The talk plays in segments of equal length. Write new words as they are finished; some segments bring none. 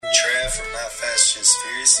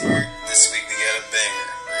Furious here. This week we got a banger.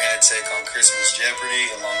 We're going to take on Christmas Jeopardy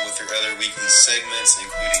along with your other weekly segments,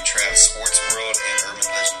 including Trav's Sports World and Urban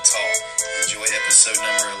Legend Talk. Enjoy episode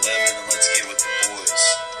number 11 and let's get with the boys.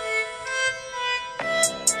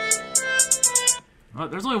 Well,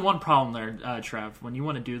 there's only one problem there, Trav. When you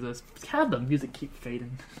want to do this, have the music keep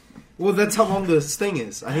fading. Well, that's how long this thing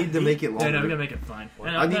is. I need to make it longer. Yeah, no, we're going to make it fine.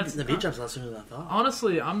 The beat jump's a lot sooner than I thought.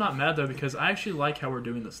 Honestly, I'm not mad, though, because I actually like how we're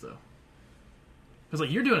doing this, though. Because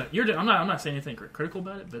like you're doing it, I'm not saying anything critical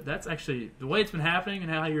about it, but that's actually the way it's been happening and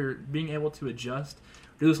how you're being able to adjust,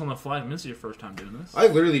 do this on the fly. I mean, this is your first time doing this. I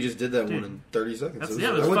literally just did that one in 30 seconds.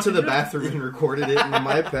 I went to the bathroom and recorded it on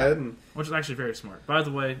my iPad, which is actually very smart. By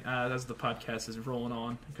the way, as the podcast is rolling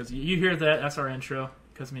on, because you hear that, that's our intro.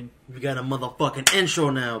 Because I mean, we got a motherfucking intro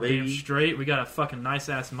now, baby. Damn straight, we got a fucking nice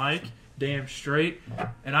ass mic. Damn straight,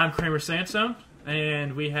 and I'm Kramer Sansone,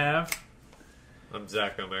 and we have. I'm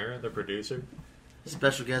Zach O'Mara, the producer.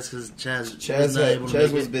 Special guest because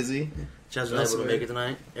Chaz was busy. Chaz was not able to make it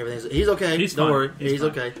tonight. He's okay. Don't fine. Worry. He's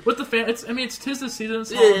okay. With the it's tis this season.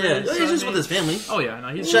 Yeah. He's just with his family. Oh yeah,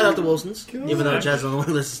 no, shout out to Wilsons. Cool. Even though Chaz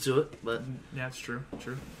only listens to it, but yeah, it's true.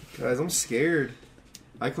 Guys, I'm scared.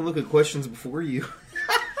 I can look at questions before you.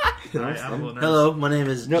 Hello, my name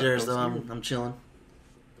is Jared. So I'm chilling.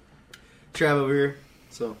 Trav over here.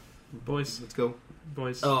 So, boys, let's go.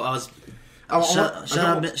 Boys. Oh, I was. Shout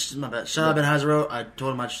out Ben Heisero. I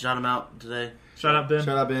told him I'd shout him out today. Shout out Ben.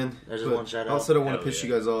 Shout out Ben. There's just one shout out. I also don't want to piss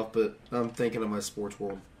you guys off, but I'm thinking of my sports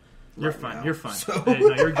world. You're fine. You're fine. So. Hey,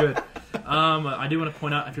 no, you're good. I do want to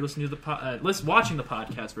point out if you're listening to the watching the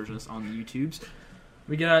podcast version on the YouTubes,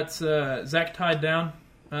 we got Zach tied down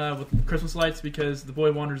with Christmas lights because the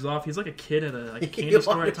boy wanders off. He's like a kid at a candy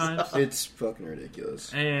store at times. It's fucking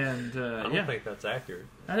ridiculous. And I don't think that's accurate.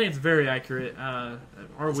 I think it's very accurate.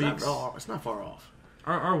 It's not far off.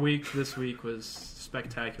 Our week this week was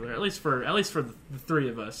spectacular. At least for the three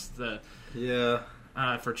of us. For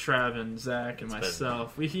Trav and Zach and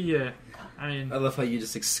myself. I love how you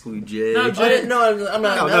just exclude Jay. No, Jay. No, I'm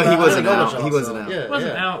not. No, he wasn't out. He wasn't out. He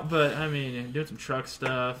wasn't out, but I mean, doing some truck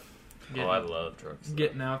stuff. I love trucks.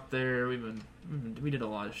 Getting out there, we did a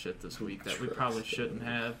lot of shit this week that we probably shouldn't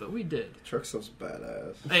have, but we did. Truck stuff's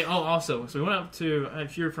badass. Hey, also, so we went up to,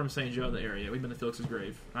 if you're from St. Joe, the area, we've been to Felix's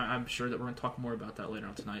Grave. I'm sure that we're going to talk more about that later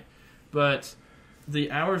on tonight. But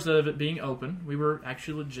the hours of it being open, we were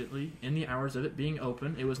actually legitly in the hours of it being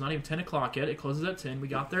open. It was not even 10 o'clock yet. It closes at 10. We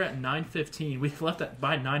got there at 9:15. We left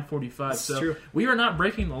by 9:45. So true. We are not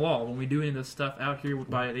breaking the law when we do any of this stuff out here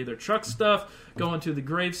by either truck stuff, going to the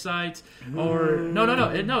grave site, or no.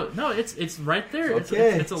 It's right there.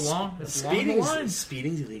 Okay. It's a long line.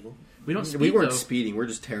 Speeding's illegal. We don't speed, we weren't though. speeding. We're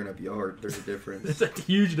just tearing up yard. There's a difference. It's a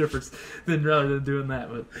huge difference rather than doing that.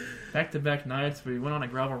 But back-to-back nights, we went on a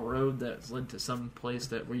gravel road that led to some place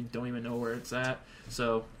that we don't even know where it's at.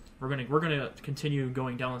 So we're gonna continue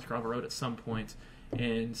going down this gravel road at some point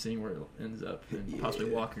and seeing where it ends up and possibly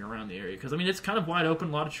walking around the area. Because I mean, it's kind of wide open,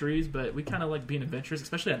 a lot of trees, but we kind of like being adventurous,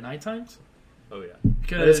 especially at night times. Oh yeah.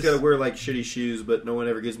 I just gotta wear like shitty shoes, but no one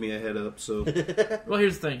ever gives me a head up. So, well,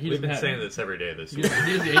 here's the thing. We've been saying this every day this year.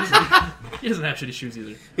 He doesn't have shitty shoes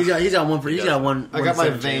either. He's got one. I got my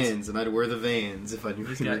Vans, and I'd wear the Vans if I knew.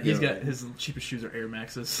 He's got his cheapest shoes are Air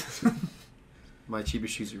Maxes. My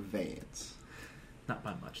cheapest shoes are Vans. Not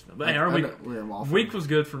by much though. But hey, our week was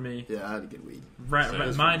good for me. Yeah, I had a good week.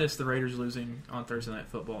 Minus the Raiders losing on Thursday Night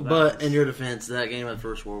Football. But in your defense, that game at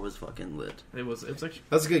First War was fucking lit. It was actually.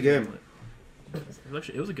 That's a good game.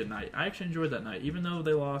 It was a good night. I actually enjoyed that night. Even though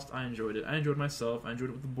they lost, I enjoyed it. I enjoyed myself. I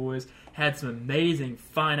enjoyed it with the boys. Had some amazing,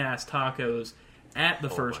 fine-ass tacos at the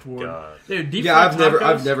First Ward. Dude, I've never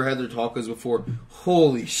had their tacos before.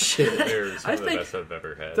 Holy shit. They're some of the best I've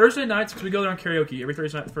ever had. Thursday nights, because we go there on karaoke. Every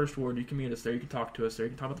Thursday night at the First Ward, you can meet us there. You can talk to us there.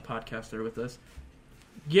 You can talk about the podcast there with us.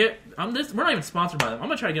 We're not even sponsored by them. I'm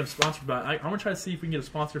gonna try to get them sponsored by. I'm gonna try to see if we can get a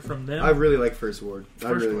sponsor from them. I really like First Ward.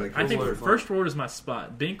 I think First Ward is my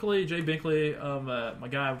spot. Jay Binkley, my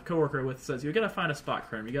guy, coworker with, says you gotta find a spot,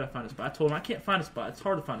 Kramer. You gotta find a spot. I told him I can't find a spot. It's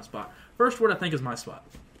hard to find a spot. First Ward, I think, is my spot.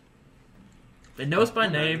 They know us by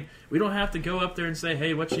name. We don't have to go up there and say,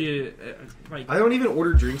 "Hey, what you like?" I don't even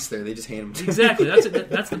order drinks there. They just hand them to me. Exactly.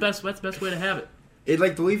 That's the best way to have it.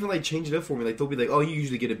 They'll even change it up for me. They'll be like, "Oh, you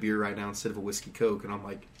usually get a beer right now instead of a whiskey Coke," and I'm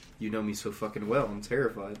like, "You know me so fucking well. I'm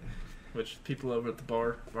terrified." Which people over at the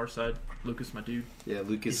bar side, Lucas, my dude. Yeah,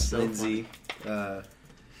 Lucas, Lindsay,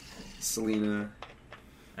 Selena,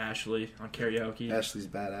 Ashley on karaoke. Ashley's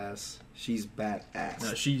badass. She's badass.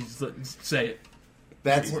 No, say it.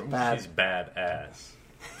 That's bad. She's badass.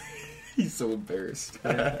 He's so embarrassed.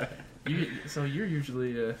 Yeah. So you're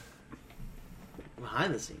usually.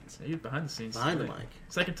 Behind the scenes. Yeah, you're behind the scenes. Behind the today. mic.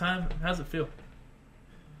 Second time. How's it feel?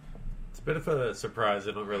 It's a bit of a surprise.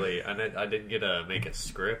 I didn't get to make a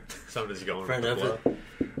script, so I'm just going Fair with the enough.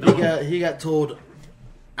 flow. He got told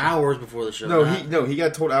hours before the show. He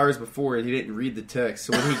got told hours before and he didn't read the text.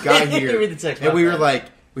 So when he got He here, didn't read the text, and my we were bad.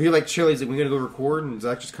 like, Chili's, like, we're gonna go record, and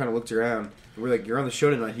Zach just kind of looked around. And we're like, you're on the show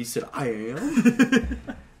tonight. He said, I am.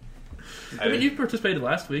 I mean, you participated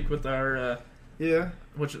last week with our. Yeah.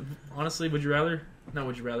 Which, honestly, would you rather? Not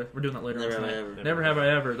would you rather. We're doing that later Never on have I tonight. ever. Never have I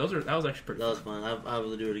ever. That was actually pretty. That was fun. I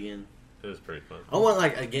will do it again. It was pretty fun. I want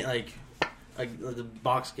like the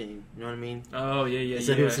box game. You know what I mean? Oh yeah.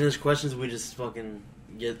 Instead of send us questions, we just fucking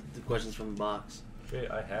get the questions from the box. Wait,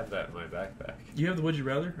 I have that in my backpack. You have the would you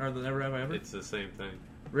rather or the never have I ever? It's the same thing.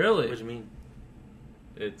 Really? What do you mean?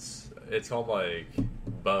 It's called like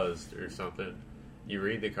Buzzed or something. You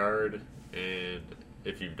read the card, and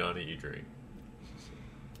if you've done it, you drink.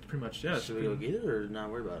 Pretty much, yeah. Should we go get it or not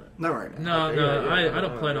worry about it? Not right now. No, Okay, yeah, I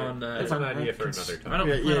don't plan on. It's an idea for another time. I don't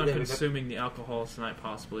Yeah, plan on yeah, consuming the alcohol tonight.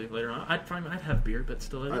 Possibly later on. I'd have beer, but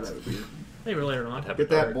still, I'd it's, have a beer. maybe later on. I'd have Get a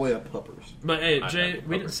that card. boy a puppers. But hey, I'd Jay, have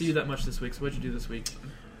we didn't puppers. see you that much this week. So what'd you do this week?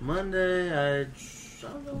 Monday, I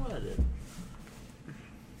don't know what I did.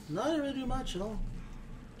 No, I didn't really do much at all.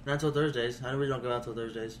 Not until Thursdays. I really don't go out till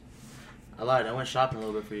Thursdays. I lied. I went shopping a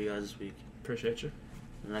little bit for you guys this week. Appreciate you.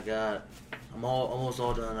 And I'm almost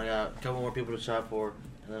all done. I got a couple more people to shop for,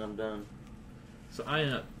 and then I'm done. So I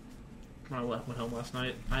ended up when I went home last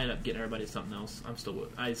night. I ended up getting everybody something else. I'm still.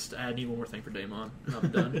 I need one more thing for Damon, and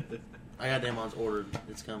I'm done. I got Damon's ordered.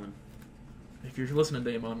 It's coming. If you're listening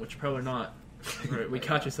to Damon, which you're probably not, right, we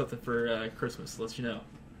got you something for Christmas. Let you know.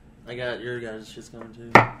 I got your guys' shit's coming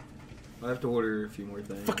too. I have to order a few more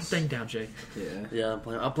things. Fucking thing down, Jay. Yeah. Yeah,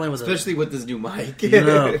 I'm playing with Especially with this new mic. it. You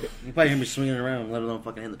know, you probably hear me swinging around, let alone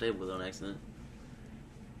fucking hit the table with it on accident.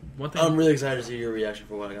 One thing. I'm really excited to see your reaction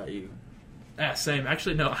for what I got you. Same.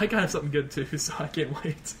 Actually, no. I got something good too, so I can't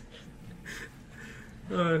wait.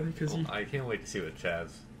 Because you. I can't wait to see what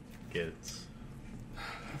Chaz gets.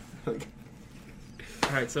 All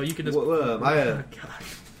right, so you can just. Well, God.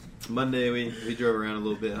 Monday we drove around a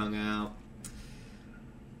little bit, hung out.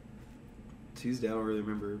 Tuesday, I don't really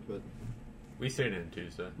remember, but We stayed in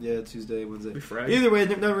Tuesday. yeah, Tuesday, Wednesday. We fragged. Either way,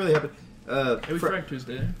 nothing really happened. Hey, we fragged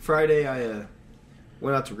Tuesday. Friday, I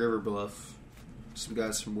went out to River Bluff. Some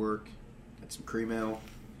guys from work. Had some cream ale.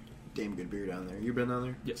 Damn good beer down there. You been down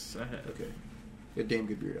there? Yes, I had. Okay. Got damn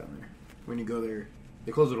good beer down there. When you go there,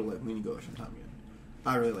 they close at 11. We need to go there sometime again.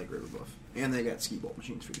 I really like River Bluff. And they got skee ball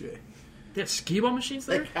machines for Jay. They have skee ball machines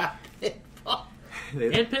there They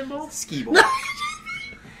and pinball. skee ball.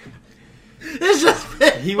 It's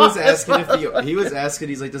just He was asking.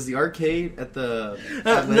 He's like, does the arcade at the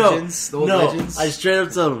Legends, the old no. Legends? I straight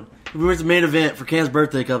up told him we went to main event for Cam's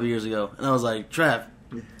birthday a couple years ago, and I was like, Trav,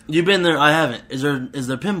 you been there? I haven't. Is there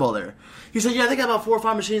pinball there? He said, yeah, they got about 4 or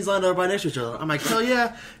 5 machines lined up right next to each other. I'm like, hell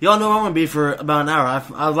yeah. Y'all know where I'm going to be for about an hour.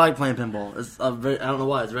 I like playing pinball. I don't know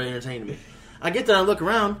why. It's very entertaining to me. I get there, I look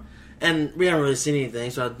around, and we haven't really seen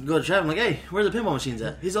anything. So I go to Trav, I'm like, hey, where are the pinball machines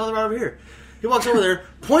at? He's all right over here. He walks over there,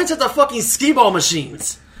 points at the fucking skee ball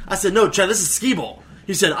machines. I said, no, Trav, this is skee ball.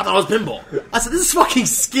 He said, I thought it was pinball. I said, this is fucking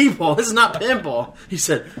skee ball. This is not pinball. He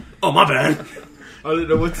said, oh, my bad. I didn't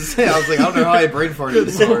know what to say. I was like, I don't know how I brain farted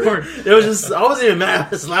this hard. Lord. It was just, I wasn't even mad. I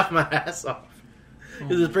was laughing my ass off. It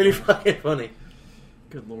was pretty fucking funny.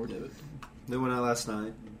 Good lord. They went out last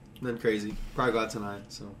night. Nothing crazy. Probably go out tonight.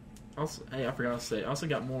 So Also, hey, I forgot to say. I also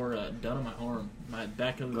got more done on my arm, my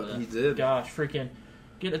back of the. You did? Gosh, freaking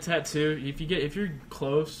get a tattoo. If you're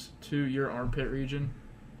close to your armpit region,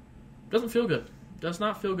 doesn't feel good. Does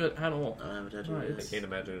not feel good at all. I don't have a tattoo. Right, I it's- can't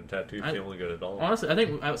imagine a tattoo I- feeling good at all. Honestly, I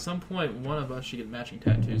think at some point one of us should get matching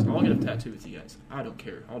tattoos. I'll get a tattoo with you guys. I don't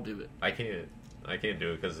care. I'll do it. I can't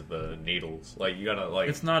do it because of the needles. Like you gotta like.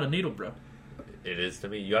 It's not a needle, bro. It is to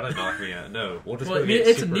me. You gotta knock me out. No, we'll just Well, go I mean, get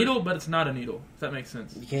it's super- a needle, but it's not a needle. If that makes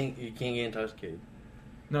sense. You can't get intoxicated.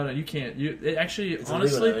 No, you can't. It actually, It's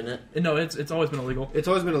honestly, illegal, though, isn't no, it's always been illegal. it's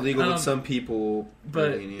always been illegal with Um, some people.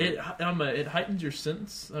 But lenient. it heightens your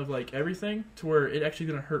sense of like everything to where it actually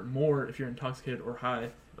going to hurt more if you're intoxicated or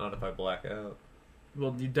high. Not if I black out.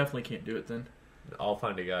 Well, you definitely can't do it then. I'll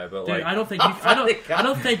find a guy, but Dude, like I don't think I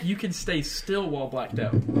don't think you can stay still while blacked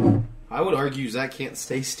out. I would argue Zach can't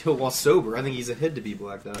stay still while sober. I think he's ahead to be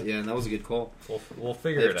blacked out. Yeah, and that was a good call. we'll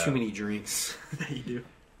figure They it have out. too many drinks. you do.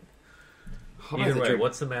 I'm gonna have Either to way, drink-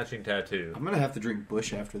 what's the matching tattoo? I'm gonna have to drink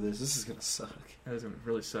Bush after this. This is gonna suck. That is going to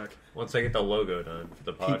really suck. Once I get the logo done for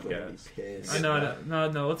the People are gonna be podcast. pissed. I know.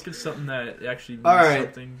 No. Let's get something that actually means All right.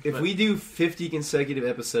 something. If but we do 50 consecutive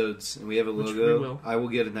episodes and we have a Which we logo, will. I will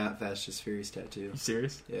get a Not Fast Just Furious tattoo. you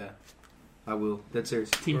serious? Yeah. I will. Dead serious.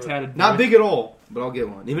 Team tatted. Not boy. big at all, but I'll get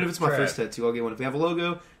one. Even if it's my Trav. first tattoo, I'll get one. If we have a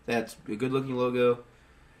logo, that's a good-looking logo.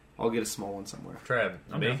 I'll get a small one somewhere. Trav,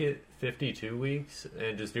 I'm make down. it 52 weeks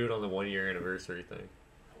and just do it on the 1 year anniversary thing.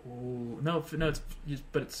 Ooh,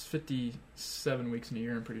 it's 57 weeks in a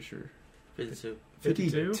year. I'm pretty sure. 52.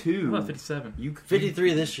 52? How about 57? You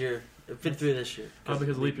 53 this year. 53 this year. Oh,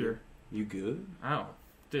 because of leap year. You good? Oh,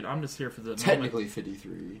 dude, I'm just here for the Technically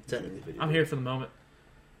 53. Technically 53. moment. I'm here for the moment.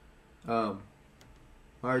 All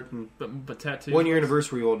right. But tattoo. 1 year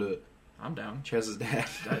anniversary, we'll do it. I'm down. Chaz's dad.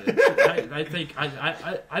 I think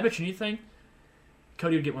I bet you anything,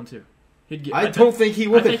 Cody would get one too. He'd get. I don't think he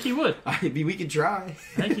would. I think he would. We could try.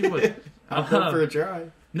 I think he would. I'm up for a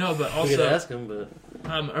try. No, but We could also ask him, but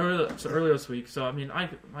earlier this week. So I mean,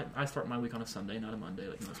 I start my week on a Sunday, not a Monday,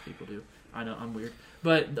 like most people do. I know I'm weird,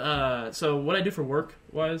 but so what I do for work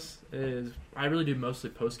wise is I really do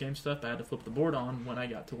mostly post game stuff. I had to flip the board on when I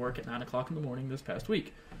got to work at 9 o'clock in the morning this past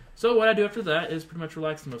week. So what I do after that is pretty much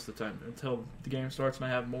relax most of the time until the game starts, and I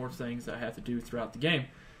have more things that I have to do throughout the game.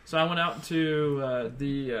 So I went out to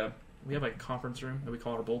we have a conference room that we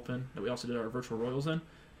call our bullpen that we also did our virtual royals in,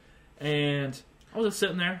 and I was just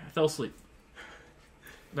sitting there. I fell asleep.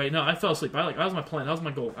 Like, no, I fell asleep. That was my plan. That was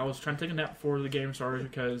my goal. I was trying to take a nap before the game started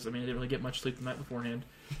because, I mean, I didn't really get much sleep the night beforehand.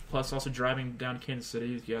 Plus, also driving down to Kansas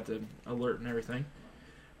City, you have to alert and everything.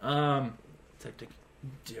 tactic.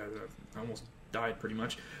 Yeah, I almost died pretty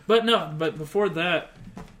much. But no, but before that,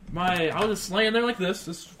 I was just laying there like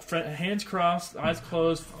this, hands crossed, eyes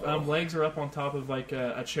closed, legs are up on top of like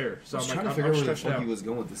a chair. So I was I'm trying like, to figure out where the stretched fuck out. he was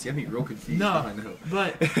going with this. You had me real confused. No, I know.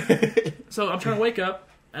 but so I'm trying to wake up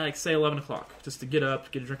at like say 11 o'clock just to get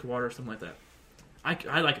up, get a drink of water or something like that.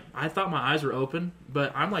 I thought my eyes were open,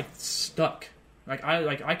 but I'm like stuck. I'm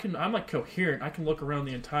like coherent. I can look around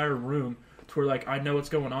the entire room to where like I know what's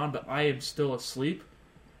going on, but I am still asleep.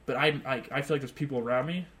 But I feel like there's people around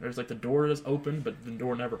me. There's like the door is open, but the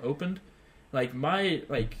door never opened. Like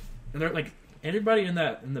and they're like everybody in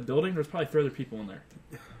the building. There's probably 3 other people in there,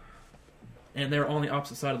 and they're on the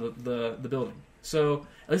opposite side of the building. So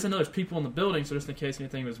at least I know there's people in the building. So just in case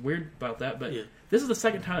anything was weird about that, but Yeah. this is the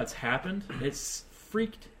second time that's happened. I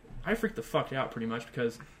freaked the fuck out pretty much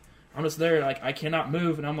because I'm just there like I cannot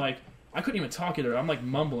move, and I'm like I couldn't even talk either. I'm like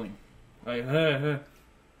mumbling, like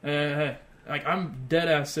hey. Like, I'm dead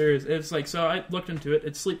ass serious. It's like, so I looked into it.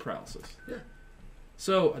 It's sleep paralysis. Yeah.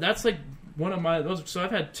 So that's like one of my those. So I've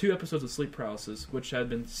had 2 episodes of sleep paralysis, which had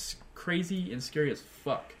been crazy and scary as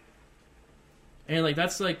fuck. And like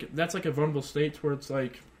that's like a vulnerable state where it's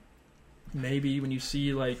like maybe when you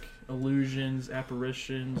see like illusions,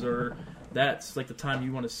 apparitions, or that's like the time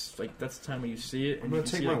you want to like that's the time when you see it. And I'm you gonna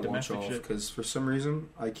can take see, my like, watch domestic off shit. because for some reason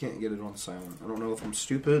I can't get it on silent. I don't know if I'm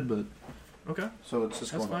stupid, but Okay, so it's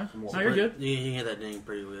just that's going fine. off. No, you're good. You can hear that ding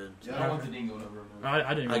pretty good. Yeah, I don't want the ding going over.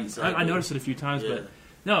 I didn't. I noticed it a few times, Yeah. but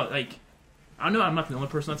no, like I know I'm not the only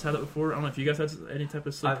person that's had it before. I don't know if you guys had any type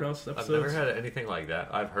of sleep paralysis I've episodes. never had anything like that.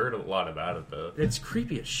 I've heard a lot about it though. It's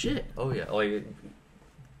creepy as shit. Oh yeah, like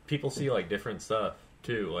people see like different stuff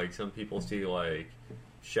too. Like some people see like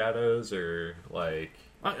shadows or like.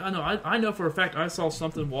 I know for a fact I saw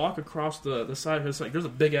something walk across the side of his like there's a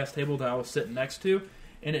big ass table that I was sitting next to,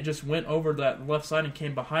 and it just went over that left side and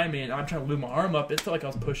came behind me, and I'm trying to move my arm up. It felt like I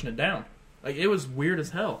was pushing it down. Like it was weird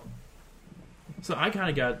as hell. So I kind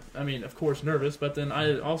of got, I mean, of course, nervous, but then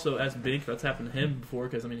I also asked Big if that's happened to him before,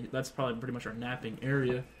 because I mean that's probably pretty much our napping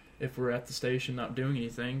area if we're at the station not doing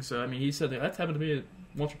anything. So I mean he said that's happened to me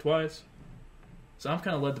once or twice. So I'm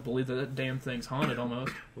kind of led to believe that damn thing's haunted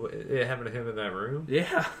almost. It happened to him in that room.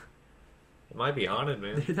 Yeah. It might be haunted,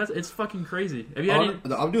 man. It's fucking crazy. Have you had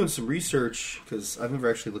any... I'm doing some research because I've never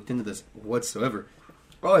actually looked into this whatsoever.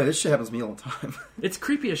 Oh yeah, this shit happens to me all the time. It's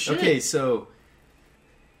creepy as shit. Okay, so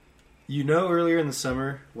earlier in the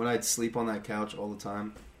summer when I'd sleep on that couch all the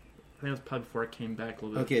time. I think it was probably before I came back a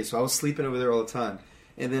little bit. Okay, so I was sleeping over there all the time.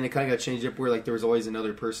 And then it kind of got changed up where like there was always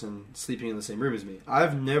another person sleeping in the same room as me.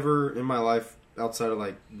 I've never in my life, outside of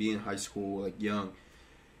like being in high school, like young,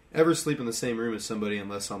 ever sleep in the same room as somebody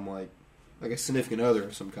unless I'm like a significant other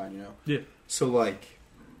of some kind, you know? Yeah. So like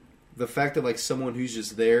the fact that like someone who's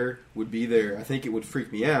just there would be there, I think it would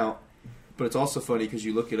freak me out. But it's also funny because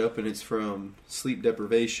you look it up and it's from sleep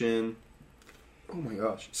deprivation. Oh my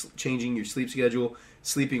gosh. Changing your sleep schedule,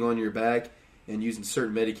 sleeping on your back, and using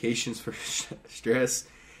certain medications for stress.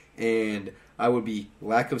 And I would be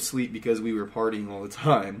lack of sleep because we were partying all the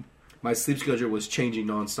time. My sleep schedule was changing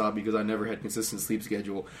nonstop because I never had consistent sleep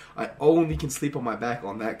schedule. I only can sleep on my back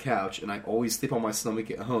on that couch, and I always sleep on my stomach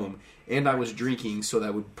at home. And I was drinking, so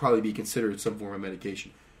that would probably be considered some form of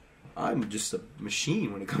medication. I'm just a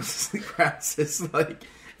machine when it comes to sleep paralysis. Like,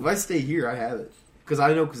 If I stay here, I have it. Because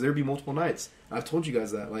I know, because there'd be multiple nights. I've told you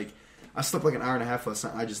guys that. Like, I slept like an hour and a half last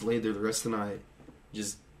night. I just laid there the rest of the night.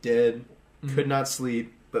 Just dead. Could not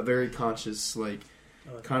sleep, but very conscious. Like,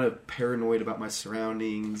 kind of paranoid about my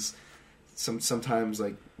surroundings. Sometimes,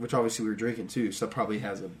 like, which obviously we were drinking too, so that probably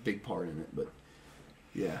has a big part in it. But,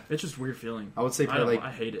 yeah. It's just a weird feeling. I would say probably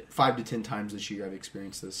I hate it. 5 to 10 times this year I've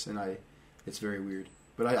experienced this, and it's very weird.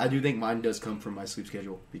 But I do think mine does come from my sleep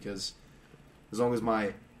schedule, because as long as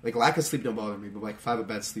my, like, lack of sleep don't bother me, but like if I have a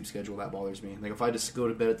bad sleep schedule, that bothers me. Like if I just go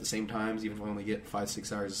to bed at the same times, even if I only get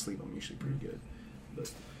 5-6 hours of sleep, I'm usually pretty good.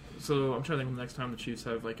 But So I'm trying to think of the next time the Chiefs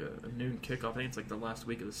have like a noon kickoff. I think it's like the last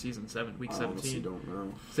week of the season, week I 17. honestly don't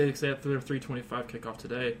know. Say at their 3:25 kickoff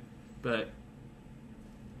today, but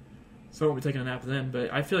so I won't be taking a nap then.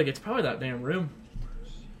 But I feel like it's probably that damn room.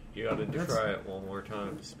 You got to That's- try it one more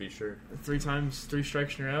time just to be sure. 3 times 3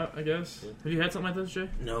 strikes and you're out, I guess. Yeah. Have you had something like this, Jay?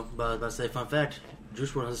 No, but about to say, fun fact: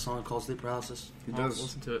 Juice WRLD has a song called "Sleep Paralysis." It I'll does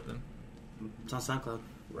listen to it then. It's on SoundCloud.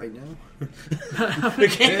 right now.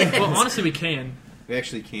 Well, honestly, we can. We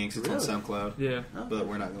actually can, because it's on Really? SoundCloud, Yeah. but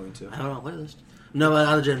we're not going to. I have it on my playlist. No,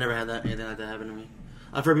 I legit never had anything like that happen to me.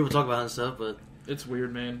 I've heard people talk about it and stuff, but It's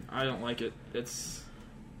weird, man. I don't like it. It's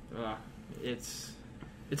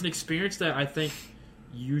an experience that I think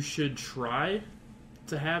you should try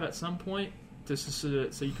to have at some point, just so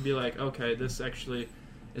you can be like, okay, this actually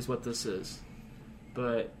is what this is,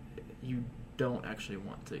 but you don't actually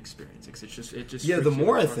want to experience it. 'Cause it just Yeah, freaks the you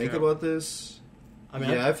more the I fuck think out. about this, I mean,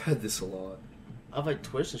 yeah, I've had this a lot. I've like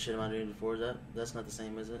twitched and shit in my dreams before. That's not the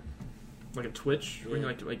same, is it? like a twitch, when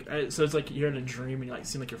Yeah. you so it's like you're in a dream and you like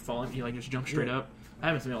seem like you're falling, you like just jump straight Yeah. up. I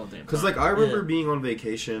haven't seen all the damn. Because, time. like, I remember Yeah. being on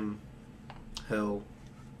vacation,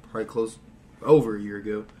 probably close, over a year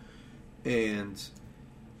ago, and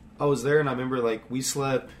I was there, and I remember, like, we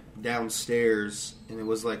slept downstairs, and it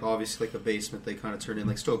was, like, obviously, like, a basement they kind of turned in,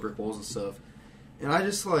 like, still brick walls and stuff, and I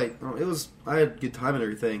just, like, I had a good time and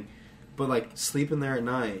everything, but, like, sleeping there at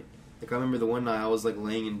night, like, I remember the one night I was, like,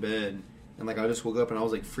 laying in bed, and, like, I just woke up, and I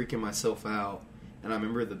was, like, freaking myself out, and I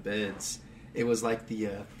remember the beds, it was, like,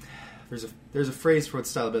 there's a phrase for what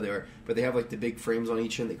style of bed they are, but they have like the big frames on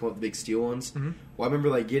each end that come with the big steel ones. Mhm. Well, I remember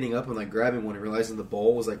like getting up and like grabbing one and realizing the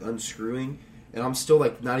ball was like unscrewing, and I'm still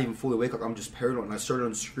like not even fully awake, like I'm just paranoid, and I started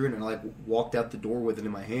unscrewing and I like walked out the door with it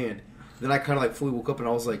in my hand. Then I kind of like fully woke up and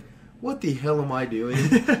I was like, what the hell am I doing?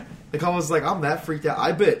 Like I was like, I'm that freaked out.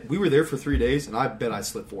 I bet we were there for 3 days, and I bet I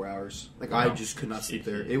slept 4 hours. Like I Wow. just could not sleep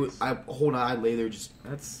there. It was a whole night I lay there just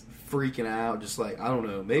That's. freaking out, just like I don't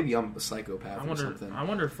know. Maybe I'm a psychopath or something. I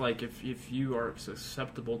wonder if like if you are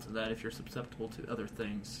susceptible to that, if you're susceptible to other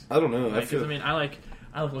things. I don't know. Like, I feel. 'cause, I mean, I like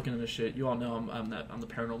looking into this shit. You all know I'm the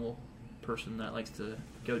paranormal person that likes to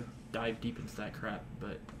go dive deep into that crap.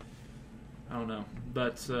 But I don't know.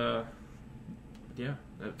 But yeah,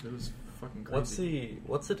 it was fucking crazy.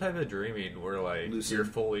 What's the type of dreaming where like Lucid. you're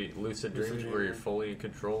fully lucid dreaming dreaming. where you're fully in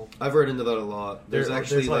control? I've read into that a lot. There's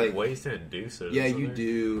actually like ways to induce it. yeah, isn't you there?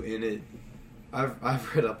 do, and it.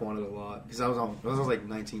 I've read up on it a lot because I was like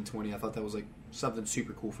 19, 20. I thought that was like something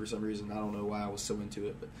super cool for some reason. I don't know why I was so into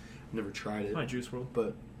it, but I've never tried it. My Juice WRLD.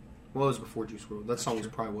 But well, it was before Juice WRLD. That song was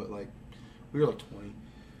true. probably what, like we were like 20,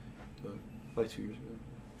 but like 2 years ago.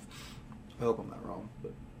 I hope I'm not wrong,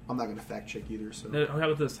 but I'm not going to fact check either. So How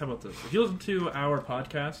about this? If you listen to our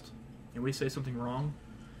podcast and we say something wrong,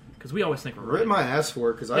 because we always think we're rip right. my ass for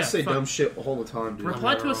it because I Yeah, say fuck. dumb shit all the time, dude.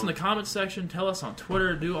 Reply to not us in the wrong. comments section. Tell us on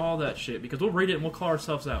Twitter. Do all that shit because we'll read it and we'll call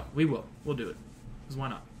ourselves out. We will. We'll do it. Because why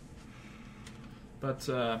not? But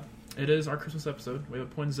it is our Christmas episode. We have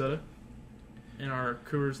a poinsettia in our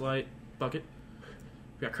Coors Light bucket.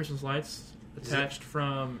 We got Christmas lights attached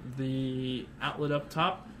from the outlet up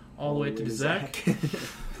top all the way to Zach.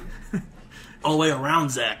 All the way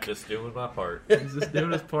around Zach. Just doing my part. He's just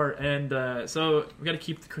doing his part, and so we got to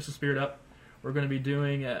keep the Christmas spirit up. We're going to be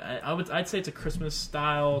doing, I'd say it's a Christmas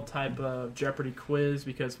style type of Jeopardy quiz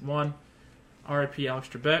because one, R.I.P. Alex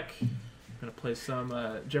Trebek. I'm going to play some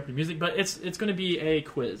Jeopardy music, but it's going to be a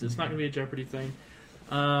quiz. It's not going to be a Jeopardy thing.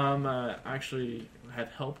 I actually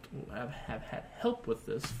have had help with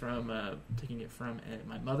this from taking it from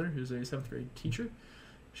my mother, who's a 7th grade teacher.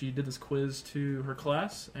 She did this quiz to her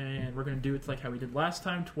class, and we're going to do it like how we did last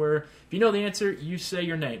time, to where if you know the answer, you say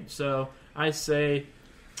your name. So I say,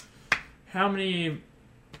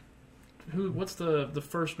 what's the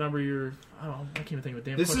first number I can't even think of a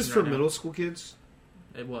damn This question is for right now. middle school kids.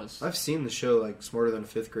 It was. I've seen the show like Smarter Than a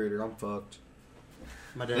 5th Grader. I'm fucked.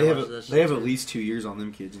 My dad They have watches this they have shit, at too. least 2 years on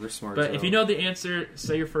them kids, and they're smart. But as if hell. you know the answer,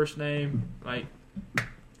 say your first name. Like,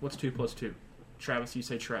 what's 2 plus 2? Travis, you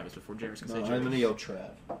say Travis before Jared's going to no, say I'm Jared. gonna yell Trav.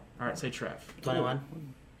 All right, say Trav. 21.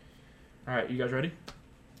 All right, you guys ready?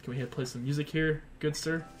 Can we play some music here, good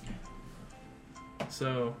sir?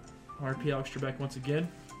 So, RP Alex Trebek once again.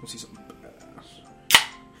 We'll see something.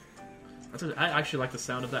 I actually like the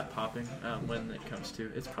sound of that popping when it comes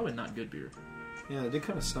to. It's probably not good beer. Yeah, it did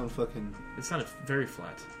kind of sound fucking. It sounded very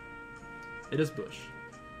flat. It is Bush.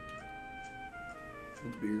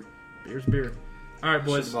 It's beer. Beer's beer. All right,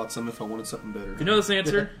 boys. Should have bought some if I wanted something better. If you know this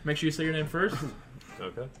answer, make sure you say your name first.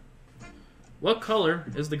 Okay. What color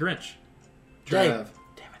is the Grinch? Trav. Damn it.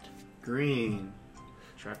 Green.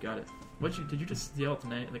 Trav got it. Did you just yell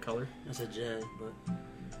at the color? I said J, but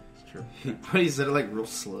It's true. But he said it like real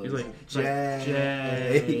slow. He's like Jay.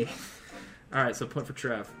 Jay. All right, so point for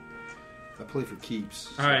Trav. I play for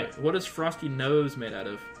keeps. All right, what is Frosty Nose made out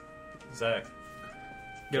of? Zach.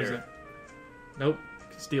 Go, Carrot. Zach. Nope.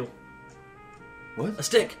 Steel. What? a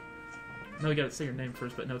stick. No, you got to say your name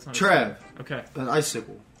first, but no, it's not. Trav. Okay. An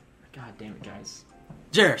icicle. God damn it, guys.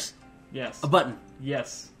 Jairus, Yes. a button.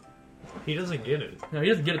 Yes. He doesn't get it. No, he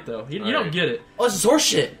doesn't get it though. You All don't right. get it. Oh, this is horse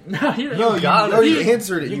shit. No, you No, you got it. already You-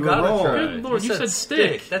 answered it. You were gotta wrong. try. Good lord, you said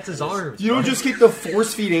stick. That's his arms. You don't bro. just keep the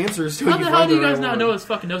force feed answers to How you the find hell do you the guys right not one. know his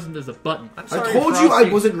fucking nose is a button? I'm I sorry, told you I Frosty.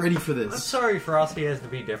 wasn't ready for I'm this. sorry, Frosty has to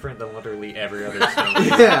be different than literally every other snowman.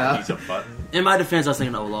 Yeah. He's a button. In my defense, I was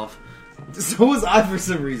thinking Olaf. So was I for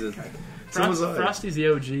some reason. So was I. Frosty's the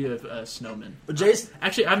OG of snowmen. But Jace,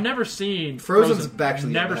 Actually, I've never seen Frozen's Frozen.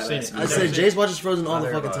 actually Never a seen badass it. movie. I Never said seen it. Jace watches Frozen all the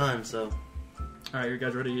Neither fucking have I. time, so. All right, you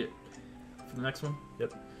guys ready for the next one?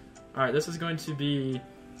 Yep. All right, this is going to be.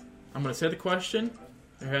 I'm going to say the question.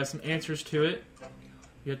 It has some answers to it.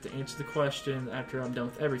 You have to answer the question after I'm done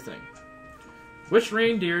with everything. Which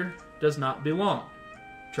reindeer does not belong?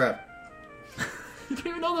 Trav. You don't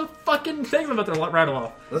even know the fucking thing I'm about to rattle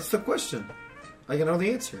off. That's the question. I can know the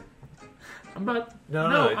answer. I'm about.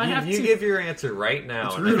 No, I have you to. give your answer right now,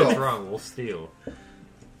 It's and if Rudolph. it's wrong, we'll steal.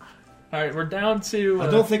 All right, we're down to. I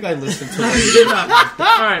don't think I listened to You it. did not.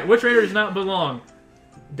 All right, which reindeer does not belong?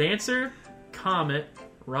 Dancer, Comet,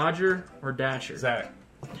 Roger, or Dasher? Zach.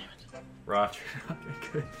 Roger. Okay,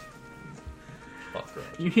 good. Fuck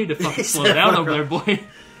right. You need to fucking He slow said down Roger. over there, boy.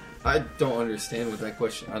 I don't understand with that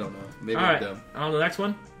question. I don't know. Maybe All I'm right, dumb. on to the next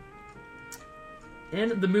one.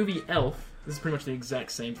 In the movie Elf, this is pretty much the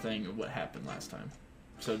exact same thing of what happened last time.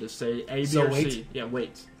 So just say A, B, So or wait. C. Yeah,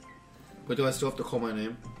 wait. But do I still have to call my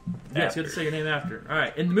name? Yes, you have to say your name after. All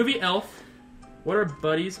right, in the movie Elf, what are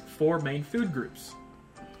Buddy's 4 main food groups?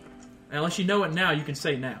 And unless you know it now, you can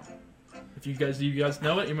say now. If you guys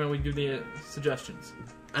know it, you might we give the suggestions.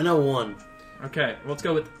 I know one. Okay, well, let's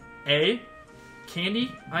go with A,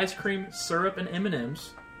 candy, ice cream, syrup, and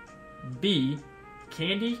M&Ms. B,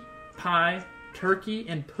 candy, pie, turkey,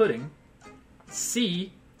 and pudding.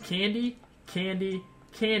 C, candy, candy,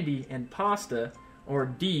 candy, and pasta. Or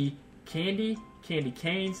D, candy, candy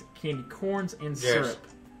canes, candy corns, and Yes. syrup.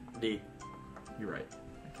 D. You're right.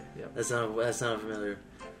 Okay, yep. That sounded familiar.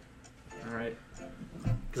 All right.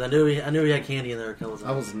 Because I knew he had candy in there a couple times.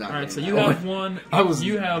 I was not. All right, so getting you that have one, I was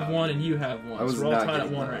you not- have one, and you have one. I was So we're all not tied at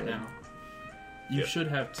getting 1 that right one. now. You Yep. should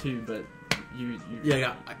have 2, but you Yeah, I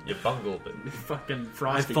got. You bungled it. fucking I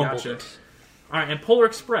Frosty fumbled gotcha. it. All right, and Polar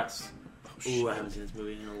Express. Ooh, I haven't seen this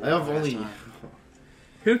movie in a I long have only. time.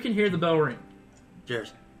 Who can hear the bell ring?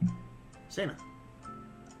 Jairus. Santa.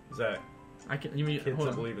 Zach. I can. You mean? Kids Hold don't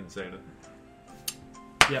on. believe in Santa.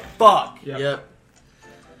 Yep. Fuck. Yep. Yep.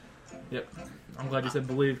 Yep. I'm glad you said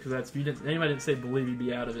believe because that's if you didn't. Anybody didn't say believe, you'd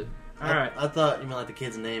be out of it. All right. I thought you meant like the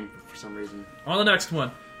kid's name for some reason. On the next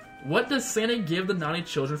one. What does Santa give the naughty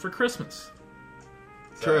children for Christmas?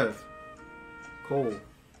 Trev. Cole.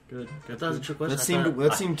 Good. I Good. thought it was a trick question.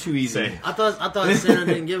 That seemed too easy. Same. I thought Santa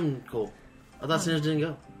didn't give him cool. I thought Santa didn't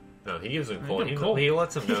go. No, he gives him He cold. give him cold. He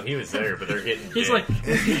lets them know he was there, but they're getting He's dick. like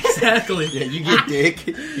exactly. Yeah, you get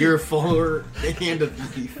dick. You're a follower and a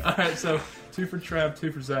thief. All right. So 2 for Trav,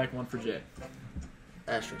 2 for Zach, 1 for Jay.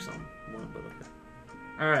 Asterisk on one, but okay.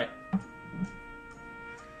 All right.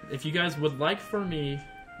 If you guys would like for me,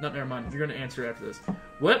 no, never mind. You're going to answer after this.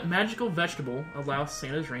 What magical vegetable allows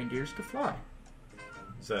Santa's reindeers to fly?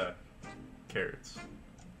 Zach. Carrots.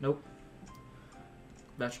 Nope.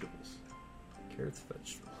 Vegetables. Carrots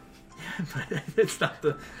vegetable. But it's not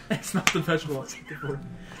the vegetable I was looking for.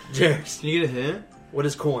 Jairus. Can you get a hint? What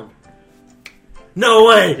is corn? No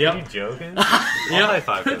way! Are Yep. you joking? Yep. High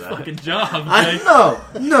five for Good that. fucking job, I-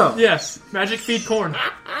 Jay. No. Yes. Magic feed corn.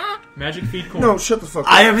 Magic feed corn. No, shut the fuck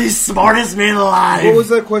up. I am the smartest man alive! What was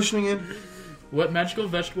that question again? What magical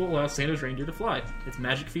vegetable allows Santa's reindeer to fly? It's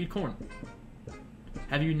magic feed corn.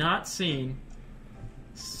 Have you not seen...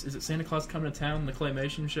 Is it Santa Claus Coming to Town, the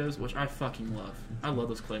claymation shows? Which I fucking love. I love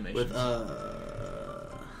those claymations. With,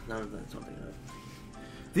 no, that's something.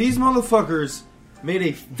 These motherfuckers made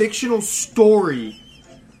a fictional story,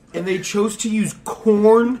 and they chose to use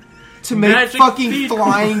corn to make Magic fucking feed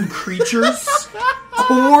flying creatures?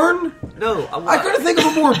 Corn? No, I couldn't think of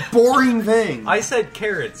a more boring thing. I said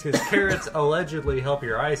carrots because carrots allegedly help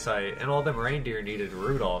your eyesight, and all them reindeer needed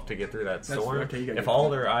Rudolph to get through that storm. okay, you got If it. all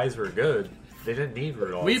their eyes were good, they didn't need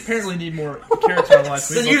Rudolph. We apparently need more carrots in our lives.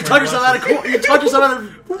 Then you taught yourself out of corn. You taught yourself out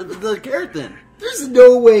of the carrot. Then There's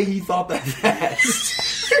no way he thought that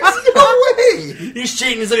fast. There's no way. he's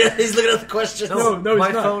cheating. He's looking at the question. No, he's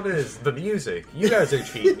my not. phone is the music. You guys are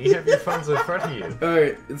cheating. You have your phones in front of you. All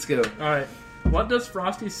right, let's go. All right. What does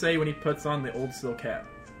Frosty say when he puts on the old silk hat?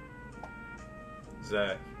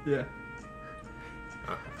 Zach, Yeah.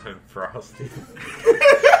 I'm Frosty.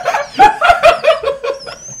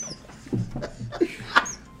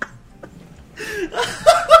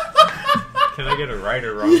 Can I get a right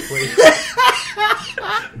or wrong, please?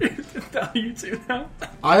 You two now.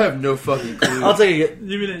 I have no fucking clue. I'll take it.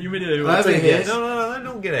 You mean it. I have a hint. No, I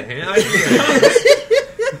don't get a hint. I get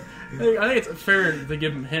a hint. I think it's fair to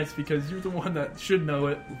give him hints because you're the one that should know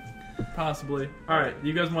it, possibly. All right,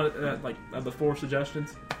 you guys want the 4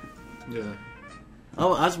 suggestions? Yeah.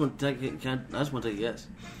 Oh, I just want to take. I just want to take a guess.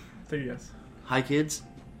 Take a guess. Hi, kids.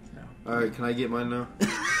 All right, can I get mine now?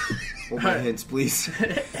 Hold my Alright. hints, please.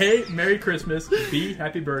 A. Merry Christmas. B.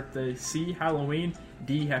 Happy Birthday. C. Halloween.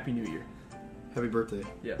 D. Happy New Year. Happy birthday.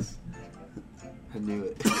 Yes. I knew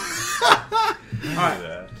it. All right.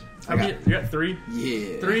 That. How many? You got 3.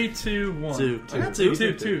 Yeah. 3, 2, 1. Two. I got two.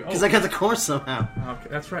 2. Because I got the corn somehow. Okay,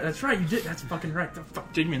 that's right. That's right. You did. That's fucking right. The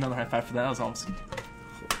fuck. Give me another high five for that. That was awesome.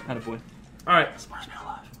 Attaboy. All right. Smartest man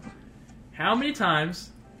alive. How many times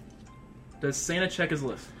does Santa check his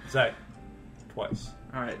list? Zach, twice.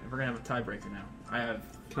 All right. We're gonna have a tiebreaker now. I have.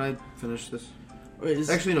 Can I finish this? Wait, is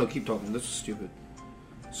Actually, no. Keep talking. This is stupid.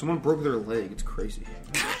 Someone broke their leg. It's crazy.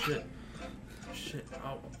 Shit. Shit. Oh.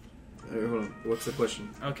 All right, hold on. What's the question?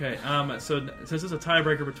 Okay. So since it's a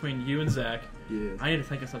tiebreaker between you and Zach, Yeah. I need to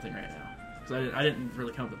think of something right now. Because I didn't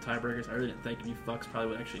really come up with tiebreakers. I really didn't think you fucks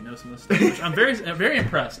probably would actually know some of this stuff. Which I'm very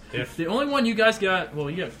impressed. If- The only one you guys got, well,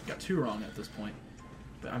 you got 2 wrong at this point.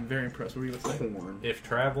 But I'm very impressed. What were you going to say? Corn. If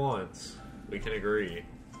Trav wants, we can agree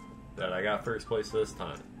that I got first place this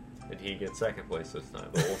time, and he gets second place this time.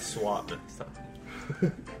 But we'll swap next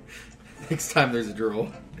time. Next time there's a draw.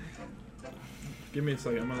 Give me a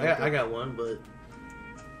second. I'm gonna I got one, but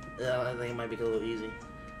I think it might be a little easy.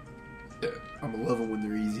 I'm loving when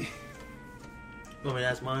they're easy. Want me to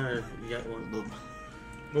ask mine, or you got one?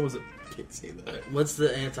 What was it? Can't say that. What's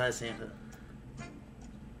the anti-Santa?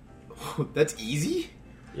 That's easy?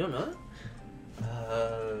 You don't know it?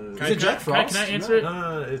 Can Is it Jack Frost? Can I answer it?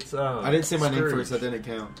 No, it's I didn't say my name Scrooge. first. That didn't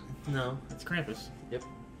count. No. It's Krampus.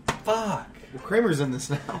 Fuck. Well, Kramer's in this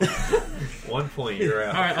now. 1 point, you're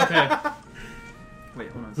out. All right. Okay.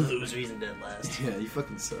 Wait. Hold on. Loser, he's in dead last. Yeah, he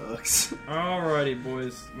fucking sucks. Alrighty,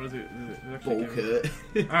 boys. What is it? Bowl cut.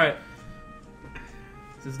 All right.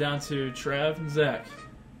 This is down to Trav and Zach.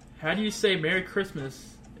 How do you say Merry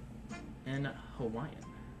Christmas in Hawaiian?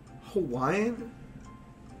 Hawaiian?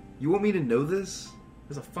 You want me to know this?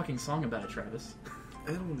 There's a fucking song about it, Travis.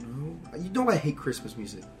 I don't know. You know I hate Christmas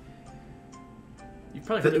music. You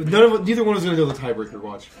probably heard it. Neither one is gonna know the tiebreaker.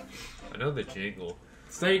 Watch. I know the jingle.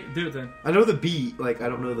 Do it then. I know the beat. Like I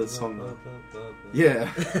don't know the song though. Yeah,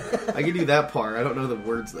 I can do that part. I don't know the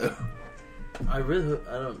words though. I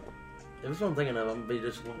don't. If it's what I'm thinking of, I'm gonna be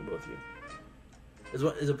disappointed in both of you.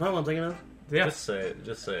 Is it probably what I'm thinking of? Yeah. Just say it.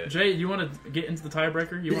 Just say it. Jay, you want to get into the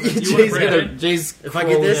tiebreaker? You want to Jay's break it gonna. in? Jay's. If I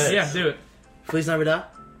get this- close. Yeah, do it. Feliz Navidad?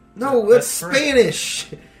 No, that's Spanish.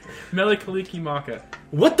 Mele Kaliki Maka.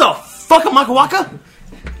 What the fuck, Makawaka?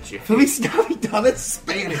 Feliz Navidad. That's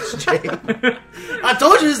Spanish, Jay. I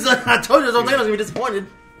told you what I'm thinking. I was gonna be disappointed.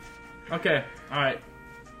 Okay, alright.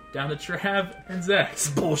 Down to Trav and Zach. It's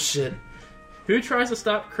bullshit. Who tries to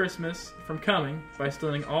stop Christmas from coming by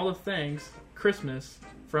stealing all the things Christmas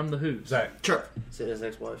from the Who's? Zach, Sure. Santa's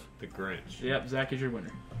ex-wife. the Grinch. Yep, Zach is your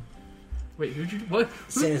winner. Wait, who'd you... What?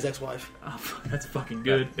 Santa's ex-wife. Oh, that's fucking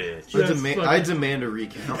good. That bitch. That's I demand a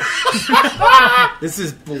recount. This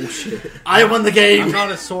is bullshit. I won the I'm game.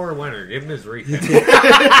 not a sore winner. Give him his recount.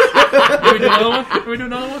 Can we do another one? Can we do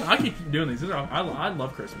another one? I keep doing these. I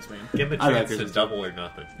love Christmas, man. Give him a I like chance to Christmas. double or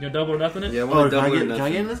nothing. You know, double or nothing it? Yeah, I Oh, want to can I double or get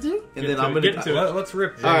nothing. in this, dude? And Get then to I'm it, gonna. get into it. Let's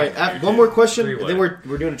rip. All right, Jay. one more question. Three-way. Then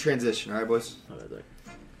we're doing a transition. All right, boys.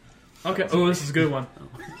 Okay. Oh, this is a good one.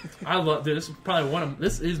 I love dude, this. Is probably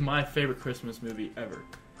this is my favorite Christmas movie ever.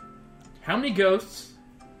 How many ghosts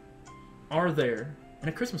are there in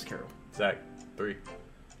A Christmas Carol? Zach, 3,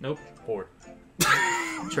 Nope. 4.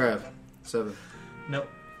 Trav, 7. Nope.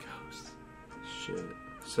 Shit.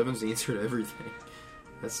 7's the answer to everything.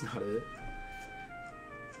 That's not it.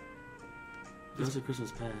 What's the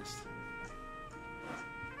Christmas past?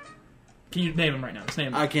 Can you name them right now? Just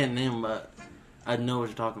name them. I can't name them, but I know what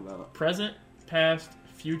you're talking about. Present, past,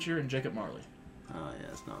 future, and Jacob Marley. Oh, yeah,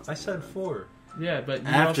 it's not. I said 4. Yeah, but you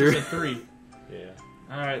After. also said 3. Yeah.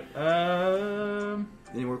 All right.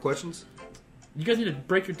 Any more questions? You guys need to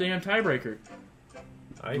break your damn tiebreaker.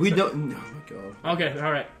 We don't. Oh my god. Okay.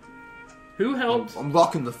 All right. Who helped? I'm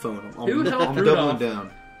locking the phone. Who helped I'm Rudolph?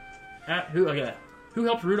 doubling down. Who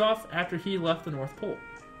helped Rudolph after he left the North Pole?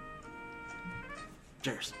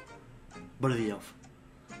 Cheers. Buddy the Elf.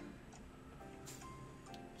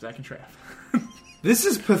 Zach and Trav. This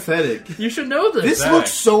is pathetic. You should know this. This Zach,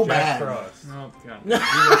 looks so Jack bad. Frost. Oh god.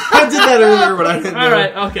 I did that earlier, but I didn't know. All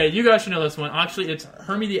right. Okay. You guys should know this one. Actually, it's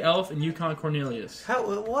Hermie the Elf and Yukon Cornelius. How?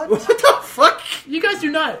 What? What the fuck? You guys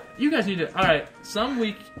do not. You guys need to. All right.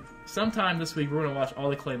 Sometime this week, we're gonna watch all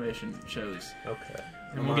the claymation shows, Okay.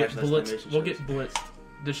 and we'll I'll get watch those blitzed. claymation We'll shows. get blitzed.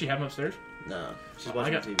 Does she have them upstairs? No, she's I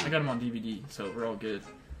watching got TV. them on DVD, so we're all good.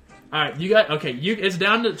 All right, you got okay. It's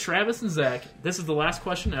down to Travis and Zach. This is the last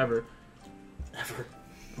question ever. Ever.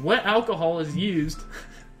 What alcohol is used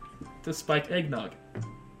to spike eggnog?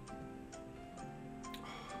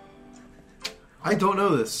 I don't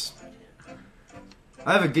know this.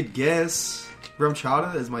 I have a good guess. Rum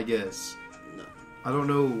chata is my guess. No. I don't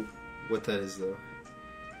know what that is though.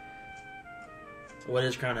 What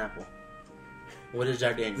is Crown Apple? What is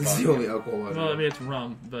Jack Daniels? This is the only alcohol I know. Well, I mean it's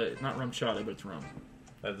rum, but not rum chata, but it's rum.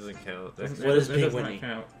 That doesn't count. What is Pink does not Whitney?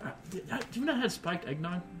 count. Do you not had spiked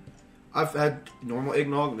eggnog? I've had normal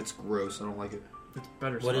eggnog and it's gross. I don't like it. It's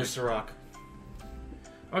better. What is spiked. Ciroc?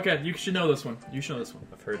 Okay, you should know this one. You should know this one.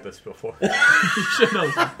 I've heard this before. You should know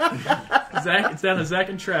this one. Zach, it's down to Zach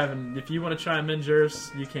and Trav, and if you want to chime in,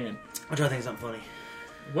 Jers, you can. I'm trying to think of something funny.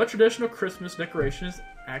 What traditional Christmas decoration is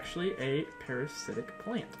actually a parasitic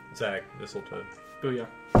plant? Zach, mistletoe. Booyah.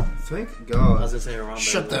 Thank I was God. gonna say Harambe.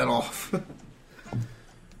 Shut that off. What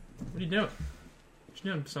are you doing? What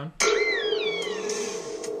you doing, son?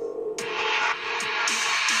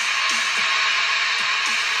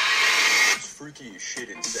 It's freaky as shit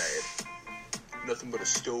inside. Nothing but a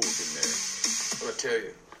stove in there. But I tell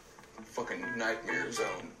you, fucking nightmare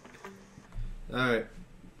zone. Alright.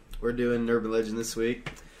 We're doing Urban Legend this week.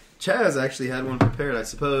 Chaz actually had one prepared, I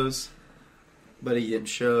suppose. But he didn't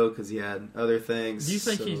show because he had other things. Do you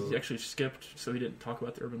think so... he actually skipped so he didn't talk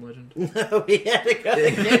about the urban legend? No, he had to go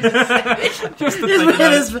again.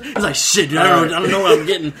 He's like, shit, dude, I don't know what I'm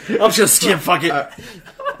getting. I'm just gonna skip, fuck it.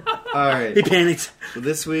 Alright. He panicked. So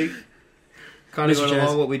this week, kind of Mr. going Chaz.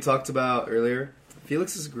 along what we talked about earlier,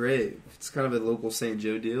 Felix's Grave. It's kind of a local St.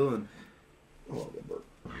 Joe deal, and oh, that burp.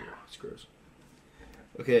 It's gross.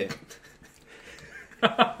 Okay,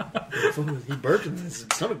 He burped and his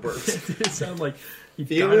stomach burped. It sounded like he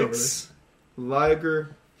died over this.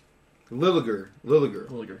 Felix Lilliger.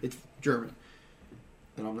 Lilliger. It's German,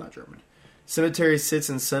 and I'm not German. Cemetery sits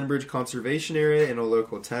in Sunbridge Conservation Area in a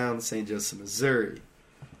local town, St. Joseph, Missouri.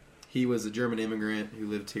 He was a German immigrant who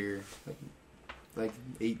lived here, like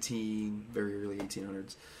very early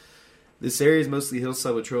 1800s. This area is mostly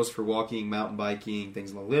hillside with trails for walking, mountain biking,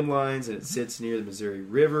 things along limb lines, and it sits near the Missouri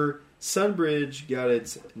River. Sunbridge got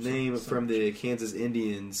its name from the Kansas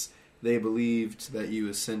Indians. They believed that you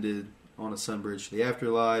ascended on a Sunbridge to the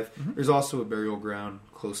afterlife. Mm-hmm. There's also a burial ground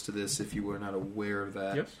close to this if you were not aware of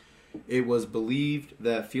that. Yes. It was believed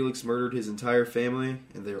that Felix murdered his entire family,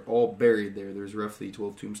 and they're all buried there. There's roughly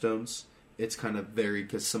 12 tombstones. It's kind of varied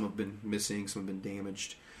because some have been missing, some have been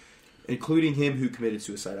damaged, including him who committed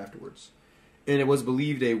suicide afterwards. And it was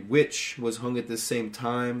believed a witch was hung at this same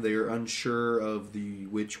time. They are unsure of the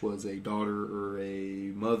witch was a daughter or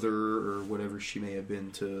a mother or whatever she may have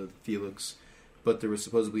been to Felix. But there was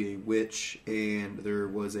supposedly a witch, and there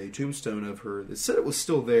was a tombstone of her. They said it was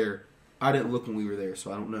still there. I didn't look when we were there,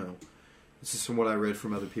 so I don't know. This is from what I read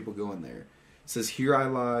from other people going there. It says, "Here I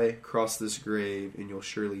lie, cross this grave, and you'll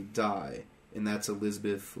surely die." And that's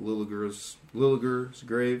Elizabeth Lilliger's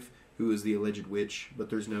grave, who is the alleged witch, but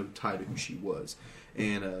there's no tie to who she was.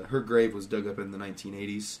 And her grave was dug up in the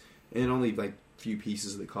 1980s, and only like few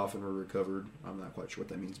pieces of the coffin were recovered. I'm not quite sure what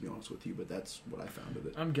that means, to be honest with you, but that's what I found of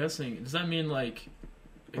it. I'm guessing. Does that mean like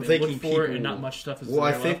I'm they thinking look for it people- and not much stuff is Well,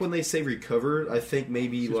 I there think left when they say recovered, I think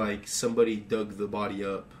maybe like somebody dug the body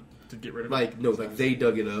up. to get rid of Like, no, like they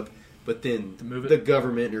dug it up, but then To move it? the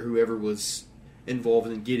government or whoever was involved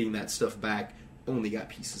in getting that stuff back only got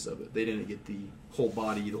pieces of it. They didn't get the whole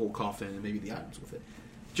body, the whole coffin, and maybe the items with it.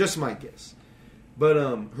 Just my guess. But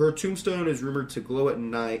her tombstone is rumored to glow at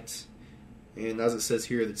night, and as it says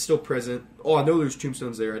here, it's still present. Oh, I know there's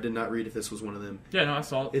tombstones there. I did not read if this was one of them. Yeah, no, I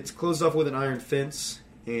saw it. It's closed off with an iron fence,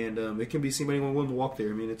 and it can be seen by anyone willing to walk there.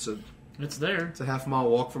 I mean, it's there. a half-mile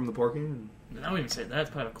walk from the parking. I wouldn't even say that. It's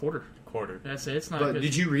probably a quarter. I'd say it's not. But good.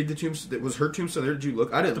 did you read the tombstone? Was her tombstone there? Did you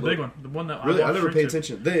look? I didn't The look. big one, the one that Really, I walked never straight paid to.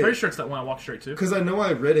 attention. Pretty sure it's that one I walked straight to. Because I know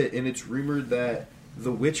I read it, and it's rumored that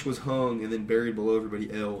the witch was hung and then buried below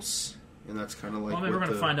everybody else, and that's kind of like. Well, maybe we're what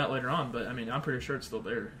going to find out later on, but I mean, I'm pretty sure it's still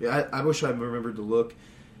there. Yeah, I wish I remembered to look,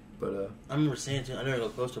 but I remember seeing I never go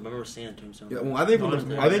close to it, but I remember seeing Tombstone. yeah. Well, I think No, when it's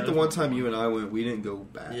there. I think Yeah, the it's one there. time you and I went, we didn't go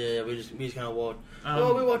back. Yeah, we just kind of walked.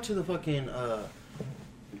 Um, we walked to the fucking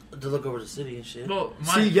to look over the city and shit. Well,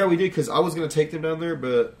 See, yeah, we did because I was gonna take them down there,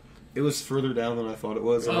 but it was further down than I thought it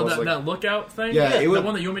was. And I oh, was that, like, that lookout thing? Yeah, it the was-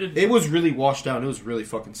 one that you want me to it was really washed down. It was really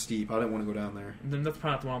fucking steep. I didn't want to go down there. Then that's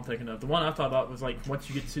probably not the one I'm thinking of. The one I thought about was like once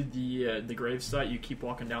you get to the grave site, you keep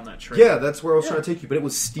walking down that trail. Yeah, that's where I was trying to take you, but it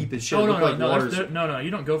was steep as shit. Oh It no, looked no, like no, water's- no,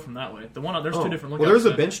 you don't go from that way. The one there's Oh. two different Well, lookouts. there's a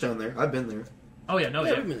there. bench down there. I've been there, Oh yeah, no,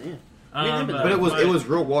 yeah, yeah. we've been, yeah. but it was my- it was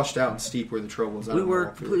real washed out and steep where the trail was. I We didn't were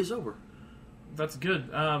walk through completely it. sober. That's good.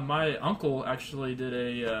 My uncle actually did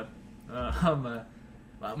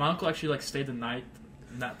my uncle actually like stayed the night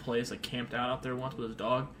in that place, like camped out there once with his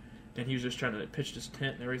dog, and he was just trying to pitch his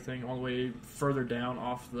tent and everything all the way further down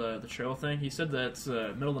off the trail thing. He said that it's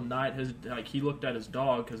middle of the night. He looked at his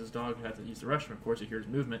dog because his dog had to use the restroom. Of course, he hears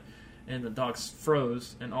movement, and the dog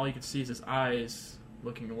froze, and all you could see is his eyes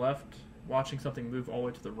looking left, watching something move all the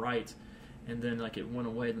way to the right, and then like it went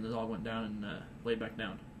away. Then the dog went down and laid back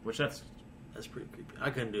down. Which that's pretty creepy. I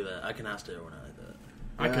couldn't do that. I cannot stay overnight like that.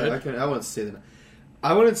 I could. I wouldn't stay there.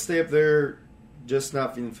 I wouldn't stay up there. Just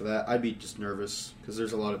not feeling for that. I'd be just nervous because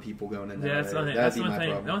there's a lot of people going in there. Yeah, that's the only thing. That'd That's be the only my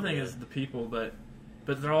thing. problem. The only thing is the people, but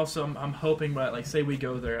they're also. I'm hoping, but like, say we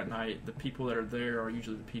go there at night, the people that are there are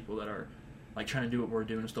usually the people that are like trying to do what we're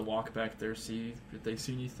doing, is to walk back there, see if they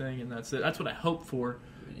see anything, and that's it. That's what I hope for.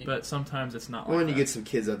 But sometimes it's not. Well, like and you that. get some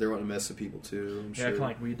kids out there wanting to mess with people too. I'm yeah, sure. kind of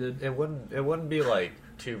like we did. It wouldn't be like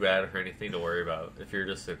too bad or anything to worry about if you're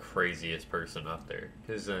just the craziest person up there,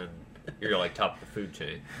 because then you're like top of the food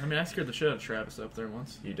chain. I mean, I scared the shit out of Travis up there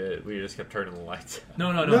once. You did. We just kept turning the lights out.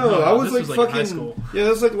 No, No, I was this like was fucking. in high school. Yeah, that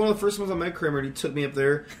was like one of the first ones I met Kramer, and he took me up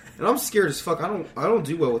there, and I'm scared as fuck. I don't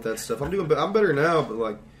do well with that stuff. I'm better now, but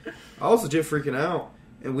like, I was legit freaking out.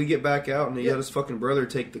 And we get back out, and he had his fucking brother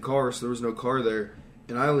take the car, so there was no car there.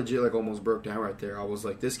 And I legit like almost broke down right there. I was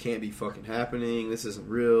like, this can't be fucking happening. This isn't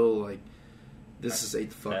real. Like, this is ate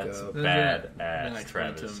the fuck That's up. Then I bad ass,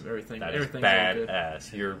 explained to Travis. him everything. That is Everything's bad all good.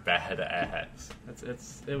 ass. You're bad ass.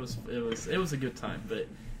 It was a good time, but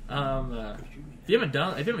if you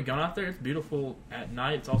haven't gone out there, it's beautiful at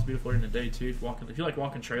night. It's also beautiful during the day too. If you like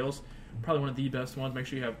walking trails, probably one of the best ones. Make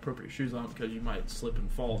sure you have appropriate shoes on because you might slip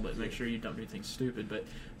and fall, but make sure you don't do anything stupid. But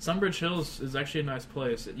Sunbridge Hills is actually a nice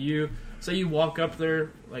place. You walk up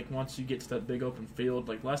there, like once you get to that big open field.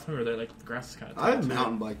 Like last time we were there, like the grass is kind of. I've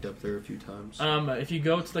mountain biked up there a few times. If you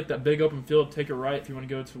go to like that big open field, take a right. If you want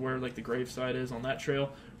to go to where like the gravesite is on that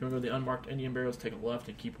trail, if you want to go to the unmarked Indian burials, take a left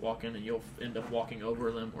and keep walking, and you'll end up walking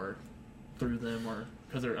over them or through them, or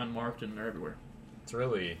because they're unmarked and they're everywhere. It's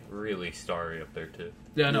really, really starry up there too.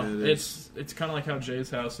 Yeah, no, Yeah, it it's kind of like how Jay's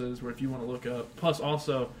house is, where if you want to look up. Plus,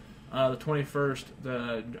 also the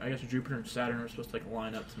 21st, I guess Jupiter and Saturn are supposed to like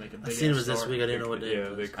line up to make a big. I seen it ass was this star. week. I didn't know what day. Yeah, it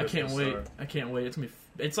the was. I can't Christmas wait. star. I can't wait. It's gonna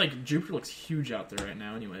be. It's like Jupiter looks huge out there right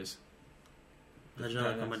now. Anyways, How'd you know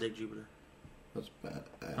I come my dick Jupiter? That's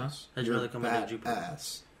badass. Huh? How'd you know they come out of Jupiter?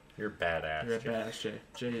 Badass. You're badass. you're a Jay. badass, Jay.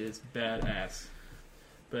 Jay is badass.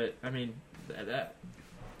 But I mean, that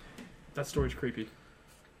story's creepy.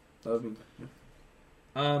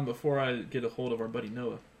 Before I get a hold of our buddy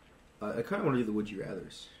Noah, I kind of want to do the would you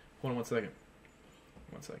rather's. hold on 1 second.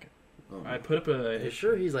 1 second. Oh. I put up Are you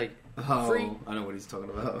sure he's like free? I know what he's talking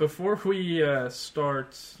about. before we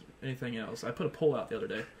start anything else. I put a poll out the other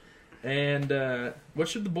day, and what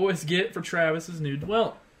should the boys get for Travis's new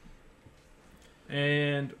dwelling?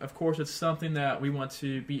 And of course, it's something that we want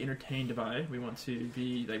to be entertained by. We want to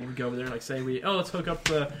be like when we go over there, like say let's hook up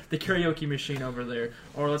the karaoke machine over there,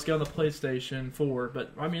 or let's get on the PlayStation 4.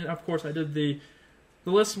 But I mean, of course, I did the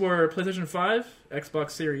lists were PlayStation 5, Xbox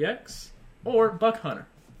Series X, or Buck Hunter.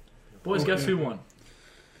 Boys, guess who won?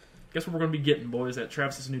 Guess what we're going to be getting, boys, at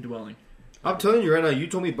Travis's new dwelling. I'm telling you right now, you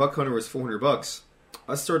told me Buck Hunter was $400.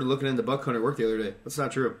 I started looking into Buck Hunter work the other day. That's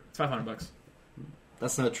not true. It's $500.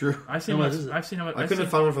 That's not true. I've seen. How much How is it? I've seen how much. I couldn't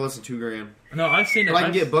find one for less than $2,000. No, I've seen it. But I can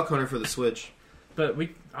I've- get Buck Hunter for the Switch. But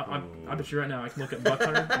I bet you right now I can look at Buck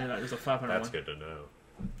Hunter and there's a $500 That's one. good to know.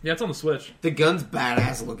 Yeah, it's on the Switch. The gun's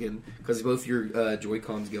badass looking because both your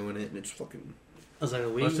Joy-Cons go in it, and it's fucking. I was like,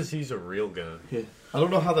 Let's just use a real gun. Yeah. I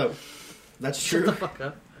don't know how that. That's Shut true. the fuck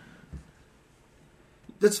up.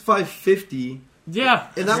 That's $550 Yeah.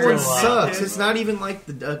 And that You're one allowed. sucks. It's not even like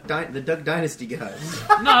the Duck Dynasty guys.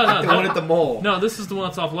 No, The one at the mall. No, this is the one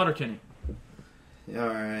that's off Letterkenny. All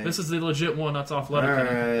right. This is the legit one that's off All Letterkenny.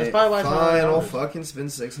 right. That's probably why it's not Fine, I'll $100. fucking spend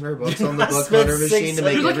 $600 on the I Buck spent Hunter machine to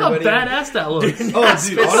make Dude, look how everybody. badass that looks. Oh,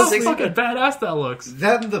 dude, Look how honestly, fucking badass that looks.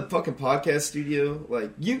 that and the fucking podcast studio,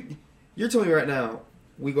 like you're telling me right now,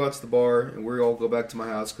 we go out to the bar and we all go back to my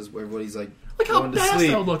house because everybody's like Look how going to badass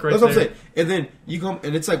sleep. that would look right That's what I'm there. saying. And then you come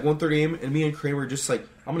and it's like 1:30 a.m. and me and Kramer are just like,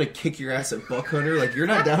 I'm gonna kick your ass at Buck Hunter. Like you're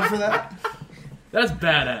not down for that? That's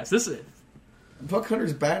badass. This is. Buck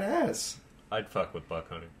Hunter's badass. I'd fuck with Buck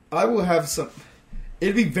Hunter. I will have some.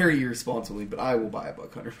 It'd be very irresponsible, but I will buy a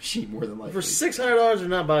Buck Hunter machine more than likely. For $600, you're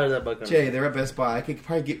not buying that Buck Hunter. Jay, they're at Best Buy. I could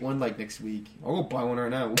probably get one like next week. I'll go buy one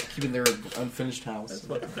right now. We'll keep it in their unfinished house. That's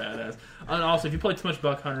fucking badass. And also, if you play too much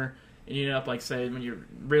Buck Hunter and you end up, like, say, when you're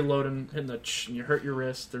reloading, hitting and you hurt your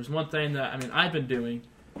wrist, there's one thing that, I've been doing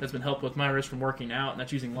that's been helping with my wrist from working out, and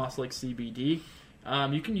that's using Lost Lake CBD.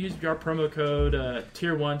 You can use our promo code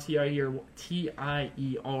Tier 1, TIER,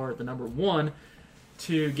 the number 1,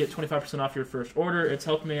 to get 25% off your first order. It's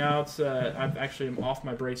helped me out. I'm off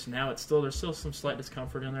my brace now. There's still some slight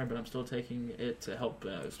discomfort in there, but I'm still taking it to help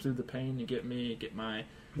soothe the pain and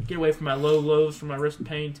get away from my low lows from my wrist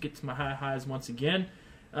pain to get to my high highs once again.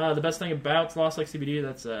 The best thing about Lost Lake CBD,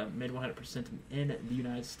 that's made 100% in the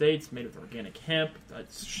United States, made with organic hemp.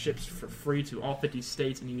 It ships for free to all 50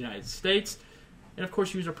 states in the United States. And of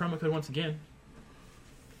course, use our promo code once again.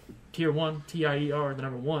 Tier 1, TIER, the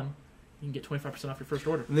number 1. You can get 25% off your first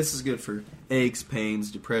order. And this is good for aches,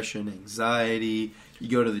 pains, depression, anxiety. You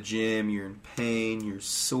go to the gym, you're in pain, you're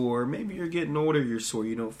sore. Maybe you're getting older, you're sore,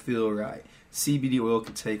 you don't feel right. CBD oil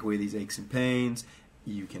can take away these aches and pains.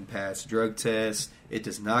 You can pass drug tests. It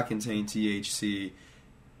does not contain THC.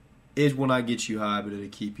 It will not get you high, but it'll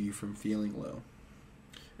keep you from feeling low.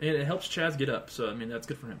 And it helps Chaz get up, so that's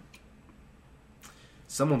good for him.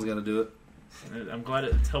 Someone's got to do it. And I'm glad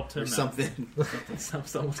it's helped him Or out. something.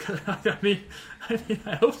 Someone's gonna.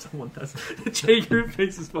 I hope someone does. Jay, your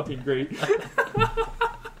face is fucking great.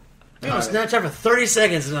 I'm on Snapchat for 30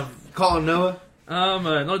 seconds and I'm... Calling Noah.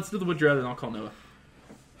 Let's do the would you rather, and I'll call Noah.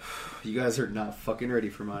 You guys are not fucking ready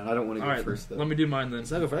for mine. I don't want to All go right, first, though. let me do mine then.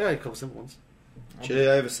 I got a couple simple ones.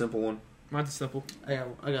 Jay, I have a simple one. Mine's simple. I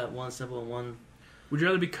got one simple and one... Would you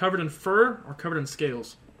rather be covered in fur or covered in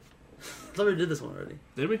scales? I thought we did this one already.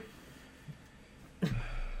 Did we?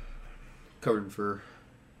 Covered in fur.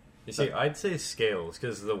 You see, I'd say scales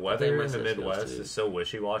because the I weather think in mine the says scales, Midwest too. is so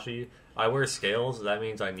wishy-washy. I wear scales. That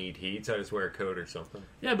means I need heat, so I just wear a coat or something.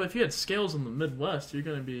 Yeah, but if you had scales in the Midwest, you're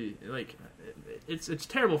gonna be like, it's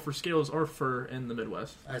terrible for scales or fur in the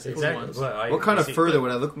Midwest. I say For exactly. once. But What kind you of see- fur, though?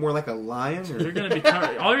 Would I look more like a lion? You're Or... gonna be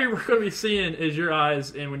covered. All you're gonna be seeing is your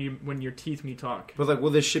eyes and when your teeth when you talk. But, like, will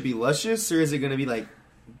this shit be luscious, or is it going to be, like,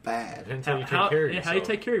 bad? Depends how you take How care of you yourself.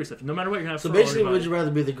 take care of yourself. No matter what, you're gonna have So fur all basically, over would your you body.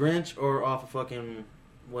 rather be the Grinch or off a fucking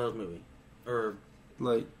Wales movie? Or...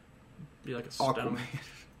 Like, Be like a stone. Aquaman.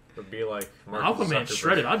 Would be like Mark Aquaman Zuckerberg.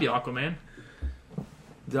 shredded. I'd be Aquaman.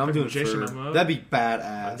 Dude, I'm doing Jason fur. Momoa? That'd be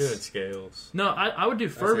badass. I'm doing scales. No, I would do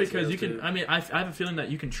fur say because scales, you can. too. I have a feeling that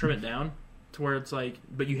you can trim it down to where it's like,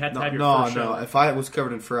 but you have to No, have your no, fur no. show. If I was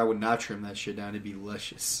covered in fur, I would not trim that shit down. It'd be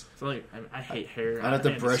luscious. So like, I hate hair. I'd have to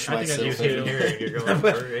I think brush I think I myself. You do hate too. hair and you're going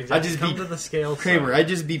for exactly. just Come be- to the scale. Kramer, I'd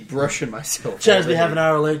just be brushing myself. Chaz be half an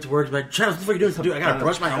hour late to work. Like, Chaz, what the fuck are you doing? Dude, I gotta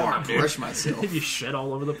brush my arm, dude. Brush myself. You shit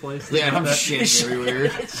all over the place. Yeah, and I'm That- shitting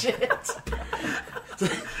everywhere.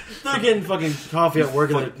 They're getting fucking coffee at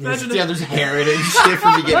work. And Imagine Yeah, there's hair in it and shit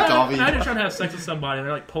from me getting coffee. Imagine trying to have sex with somebody and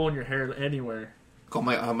they're like pulling your hair anywhere. Call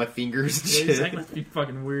my fingers and Yeah, shit. it's going to be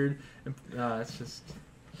fucking weird. And, it's just.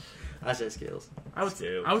 I say scales.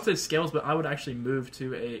 Scales. I would say scales, but I would actually move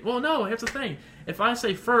to a. Well, no. Here's the thing. If I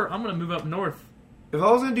say fur, I'm going to move up north. If I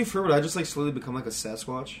was gonna do fur, would I just like slowly become like a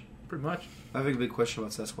Sasquatch? Pretty much. I have a big question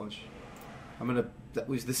about Sasquatch.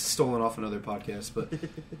 This is stolen off another podcast, but do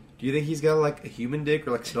you think he's got like a human dick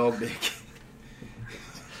or like a dog dick?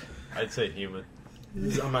 I'd say human.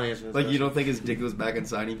 I'm not answering this. Like you don't think his dick goes back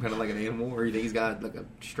inside him, kind of like an animal, or you think he's got like a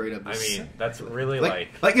straight up? I mean, that's really like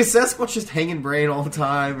is Sasquatch just hanging brain all the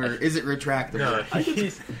time, or is it retractable? no.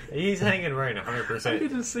 He's hanging right I 100%.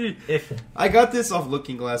 get to see. If I got this off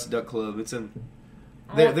Looking Glass Duck Club. It's in.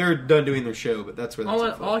 They're done doing their show, but that's where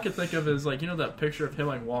that's All I could think of is like that picture of him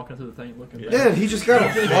like walking through the thing looking back. Yeah, he just got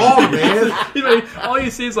a hog, man. All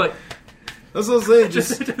you see is like That's what I'm saying.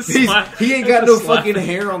 Just, Just he ain't got no just fucking slapping.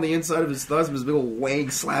 hair on the inside of his thumbs, but his big old wang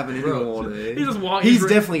slapping into him all day. he's just walking. He's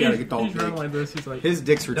definitely got a dog He's running dick. like this. He's like His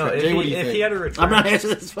dick's no, retractable. if, Jay, what do you if think? he had a I'm not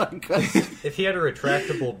answering this fucking question. if he had a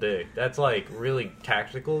retractable dick, that's like really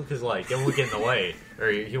tactical because like it won't get in the way. or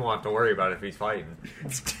he won't have to worry about it if he's fighting.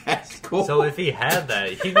 It's tactical. So if he had that,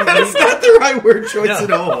 he'd be That's not the right word choice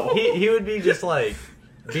at all. He would be just like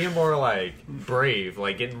being more like brave,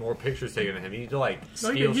 like getting more pictures taken of him. He'd like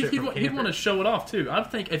steal shit from he'd want to campers. show it off too. I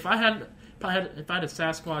think if I had a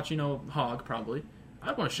Sasquatch, hog probably,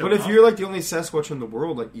 I'd want to show But it if off. you're like the only Sasquatch in the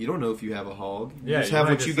world, like you don't know if you have a hog. You just have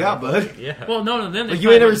might what you just got, have- bud. Yeah. well, no, then Like they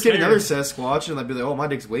you ain't probably never wouldn't seen care. another Sasquatch and I'd be like, oh, my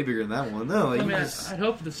dick's way bigger than that one. No, like I you mean, just, I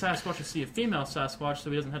hope the Sasquatch will see a female Sasquatch, so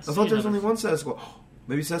he doesn't have to. I see thought there was another. only one Sasquatch.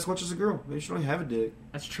 Maybe Sasquatch is a girl. Maybe she don't even have a dick.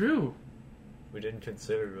 That's true. We didn't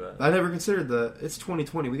consider that. I never considered that. It's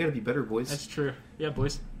 2020. We got to be better, boys. That's true. Yeah,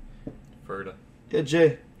 boys. Ferda. Yeah,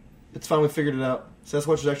 Jay. It's fine. We figured it out.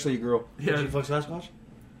 Sasquatch is actually a girl. Would Yeah, you fuck Sasquatch?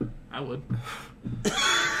 I would.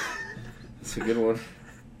 That's a good one.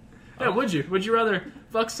 Yeah, would you? Would you rather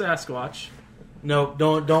fuck Sasquatch? No,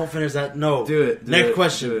 don't finish that. No. Do it. Do Next it,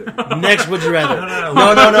 question. do it. Next, would you rather? No.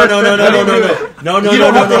 No. You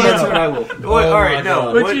don't have to answer it. I will. What? Oh All my right, no.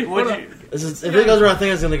 God. Would What, you- would hold you? If it goes where I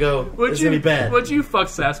think it's gonna go, Would it's you? gonna be bad. Would you fuck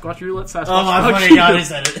Sasquatch, or you let Sasquatch Oh my fuck funny you? God, he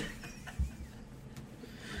said it.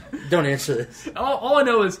 Don't answer this. All I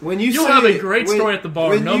know is When you you'll say, have a great when- story at the bar,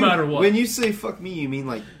 when no you- matter what. When you say "fuck me," you mean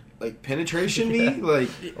like penetration me? Like,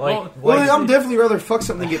 Like, well, I'm definitely rather fuck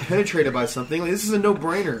something than get penetrated by something. Like, this is a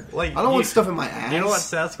no-brainer. Like, I don't want you- stuff in my ass. You know what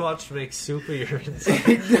Sasquatch makes soup of urine?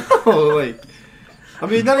 No, like, I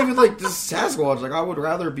mean, not even like just Sasquatch. Like, I would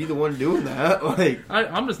rather be the one doing that. Like,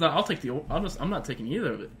 I'm just not. I'll take the. I'm not taking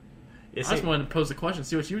either of it. You I just see, wanted to pose the question,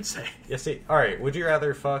 see what you would say. all right. Would you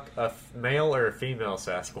rather fuck a male or a female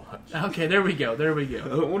Sasquatch? Okay, there we go. There we I go.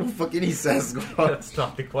 don't want to fuck any Sasquatch. That's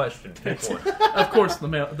not the question. Pick one. Of course,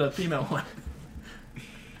 the female one.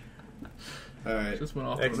 All right. Just went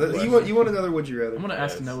off. Next the- question. You want another? Would you rather? I'm gonna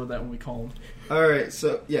ask Yes. Noah that when we call him. All right.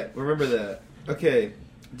 So yeah, remember that. Okay.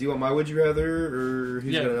 Do you want my would you rather or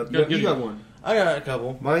who's Yeah, got another? go- You go- got one. I got a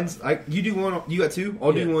couple. Mine's. You do one. You got two.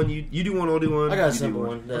 I'll Yeah. do one. You do one. I'll do one. I got a you do simple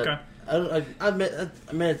one. That Okay. I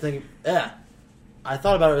made it think. Yeah, I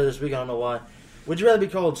thought about it this week. I don't know why. Would you rather be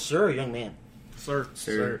called sir or young man? Sir.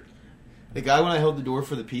 Sir. The guy when I held the door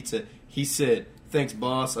for the pizza, he said, "Thanks,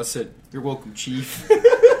 boss." I said, "You're welcome, chief."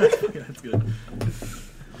 That's good.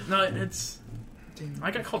 No, it's.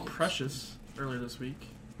 I got called Precious earlier this week.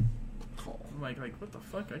 I'm like what the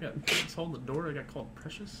fuck? I got just holding the door. I got called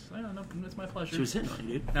Precious. I don't know. It's my pleasure. She was hitting on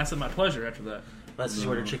you, dude. And I said my pleasure after that. That's just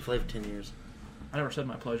ordered Chick-fil-A for 10 years. I never said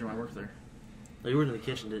my pleasure when I worked there. Oh, you worked in the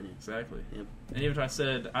kitchen, didn't you? Exactly. Yep. And even if I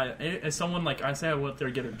said, as someone like I say, I went there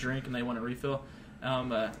to get a drink and they want a refill,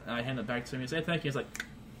 and I hand it back to him and say, "Thank you." He's like,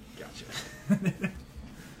 "Gotcha."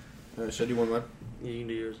 Should I do one more? Yeah, you can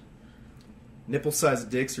do yours. Nipple-sized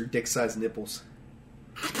dicks or dick-sized nipples?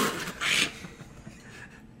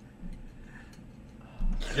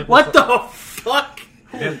 What the fuck?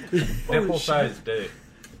 Nipple sized dick.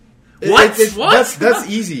 What? What? That's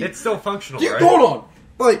easy. It's still functional, Dude, right? hold on.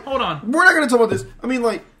 Like, Hold on. we're not going to talk about this. I mean,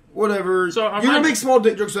 like, whatever. So, You're going to make small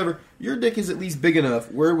dick jokes, whatever. Your dick is at least big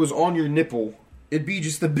enough where it was on your nipple. It'd be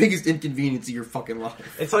just the biggest inconvenience of your fucking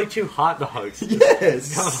life. It's like two hot dogs.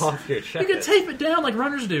 Yes. Coming off your chest. You can tape it down like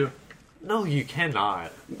runners do. No, you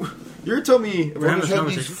cannot. You're telling me if We're I having just this had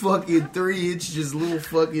these conversation. fucking 3-inch, just little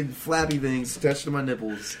fucking flappy things attached to my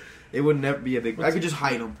nipples, it would never be a big... I could just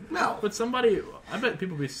hide them. No. But somebody, I bet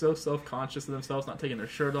people be so self-conscious of themselves, not taking their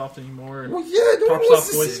shirt off anymore. And Well, yeah, no one Talks wants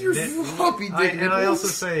off to voice. see your floppy dick And I nipples. also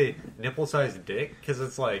say nipple sized dick because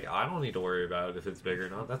it's like, I don't need to worry about it if it's big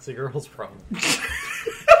or not. That's the girl's problem.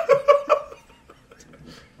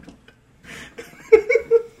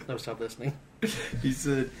 No, stop listening. He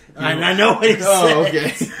said... I know what he said. Oh,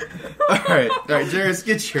 okay. All right, Jairus,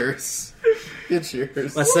 get yours. Get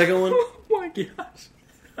yours. My second one. oh my gosh.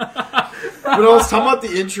 When I was talking about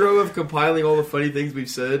the intro of compiling all the funny things we've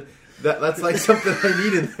said, that's like something I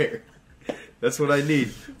need in there. That's what I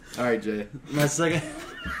need. All right, Jay. My second.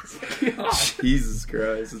 Jesus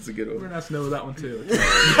Christ, it's a good We're one. going to have to know that one too.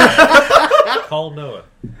 Call Noah.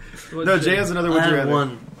 No, Jay has another I would you have rather.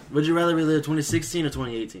 one. Would you rather relive 2016 or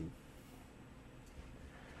 2018?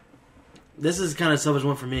 This is kind of a selfish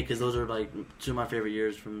one for me because those are like two of my favorite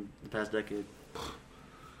years from the past decade.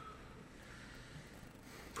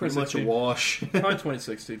 Pretty much a 2016. wash. Probably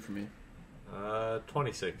 2016 for me.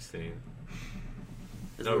 2016.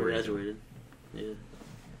 That's No when we reason. graduated. Yeah.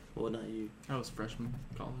 Well, not you. I was freshman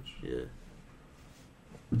college. Yeah.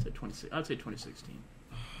 I'd say 2016.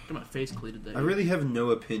 Got my face cleated that I year. really have no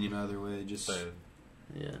opinion either way. Just Same.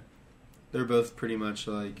 Yeah. they're both pretty much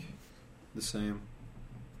like the same.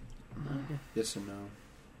 Okay. Yes and no.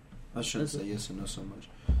 I shouldn't That's say yes and no so much.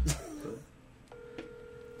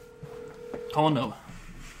 Call Noah.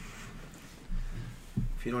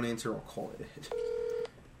 If you don't answer, I'll call it.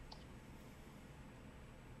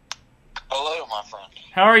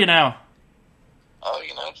 How are you now? Oh,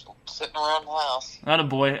 sitting around the house.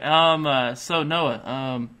 Attaboy. So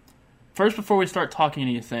Noah, first before we start talking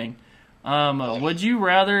anything, would you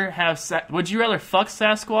rather fuck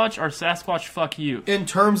Sasquatch or Sasquatch fuck you? In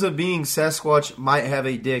terms of being Sasquatch might have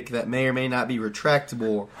a dick that may or may not be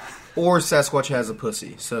retractable, or Sasquatch has a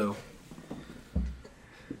pussy, so...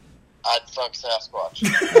 I'd fuck Sasquatch.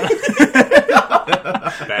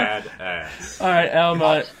 Badass. All right,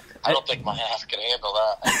 I don't think my ass can handle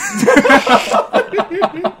that.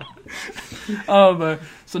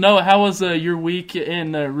 So Noah, how was your week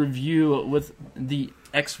in review with the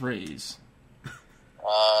X-rays?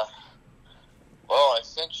 Well, I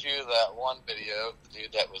sent you that one video of the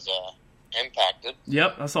dude that was impacted.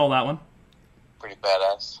 Yep, I saw that one. Pretty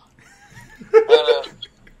badass.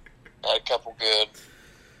 Had a couple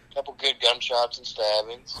good gunshots and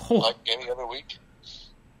stabbings, like any other week.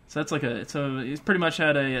 So that's like he's pretty much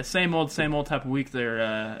had a same old type of week there.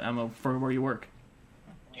 For where you work.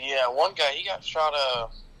 Yeah, one guy, he got shot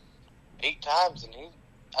 8 times, and I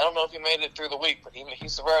don't know if he made it through the week, but he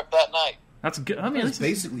survived that night. That's good. I mean, it's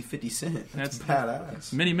basically 50 Cent. That's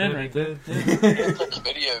badass. Many men right there. It's like a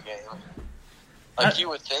video game. Like you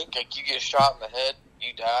would think, like you get shot in the head,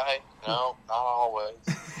 you die. No, not always.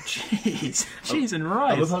 Jeez and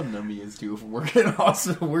rice. I love how numb he is too. If we're working at a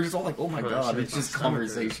hospital, we're just all like, "Oh my god!" It's just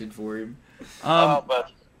conversation for him. But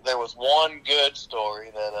there was one good story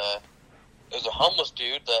that there's a homeless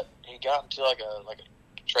dude that he got into like a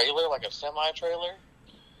trailer, like a semi-trailer,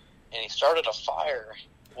 and he started a fire.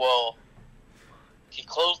 Well, he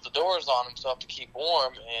closed the doors on himself to keep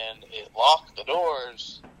warm, and it locked the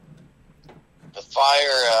doors. The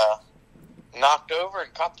fire knocked over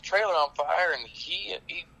and caught the trailer on fire, and he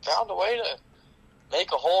found a way to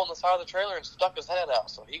make a hole in the side of the trailer and stuck his head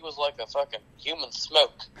out. So he was like a fucking human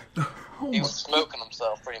smoke. He was smoking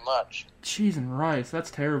himself pretty much. Cheese and rice.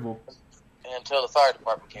 That's terrible. Until the fire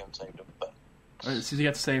department came and saved him. But so he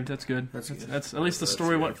got saved. That's good. That's good. That's at least the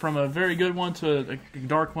story went from a very good one to a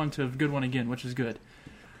dark one to a good one again, which is good.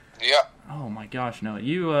 Yeah. Oh my gosh, no!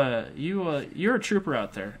 You're a trooper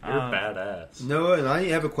out there. You're badass. Noah, and I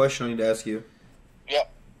have a question I need to ask you. Yeah.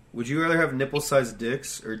 Would you rather have nipple-sized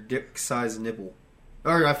dicks or dick-sized nipple?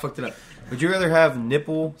 Or I fucked it up. Would you rather have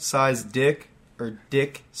nipple-sized dick or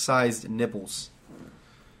dick-sized nipples?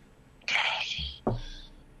 Gosh.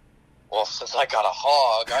 Well, since I got a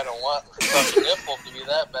hog, I don't want the fucking nipple to be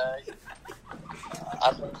that bag.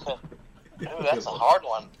 Ooh, that's a hard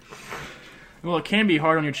one. Well, it can be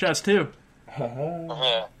hard on your chest too.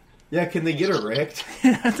 Yeah, can they get erect?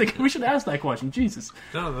 We should ask that question. Jesus.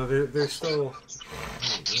 No, they're still.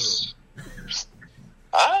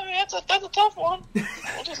 I mean, that's a tough one.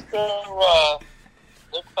 We'll just go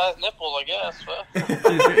dick-sized nipples, I guess.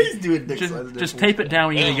 He's doing dick-sized nipples. Just tape it down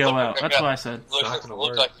when you go out. That's what I said. Looks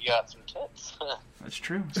like you got some tits. That's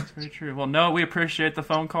true. That's very true. Well, no, we appreciate the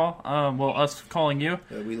phone call. Us calling you.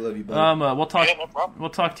 Yeah, we love you, bud. We'll talk. Yeah, no problem.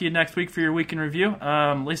 We'll talk to you next week for your week in review.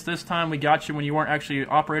 At least this time we got you when you weren't actually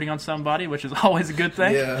operating on somebody, which is always a good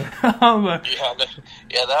thing. Yeah. Yeah,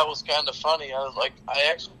 that was kind of funny. I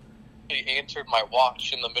actually answered my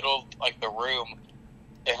watch in the middle of the room,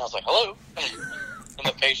 and I was like, "Hello." And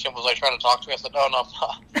the patient was trying to talk to me. I said, "No, I'm not.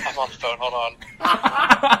 I'm on the phone. Hold on."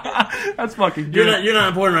 That's fucking good. You're not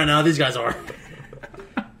important right now. These guys are.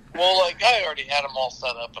 Well, I already had them all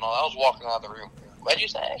set up and all. I was walking out of the room. What'd you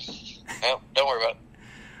say? No, don't worry about it.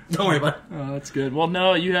 Don't worry about it. Oh, that's good. Well,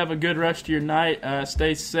 no, you have a good rest of your night.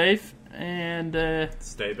 Stay safe and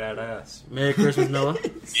Stay badass. Merry Christmas, Noah.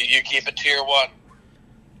 You keep it tier 1.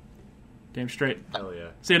 damn straight. Hell yeah.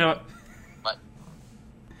 See you, Noah. Bye.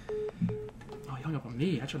 Oh, he hung up on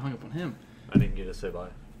me. I should have hung up on him. I didn't get to say bye.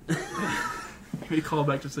 Maybe call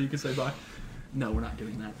back just so you can say bye. No, we're not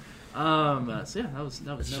doing that. So yeah, that was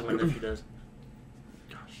That's just no, what my nephew does.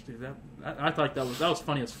 gosh, dude, I thought that was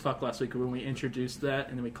funny as fuck last week when we introduced that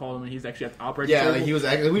and then we called him and he's actually at the operating Yeah, table. he was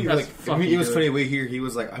actually. That's fucking It was good. funny. We hear he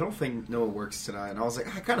was like, "I don't think Noah works tonight," and I was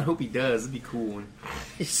like, "I kind of hope he does. It'd be cool." And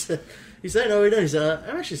He said, "No, he doesn't." He said,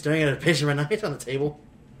 "I'm actually staring at a patient right now. He's on the table."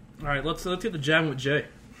 All right, let's get the jabbing with Jay.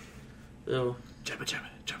 So,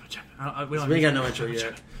 Jabba. we ain't got no intro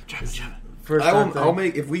yet. Jabba. First I time will. thing. I'll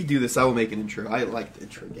make if we do this. I will make an intro. I like the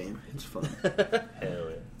intro game. It's fun.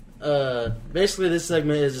 Hell yeah. Basically, this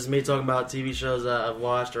segment is just me talking about TV shows that I've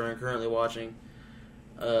watched or am currently watching.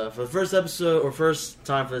 For the first episode, or first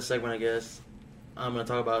time for this segment, I guess, I'm going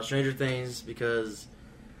to talk about Stranger Things because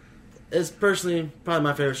it's personally probably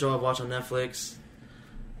my favorite show I've watched on Netflix.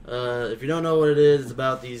 If you don't know what it is, it's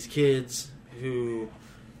about these kids who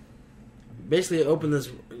basically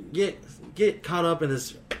get caught up in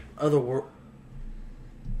this other world.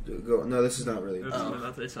 Go. No, this is not really.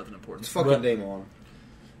 It's nothing important. It's fucking Damon.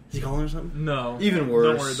 Is he calling or something? No. Even worse.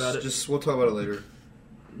 Don't worry about it. Just we'll talk about it later.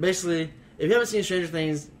 Basically, if you haven't seen Stranger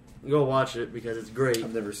Things, go watch it because it's great.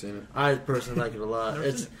 I've never seen it. I personally like it a lot.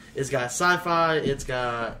 Never seen It's got sci-fi. It's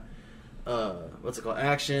got what's it called?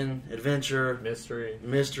 Action, adventure,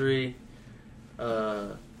 mystery,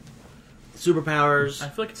 superpowers. I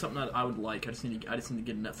feel like it's something that I would like. I just need to get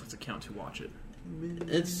a Netflix account to watch it.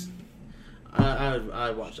 It's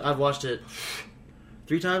I watched. I've watched it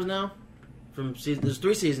 3 times now. From season, there's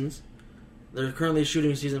 3 seasons. They're currently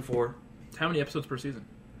shooting season 4. How many episodes per season?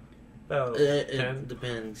 About It 10.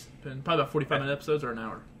 depends. Probably about 45-minute episodes or an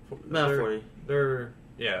hour. About 40. They're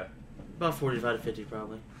yeah. About 45 to 50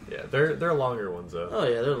 probably. Yeah, they're longer ones though. Oh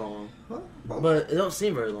yeah, they're long, Well, but they don't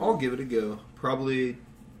seem very long. I'll give it a go. Probably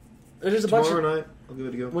There's just a bunch tomorrow of night. I'll give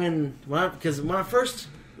it a go. when I first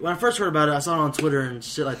heard about it, I saw it on Twitter and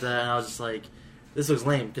shit like that, and I was just like, this looks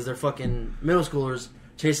lame because they're fucking middle schoolers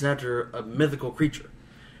chasing after a mythical creature.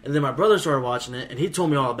 And then my brother started watching it, and he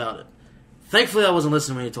told me all about it. Thankfully, I wasn't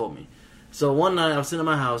listening when he told me. So one night, I was sitting at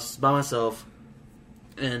my house by myself,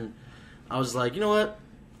 and I was like, you know what?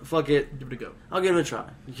 Fuck it. Give it a go. I'll give it a try.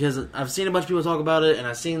 Because I've seen a bunch of people talk about it, and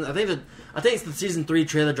I think it's the season 3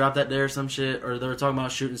 trailer dropped that day or some shit, or they were talking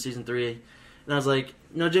about shooting season 3. And I was like,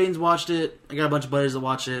 you know, Jaden's watched it. I got a bunch of buddies that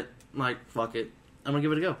watch it. I'm like, fuck it. I'm going to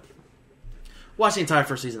give it a go. Watched the entire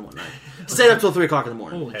first season one night. Stayed up till 3 o'clock in the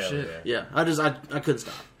morning. Holy Hell shit. yeah. Yeah, I couldn't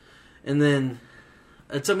stop. And then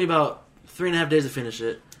it took me about 3.5 days to finish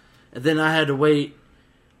it. And then I had to wait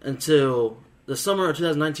until the summer of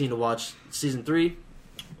 2019 to watch season 3.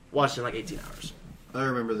 Watched it in like 18 hours. I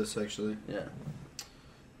remember this actually. Yeah.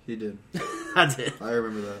 He did. I did. I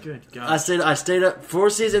remember that. Good God. I stayed up for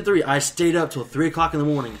season 3. I stayed up till 3 o'clock in the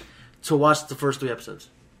morning to watch the first 3 episodes.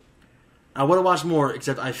 I would have watched more,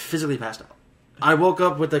 except I physically passed out. I woke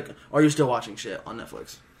up with the "Are you still watching?" shit on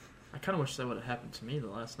Netflix. I kind of wish that would have happened to me the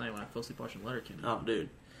last night when I fell asleep watching Letterkenny. Oh, dude,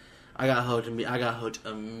 I got hooked. I got hooked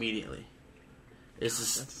immediately. It's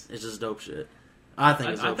just dope shit. I think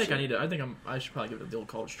it's dope shit. I should probably give it the old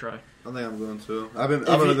college try. I think I'm going to. I'm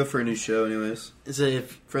gonna go for a new show, anyways. So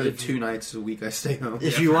For the 2 nights a week I stay home.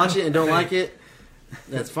 if you watch it and don't like it,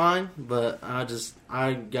 that's fine. But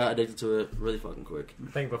I got addicted to it really fucking quick.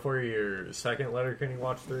 I think before your second Letterkenny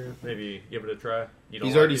watch through, maybe give it a try.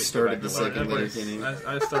 He's already started the second Letterkenny. Letterkenny.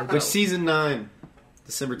 I started There's that. season 9,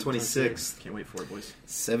 December 26th. Can't wait for it, boys.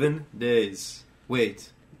 7 days.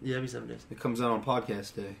 Wait, Yeah, it'll be 7 days. it comes out on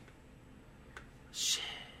podcast day. Shit.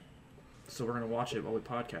 So we're gonna watch it while we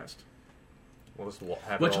podcast. We'll just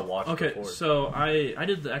have it all watched okay, before. so I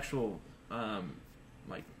did the actual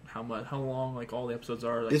like how long like all the episodes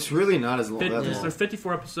are. Like, It's really not as long. That long. There's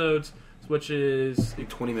 54 episodes, which is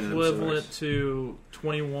 20-minute equivalent episodes. to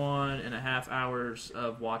 21 and a half hours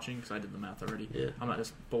of watching, because I did the math already. Yeah. I'm not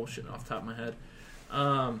just bullshitting off the top of my head.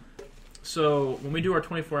 So when we do our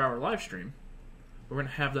 24-hour live stream, we're going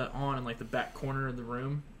to have that on in like the back corner of the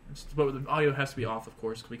room. But the audio has to be off, of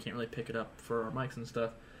course, because we can't really pick it up for our mics and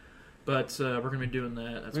stuff. But we're going to be doing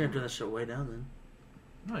that. We're gonna turn that shit way down then.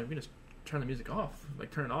 No, we can just turn the music off.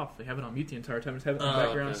 Like, turn it off. Like, have it on mute the entire time. Just have it in the Oh,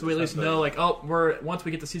 background. okay. So we at least know, like, once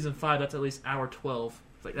we get to season 5, that's at least hour 12.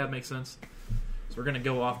 Like, that makes sense. So we're going to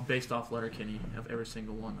go off based off Letterkenny of every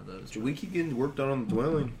single one of those. We keep getting worked on the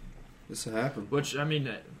dwelling. This will happen. Which, I mean,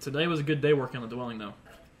 today was a good day working on the dwelling, though.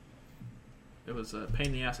 It was a pain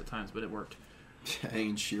in the ass at times, but it worked.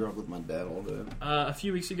 Hanging sheer off with my dad all day. A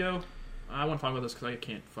few weeks ago, I want to talk about this because I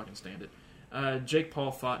can't fucking stand it. Jake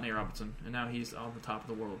Paul fought Nate Robinson, and now he's on the top of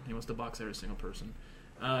the world. He wants to box every single person.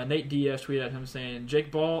 Nate Diaz tweeted at him saying,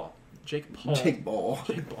 Jake Paul. Jake Ball.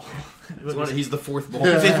 He's the fourth ball.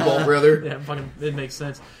 Fifth ball, brother. Yeah, fucking, it makes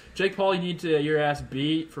sense. Jake Paul, you need to your ass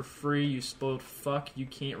beat for free, you spoiled fuck. You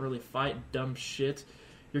can't really fight, dumb shit.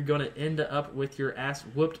 You're going to end up with your ass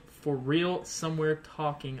whooped for real somewhere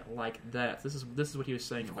talking like that. This is what he was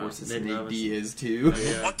saying Of about course, it's Nate Nate Robinson. Diaz, too.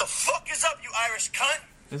 Yeah. What the fuck is up, you Irish cunt?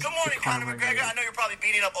 This Good is morning, the Conor Conor McGregor. McGregor. I know you're probably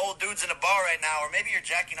beating up old dudes in a bar right now, or maybe you're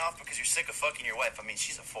jacking off because you're sick of fucking your wife. I mean,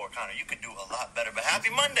 she's a 4, Conor. You could do a lot better, but happy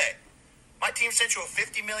Monday. My team sent you a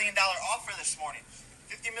 $50 million offer this morning.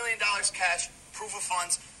 $50 million cash, proof of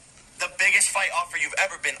funds, the biggest fight offer you've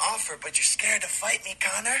ever been offered, but you're scared to fight me,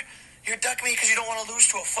 Conor. You're ducking me because you don't want to lose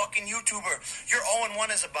to a fucking YouTuber. You're 0-1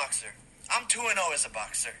 as a boxer. I'm 2-0 as a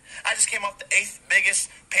boxer. I just came off the 8th biggest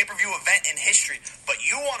pay-per-view event in history. But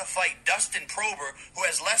you want to fight Dustin Prober, who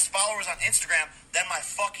has less followers on Instagram than my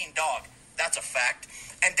fucking dog. That's a fact.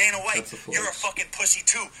 And Dana White, you're a fucking pussy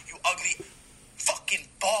too. You ugly fucking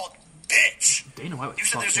bald bitch. Dana White would You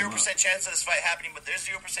said fuck there's him 0% up. chance of this fight happening, but there's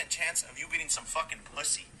 0% chance of you beating some fucking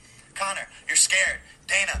pussy. Connor, you're scared.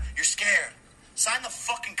 Dana, you're scared. Sign the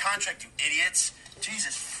fucking contract, you idiots.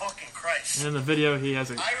 Jesus fucking Christ. And in the video, he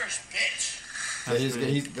has a Irish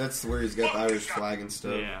bitch. That's where he's got the Irish flag and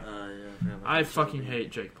stuff. yeah. Yeah. I fucking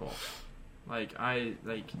hate Jake Paul.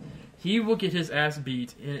 He will get his ass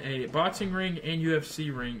beat in a boxing ring and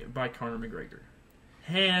UFC ring by Conor McGregor,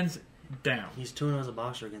 hands down. He's 2-0 as a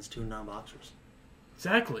boxer against 2 non-boxers.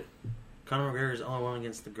 Exactly. Conor McGregor is the only one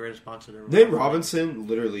against the greatest boxer ever. Nate Robinson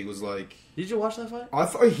literally was like, Did you watch that fight? I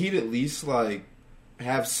thought he'd at least like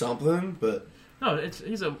have something, but No,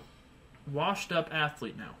 he's a washed up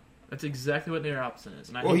athlete now. That's exactly what Nate Robinson is.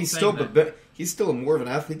 And I well, hate he's saying still that. he's still more of an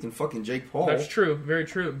athlete than fucking Jake Paul. That's true, very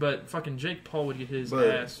true. But fucking Jake Paul would get his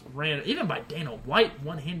ass ran even by Dana White,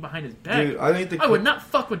 one hand behind his back. Dude, I think I would not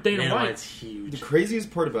fuck with Dana White. White's huge. The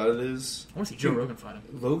craziest part about it is I want to see Joe Rogan fight him.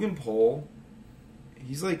 Logan Paul.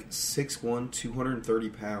 He's like 6'1", 230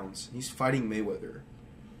 pounds. He's fighting Mayweather.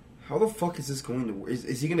 How the fuck is this going to work?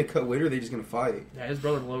 Is he going to cut weight or are they just going to fight? Yeah, his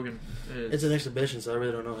brother Logan is. It's an exhibition, so I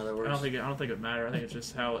really don't know how that works. I don't think it would matter. I think it's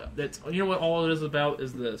just how that's. You know what? All it is about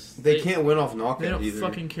is this. They can't win off knockout They don't either.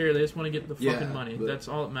 fucking care. They just want to get the fucking Yeah, money. but- That's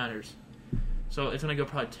all that matters. So it's gonna go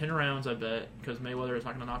probably 10 rounds, I bet, because Mayweather is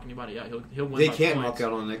not gonna knock anybody out. He'll win. They by can't points. knock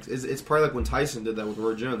out on next. It's probably like when Tyson did that with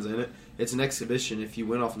Roy Jones, ain't it? It's an exhibition. If you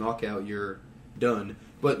win off knockout, you're done.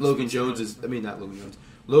 But Logan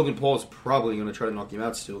Paul is probably going to try to knock him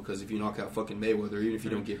out still, because if you knock out fucking Mayweather, even if you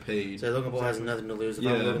don't get paid. So Logan Paul has nothing to lose. If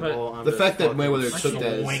Yeah. I'm Logan But Paul, I'm The just fact that fucking Mayweather I took can't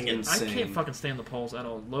that is swing it. insane. I can't fucking stand the Pauls at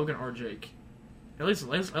all, Logan or Jake. At least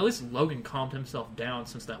Logan calmed himself down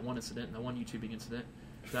since that one incident, that one YouTubing incident.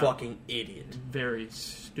 That fucking idiot. very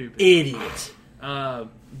stupid. Idiot.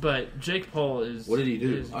 But Jake Paul is. What did he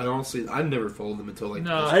do? is- I never followed him until like.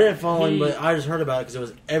 No. I didn't follow him, He- but I just heard about it because it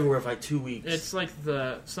was everywhere for like 2 weeks. It's like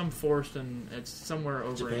some forest and it's somewhere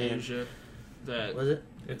over in Japan. Asia. That Was it?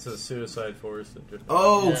 It's a suicide forest in Japan.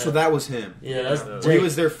 Oh, Yeah. so that was him. Yeah, that's Yeah. Where he Jake.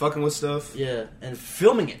 was there fucking with stuff. Yeah, and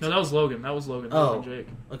filming it. no, that was Logan. That was Logan. That Oh, wasn't Jake.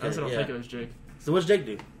 okay, I don't yeah. think it was Jake. So what's Jake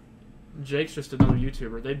do? Jake's just another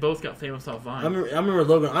YouTuber. They both got famous off Vine. I remember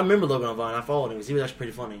Logan. I remember Logan on Vine. I followed him because he was actually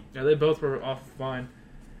pretty funny. Yeah, they both were off Vine.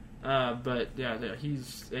 But yeah,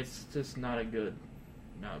 it's just not a good.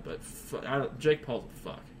 No, but Jake Paul's a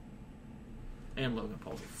fuck, and Logan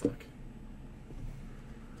Paul's a fuck.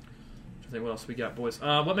 I think what else we got, boys?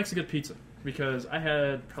 What makes a good pizza? Because I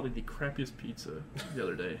had probably the crappiest pizza the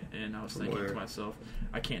other day, and I was thinking to myself,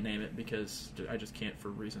 I can't name it because I just can't for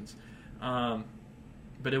reasons.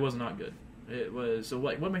 But it was not good. It was so.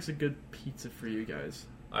 What makes a good pizza for you guys?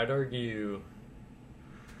 I'd argue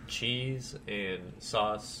cheese and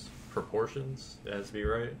sauce proportions. It has to be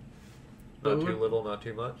right. Not But too little, not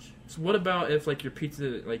too much. So what about if like your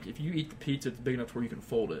pizza, like if you eat the pizza, it's big enough to where you can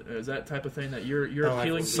fold it? Is that type of thing that you're I like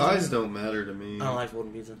appealing to? Size don't matter to me. I don't like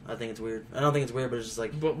folding pizza. I think it's weird. I don't think it's weird, but it's just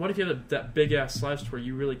like But what if you have that big ass slice to where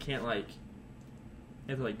you really can't like?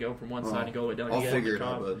 You have to like go from one side and go all the way down. I'll like, figure on it the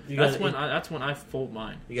out, cob. bud. you That's gotta when I fold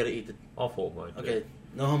mine. you gotta eat the. I'll fold mine. too. Okay,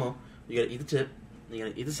 no homo. You gotta eat the tip. Then you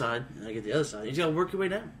gotta eat the side, and I get the other side. You just gotta work your way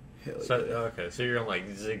down. Hell So, yeah. okay, so you're on like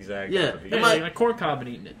zigzag. Yeah. type of Yeah, It might- like corn cob and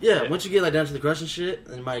eating it. Yeah, once you get like down to the crust and shit,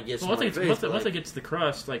 then you might get some. Well, once on I your face, but, once I like, get to the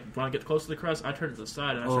crust, like when I get close to the crust, I turn it to the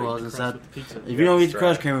side and I Oh, start I eating was the gonna crust say, with the pizza. if you don't eat the Right.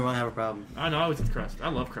 crust, Cameron might have a problem. I know I always eat the crust. I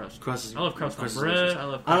love crust. Crust is. I love crust on is bread. delicious. I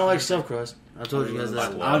love. I don't like crust stuffed crust. I told you guys I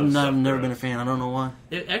that. love I've stuffed never crust. been a fan. I don't know why.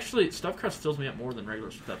 It actually, stuffed crust fills me up more than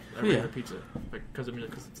regular stuff. Regular Yeah. pizza, because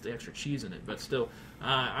it's the extra cheese in it. But still,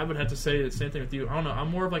 I would have to say the same thing with you. I don't know. I'm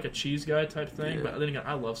more of like a cheese guy type thing. Yeah. But then again,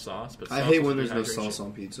 I love sauce. But I sauce hate is when there's no dehydration. sauce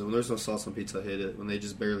on pizza. When there's no sauce on pizza, I hate it. When they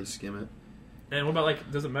just barely skim it. And what about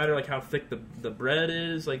like? Does it matter like how thick the bread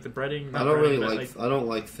is? Like the breading? I not don't really breading, but, like. I don't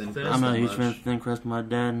like thin thin- crust. I'm not a that huge much. fan of thin crust. My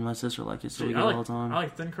dad and my sister like it, so we See, get I it all like the time. I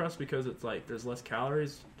like thin crust because it's like there's less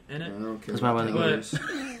calories in I it. don't care. That's probably about why they calories.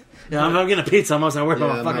 Yeah, I'm getting a pizza. I'm not worried Yeah,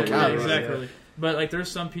 about I'm my not fucking worried calories. about it. Exactly. But like, there's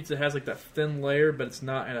some pizza that has like that thin layer, but it's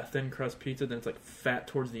not in a thin crust pizza. Then it's like fat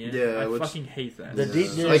towards the end. Yeah, I which- fucking hate that. The deep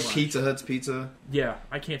so dish- like much. Pizza Hut's pizza. Yeah,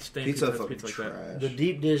 I can't stand Pizza pizza, Hut pizza fucking like that. trash. The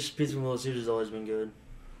deep dish pizza from Little Caesars has always been good.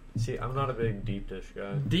 See, I'm not a big deep dish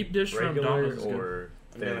guy. Deep dish from Regular Domino's is good. or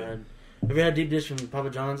I've never thin. had. Have you had deep dish from Papa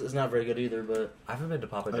John's? It's not very good either, but I haven't been to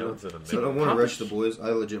Papa I don't- John's in a minute. So I don't want to Papa- rush the boys. I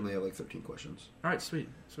legitimately have like 13 questions. All right, sweet.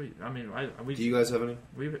 I mean, Do you guys have any?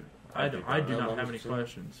 I do No, not have any sure.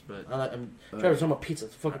 questions, but I'm Trevor's talking about pizza.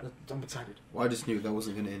 Fuck it, I'm excited. Well, I just knew that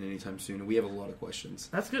wasn't going to end anytime soon, and we have a lot of questions.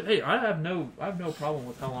 that's good. Hey, I have no problem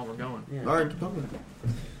with how long we're going. Yeah. All right, keep talking.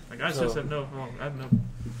 Like I So- just have no. I have no.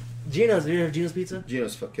 Gino's. You have Gino's Pizza?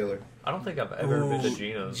 Gino's fuck killer. I don't think I've ever been to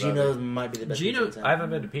Gino's. Gino's might be the best Gino- pizza in I town.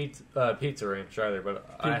 haven't been to Pizza Ranch either,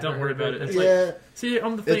 but Don't worry about it. It's Yeah. like, see,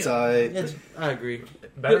 on the thing, It's alright. It's, I agree.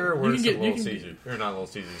 better or You worse can than get- Little you can Caesars? Or not Little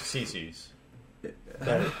Caesars, CC's.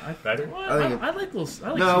 Better. Better? Well, I think I like little. I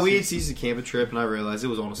like No, we ate CC's. CC's camping trip, and I realized it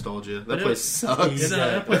was all nostalgia. That But it place was- sucks. Yeah,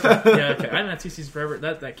 that place, yeah, okay. I haven't had CC's forever.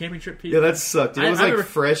 That camping trip pizza. Yeah, that sucked. It was I like remember-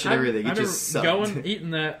 fresh and I- everything. I It just remember sucked. going, eating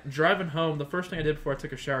that, driving home. The first thing I did before I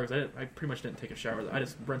took a shower, because I pretty much didn't take a shower. I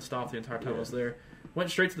just rinsed off the entire time I was there. Went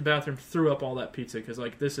straight to the bathroom, threw up all that pizza because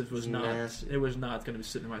like was not. Nasty. It was not going to be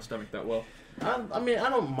sitting in my stomach that well. I mean, I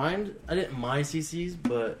don't mind. I didn't mind CC's,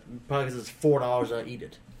 but probably because it's $4, I eat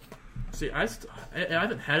it. See, I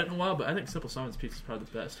haven't had it in a while, but I think Simple Simon's pizza is probably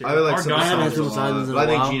the best. Here. I would like Our Simple I haven't had Simon's a Simple lot, Simon's in but I a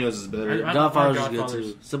think while. Gino's is better. I- Godfather's is good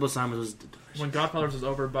Godfather's. too. Simple Simon's was. When Godfather's was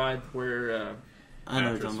over by where. I know what you're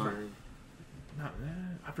Mattress talking about. Firm.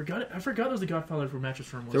 I forgot it. I forgot there was the Godfather's where Mattress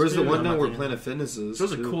Firm was. There was the too. one down where too. Planet Fitness is. There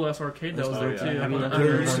was a too. cool ass arcade that was there too. I mean,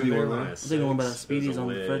 There used to be one there. I think the one by the Speedies on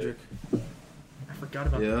Frederick. I forgot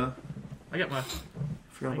about that. Yeah. I got my.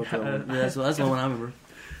 Forgot about that one. Yeah, so that's the one I remember.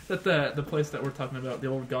 That the place that we're talking about, the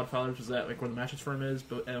old Godfather's, was at like where the Mattress Firm is,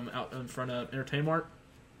 but out in front of Entertainment.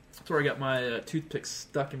 That's where I got my toothpick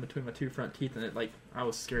stuck in between my two front teeth, and it like I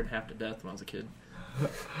was scared half to death when I was a kid.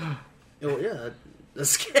 Oh yeah, that's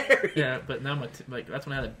scary. Yeah, but now that's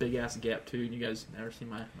when I had a big ass gap too. And you guys never seen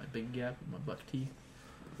my big gap with my buck teeth.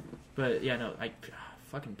 But yeah, no,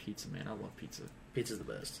 fucking pizza, man. I love pizza. Pizza's the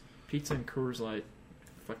best. Pizza and Coors Light,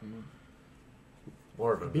 fucking.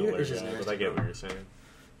 More of a Beer Miller is just guy, but nasty, I get bro. what you're saying.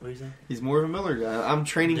 What are you saying? He's more of a Miller guy. I'm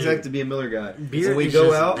training Dude. Zach to be a Miller guy. Beer When we is go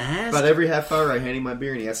just out, nasty. about every half hour I hand him my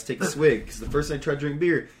beer and he has to take a swig. Because the first time I tried to drink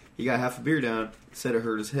beer, he got half a beer down, said it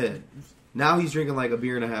hurt his head. Now he's drinking like a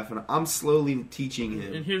beer and a half, and I'm slowly teaching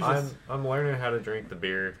And him. here's I'm learning how to drink the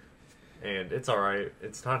beer, and it's alright.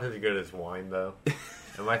 It's not as good as wine, though.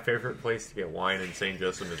 And my favorite place to get wine in St.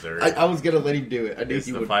 Joseph, Missouri I was going to let him do it. I knew is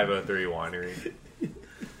he the would. 503 Winery.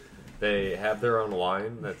 They have their own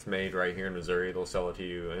wine that's made right here in Missouri. They'll sell it to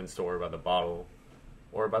you in store by the bottle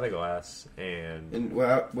or by the glass. And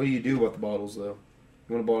what do you do about the bottles, though?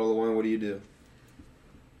 You want a bottle of wine, what do you do?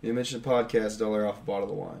 You mentioned the podcast, $1 off a bottle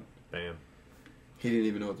of wine. Bam. He didn't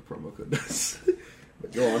even know what the promo code does.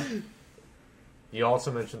 But go on. You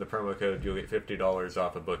also mentioned the promo code. You'll get $50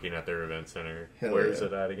 off a booking at their event center. Hell Where is yeah.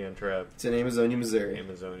 it at again, Trev? It's in Amazonia, Missouri.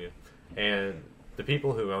 Amazonia. And the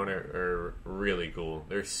people who own it are really cool.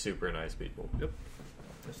 They're super nice people. Yep.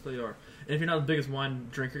 Yes, they are. And if you're not the biggest wine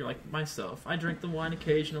drinker like myself, I drink the wine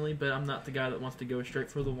occasionally, but I'm not the guy that wants to go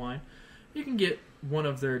straight for the wine. You can get one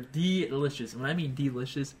of their delicious, when I mean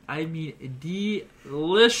delicious, I mean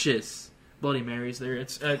delicious Bloody Marys there.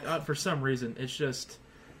 It's for some reason, it just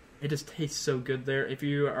tastes so good there. If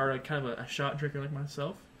you are kind of a shot drinker like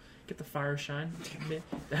myself, get the Fire Shine.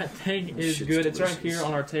 That thing is Shit's good. It's right delicious. here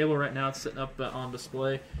on our table right now. It's sitting up on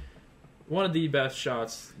display. One of the best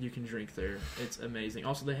shots you can drink there. It's amazing.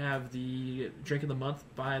 Also, they have the drink of the month.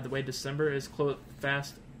 By the way, December is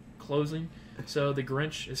fast closing, so the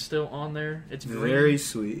Grinch is still on there. It's green, Very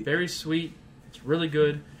sweet. very sweet. It's really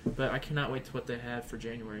good, but I cannot wait to what they have for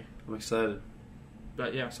January. I'm excited.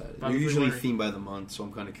 But yeah, They're 503 usually Winery. themed by the month, so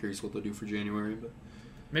I'm kind of curious what they'll do for January. But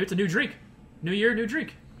Maybe it's a new drink, new year, new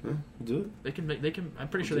drink. yeah, we'll do it. They can make. They can. I'm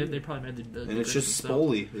pretty sure they probably made the. And it's Grinch just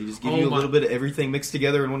themselves. Spoli. They just give Oh you a my- little bit of everything mixed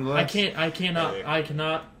together in one glass. I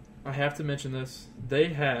cannot. I have to mention this. They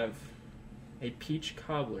have a peach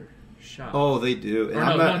cobbler shot. Oh, they do. And Or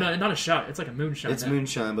I'm no, not a shot. It's like a moonshine. It's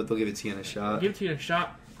moonshine, but they'll give it to you in a shot. Give it to you in a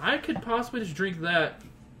shot. I could possibly just drink that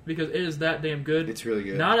because it is that damn good. It's really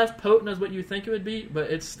good. Not as potent as what you think it would be, but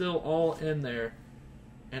it's still all in there.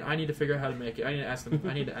 And I need to figure out how to make it. I need to ask them.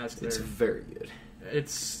 I need to ask It's their. very good.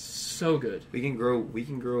 It's so good. We can grow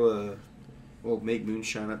make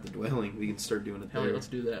moonshine at the dwelling. We can start doing it Hell yeah, there. let's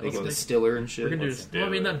do that. Make a Let's distiller and shit. we're gonna do Let's this. do Well,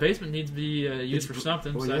 I mean, it. that basement needs to be used for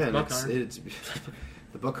something Well, besides yeah, the buck and hunter. it's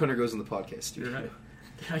the buck hunter goes in the podcast studio. You're right.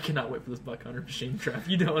 I cannot wait for this buck hunter machine trap.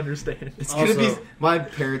 You don't understand. It's gonna be. Also- My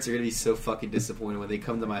parents are gonna be so fucking disappointed when they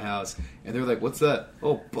come to my house and they're like, "What's that?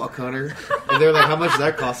 Oh, buck hunter." And they're like, "How much does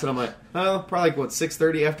that cost?" And I'm like, "Oh, probably like what,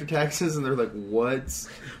 $630 after taxes." And they're like, "What?"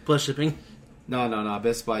 Plus shipping. No.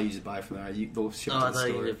 Best Buy, you just buy from there. They'll ship Oh, to I the thought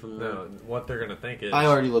you store. did from No, what they're going to think is... I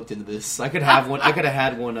already looked into this. I could have one. I could have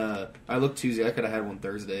had one. I looked Tuesday. I could have had one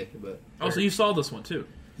Thursday, but Oh, so you saw this one too?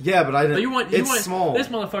 Yeah, but I But didn't. It's small. This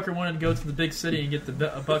motherfucker wanted to go to the big city and get the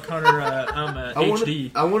Buck Hunter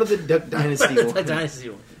HD. I wanted the Duck Dynasty That one. Dynasty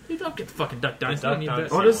one. You don't get the fucking Duck The Dynasty. Duck I mean, Dynasty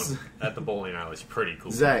but- Honest- one at the bowling alley is pretty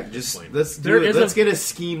cool. Zach, just Explain. let's There do it. is Let's a- get a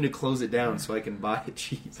scheme to close it down so I can buy it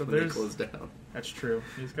cheap So when they there's- close down. That's true.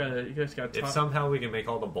 You guys got If somehow we can make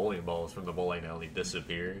all the bowling balls from the bowling alley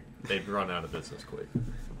disappear, they'd run out of business quick.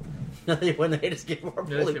 When they just get more Yeah, let's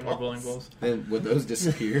bowling get more balls. bowling balls. And would those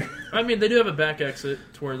disappear? I mean, they do have a back exit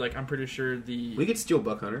to where, like, I'm pretty sure the. We could steal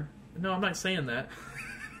Buck Hunter. No, I'm not saying that.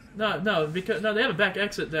 No, because they have a back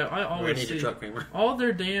exit that I I always need see. a truck Kramer. All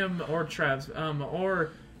their damn or Travs,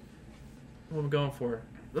 or what am I going for?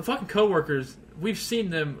 The fucking coworkers. We've seen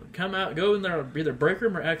them come out, go in there, either break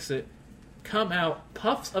room or exit, come out,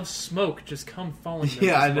 puffs of smoke just come falling. down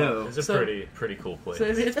Yeah, the I smoke. know. It's a So- pretty cool place. So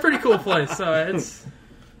it's a pretty cool place. So it's.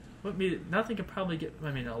 Nothing can probably get.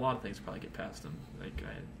 I mean, a lot of things probably get past them. Like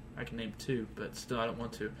I can name two, but still, I don't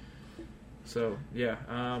want to. So yeah.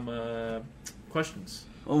 Questions.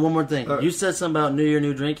 Oh, one more thing. All right. You said something about New Year,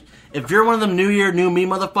 new drink. If you're one of them New Year, new me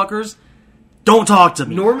motherfuckers, don't talk to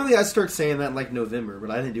me. Normally, I start saying that in like November,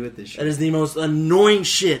 but I didn't do it this year. That is the most annoying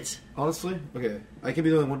shit. Honestly, okay, I can't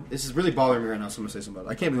be the only one. This is really bothering me right now, so I'm gonna say something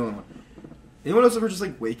about it. I can't be the only one. Anyone else ever just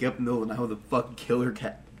like wake up in the middle of the night with a fucking killer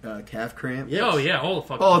calf cramp? Yes. Oh yeah, all the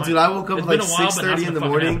fucking. Oh, time. dude, I woke up It's at like been a while, but 6:30 in the nothing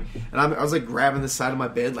morning, fucking and I was like grabbing the side of my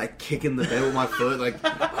bed, like kicking the bed with my foot, like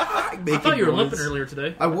making I thought you were noise. limping earlier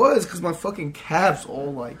today. I was, because my fucking calves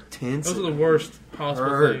all like tense. Those are the worst possible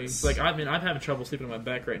Hurts. things. Like I mean, I'm having trouble sleeping on my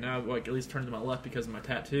back right now. Like at least turning to my left because of my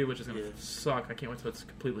tattoo, which is gonna Yeah. suck. I can't wait till it's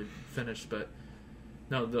completely finished. But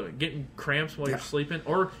no, the getting cramps while Yeah. you're sleeping,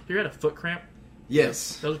 or you had a foot cramp.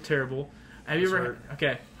 Yes. Those are terrible. Have you Those ever? hurt.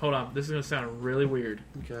 Okay, hold on. This is gonna sound really weird.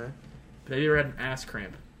 Okay. But have you ever had an ass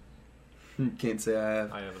cramp? Can't say I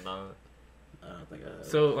have. I have not. I don't think I.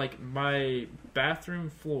 So like my bathroom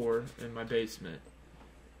floor in my basement,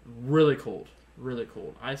 really cold, really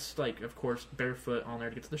cold. I like, of course, barefoot on there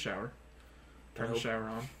to get to the shower. Turn the Nope. shower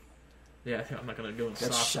on. Yeah, I'm not gonna go in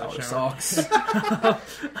That's socks. in the shower shower.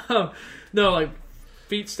 socks. No, like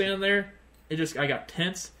feet standing there. I got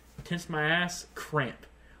tense my ass, cramp.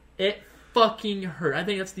 It fucking hurt. I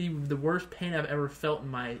think that's the worst pain I've ever felt in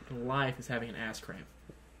my life is having an ass cramp.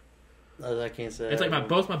 I can't say. It's like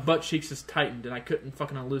both my butt cheeks just tightened, and I couldn't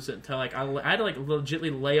fucking unloose it until like I had to like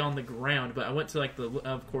legitly lay on the ground. But I went to like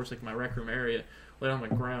of course like my rec room area, lay on the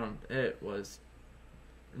ground. It was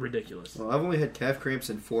ridiculous. Well, I've only had calf cramps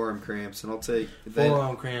and forearm cramps, and I'll take that.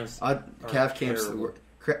 forearm cramps. Calf cramps. terrible.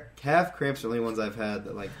 Calf cramps are the only ones I've had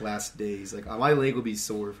that like last days. Like my leg will be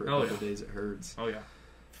sore for a Oh, couple yeah. days. It hurts. Oh yeah,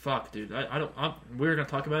 fuck, dude. We're gonna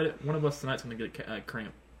talk about it. One of us tonight's gonna get a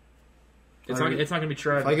cramp. It's Alright. not gonna be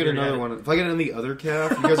tried. If I get another one, if I get it in the other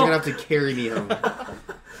calf, you guys are gonna have to carry me home.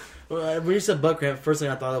 When you said butt cramp, first thing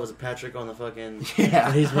I thought of was Patrick on the fucking. Yeah.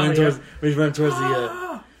 When he's running Oh, yeah. towards. When he's running towards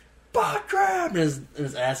the. Butt cramp, and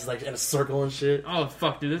his ass is like in a circle and shit. Oh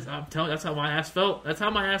fuck, dude! I'm telling you, that's how my ass felt. That's how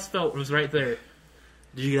my ass felt. It was right there.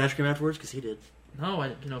 Did you get ice cream afterwards? Because he did. No, I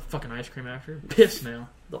didn't get no fucking ice cream after. Pissed now.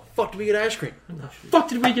 The fuck did we get ice cream? Fuck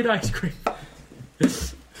did we get ice cream?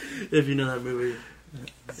 If you know that movie,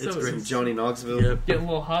 So- it's From great. Johnny Knoxville. Yep. Getting a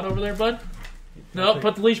little hot over there, bud? No,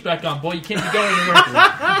 put the leash back on, boy. You can't be going anywhere.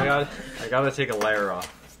 I gotta take a layer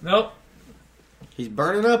off. Nope. He's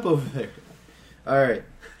burning up over there. All right.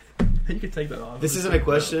 You can take that off. This isn't a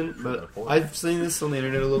question, but I've seen this on the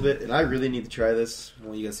internet a little bit, and I really need to try this. I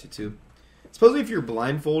want you guys to too. Supposedly, if you're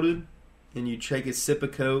blindfolded and you take a sip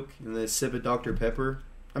of Coke and then a sip of Dr. Pepper,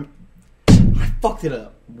 I fucked it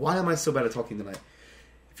up. Why am I so bad at talking tonight?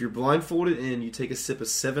 If you're blindfolded and you take a sip of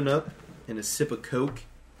 7-Up and a sip of Coke,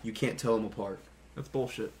 you can't tell them apart. That's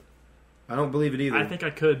bullshit. I don't believe it either. I think I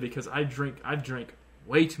could because I've drank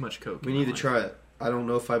way too much Coke. we in need my to life. try it. I don't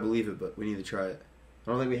know if I believe it, but we need to try it. I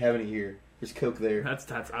don't think we have any here. There's Coke there. That's.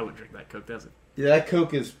 I would drink that Coke. Yeah, that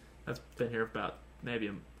Coke is. That's been here about maybe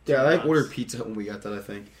a. Yeah, I 2 ordered months. pizza when we got that, I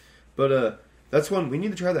think. But that's one. We need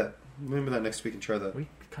to try that. Remember that next week and try that. We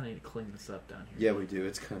kind of need to clean this up down here. Yeah, we do.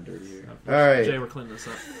 It's kind of dirty here. All All right. Jay, we're cleaning this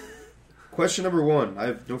up. Question number 1. I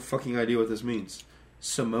have no fucking idea what this means.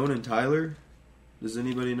 Simone and Tyler? Does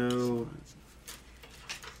anybody know?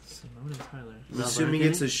 Simone and Tyler. I'm that assuming Letterkenny?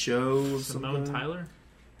 it's a show. Simone something. Tyler.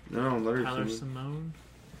 No, Letterkenny. Tyler Simone.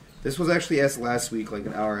 This was actually asked last week, like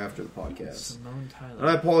an hour after the podcast. Simone And I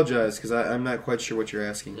Tyler. apologize because I'm not quite sure what you're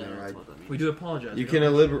asking Yeah, there. that's what that means. We do apologize. You We can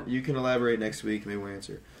don't- you can elaborate next week. Maybe we'll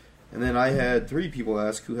answer. And then I had 3 people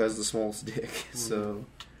ask who has the smallest dick. So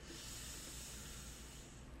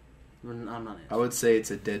I'm not answering. I would say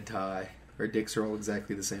it's a dead tie. Our dicks are all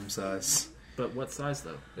exactly the same size. But what size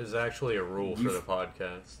though? There's actually a rule for You- the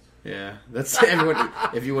podcast. Yeah, that's everyone.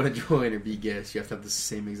 If you want to join or be guests, you have to have the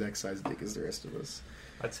same exact size dick as the rest of us.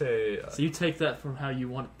 I'd say. So you take that from how you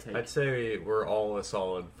want to take. I'd say we're all a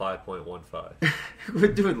solid 5.15.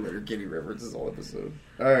 We're doing Letterkenny references all episode.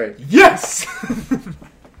 All right. Yes.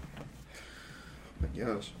 Oh my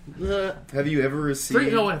gosh. Have you ever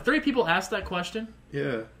received? Three people asked that question.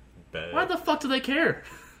 Yeah. Bet. Why the fuck do they care?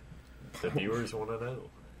 The viewers want to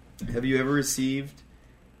know. Have you ever received?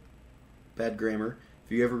 Bad grammar.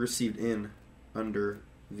 Have you ever received in under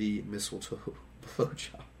the mistletoe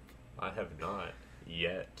blowjob? I have not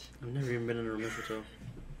yet. I've never even been under a mistletoe.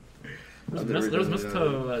 There was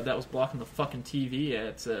mistletoe that was blocking the fucking TV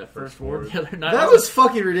at First Ward the other night. That was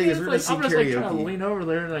fucking ridiculous. Yeah, We're I'm singing just like trying to karaoke. lean over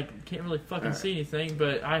there and like can't really fucking Alright. see anything,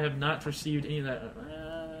 but I have not received any of that.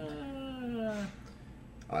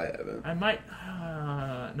 I haven't. I might.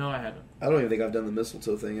 No, I haven't. I don't even think I've done the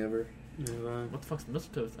mistletoe thing ever. What the fuck's the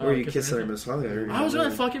mistletoe? Or you kiss kiss and under everything? mistletoe. I was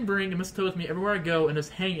gonna fucking bring a mistletoe with me everywhere I go and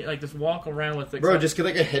just hang it, like just walk around with it. Bro, just get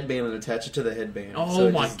like a headband and attach it to the headband. Oh So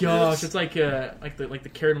it my just gosh, is. it's like the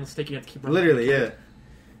carrot on the stick you have to keep running. Literally, yeah.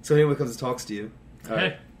 So anyone comes and talks to you. All Hey,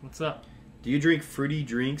 right. what's up? Do you drink fruity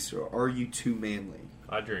drinks or are you too manly?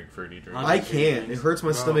 I drink fruity drinks. I can't. It hurts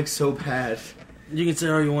my stomach so bad. You can say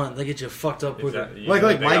all you want. They get you fucked up quicker. Exactly. Like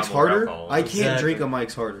They got Mike's more Harder. alcohol. I can't Exactly. drink a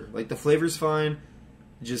Mike's Harder. Like the flavor's fine.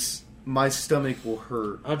 Just my stomach will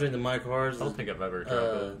hurt. I'll drink the Mike Hards. I don't think I've ever tried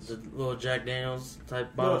the those. little Jack Daniels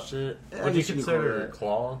type bottle Well, shit. Would you guess can call consider that.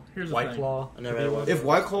 Claw? Here's the White thing. Claw? I never had one. If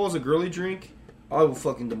White Claw is a girly drink, I will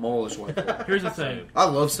fucking demolish White Claw. Here's the thing: I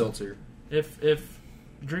love seltzer. if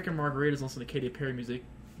drinking margaritas and listening to Katy Perry music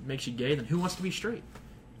makes you gay, then who wants to be straight?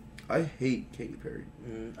 I hate Katy Perry.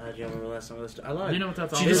 I don't remember last time I listened. I like. Do you know what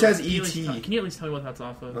that's off She of? just has Can you at E.T.. least- Can you at least tell me what that's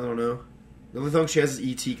off I of? don't know. The only song she has is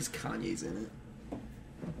E.T. because Kanye's in it.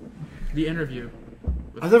 The Interview.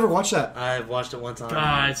 I've never watched that. I've watched it one time.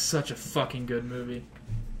 God, it's such a fucking good movie.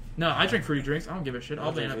 No, I drink fruity drinks. I don't give a shit. I'll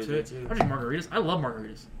I'll ban drink up to fruity it. too. I drink margaritas. I love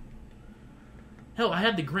margaritas. Hell, I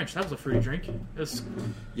had the Grinch. That was a fruity drink. It was,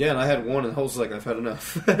 Yeah, and I had one, and I was like, I've had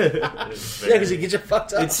enough. It's Yeah, because you get you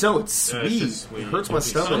fucked up. It's Yeah, it's sweet. just sweet. It hurts my It's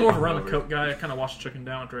stomach. I'm more of a rum over. and coke guy. I kind of wash the chicken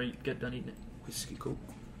down after I get done eating it. Whiskey, cool.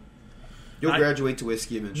 You'll I- graduate to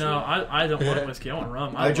whiskey eventually. No, I don't want whiskey. I want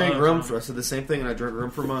rum. I drank love rum for. I said the same thing, and I drank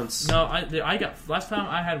rum for months. No, I got last time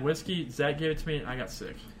I had whiskey. Zach gave it to me, and I got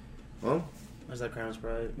sick. Well, Where's that Crown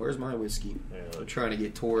Sprite? where's my whiskey? Yeah, I'm trying to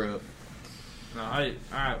get tore up. No, I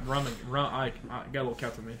rum. I got a little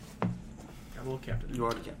captain me. Got a little captain. You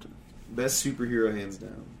are the captain. Best superhero hands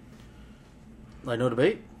down. Like no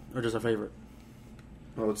debate, or just a favorite?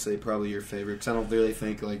 I would say probably your favorite, because I don't really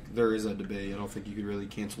think like there is a debate. I don't think you could really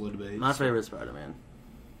cancel a debate. My favorite is Spider-Man.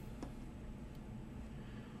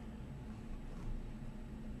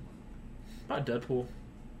 Probably Deadpool.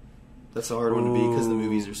 That's a hard one to beat because the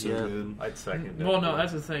movies are so Yeah. good. I'd second Well, Deadpool. no,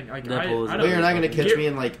 that's the thing. Like, Deadpool is I But don't you're not going to catch Get- me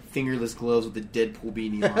in like fingerless gloves with the Deadpool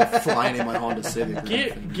beanie on, flying in my Honda Civic. or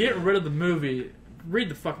anything. get rid of the movie. Read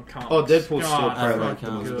the fucking comics. Oh, Deadpool's still God, probably I like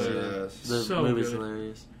the like most comics. badass. The So movie's good.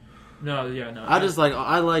 hilarious. No, yeah, no.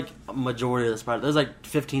 I like majority of the Spider. There's like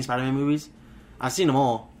 15 Spider-Man movies. I've seen them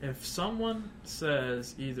all. If someone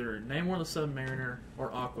says either Namor the Submariner or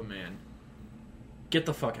Aquaman, get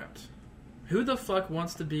the fuck out. Who the fuck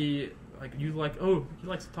wants to be like you? Like, oh, he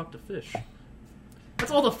likes to talk to fish.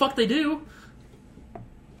 That's all the fuck they do.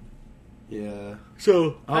 Yeah.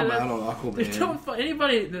 So I'm I- out on They don't Aquaman. fu-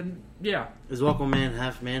 anybody. Then yeah, is Aquaman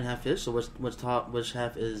half man, half fish? So which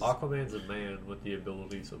half is? Aquaman's a man with the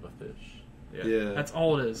abilities of a fish. Yeah. that's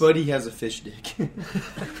all it is. But he has a fish dick.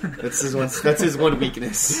 That's his one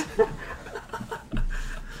weakness.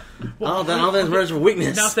 I don't think it's words for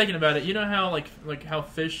weakness. Now thinking about it, you know how like how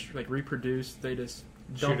fish like reproduce? They just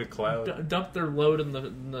Shoot a cloud. dump their load in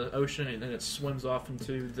the ocean, and then it swims off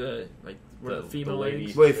into the like where the, The female lady-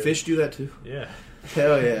 eggs. Wait, fish do that too? Yeah.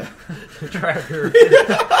 Hell yeah. Tracker.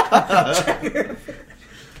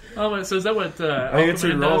 Oh, wait, so is that what I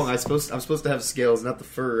answered Aquaman wrong. does? I'm supposed to have scales, not the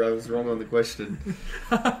fur. I was wrong on the question.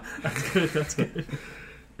 That's good. That's good.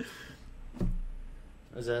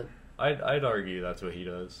 Is that? I'd argue that's what he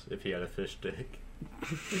does if he had a fish dick.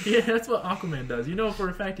 Yeah, that's what Aquaman does. You know for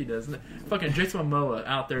a fact he does. Isn't it? Fucking Jason Momoa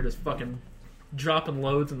out there just fucking dropping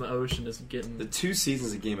loads in the ocean, just getting. The 2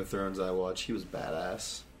 seasons of Game of Thrones I watched, he was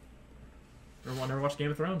badass. I never watched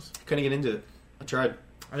Game of Thrones. Couldn't get into it. I tried.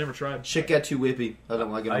 I never tried. Shit got too whippy. I don't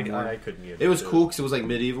like it anymore. I couldn't get It was into cool because it was like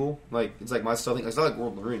medieval. Like it's like my stuff. It's not like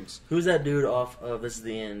World of the Rings. Who's that dude off of This Is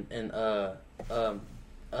the End? And fuck,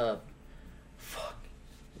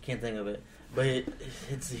 I can't think of it. But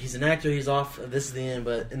he's an actor. He's off of This Is the End.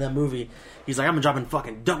 But in that movie, he's like, I'm dropping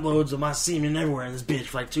fucking dump loads of my semen everywhere in this bitch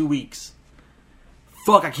for like 2 weeks.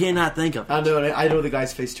 Fuck, I cannot think of. I know the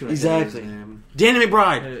guy's face too. Exactly. His name. Danny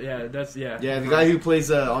McBride. Yeah, the guy who plays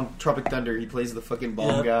on Tropic Thunder. He plays the fucking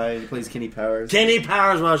bomb guy. He plays Kenny Powers. Kenny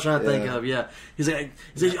Powers is what I was trying to think of, yeah. He's like,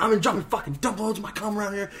 I've been dropping fucking dump loads of my cum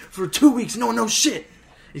around here for 2 weeks. No one knows shit.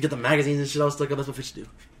 He's got the magazines and shit all stuck up. That's what fish do.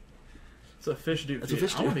 It's a fish dude. That's a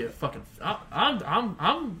fish I want to dude. be a fucking.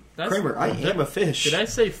 I'm. That's, Kramer, I am a fish. Did I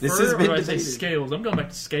say This fur has or been did I say debated. scales? I'm going back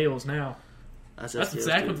to scales now. That's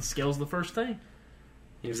exactly what the scales the first thing.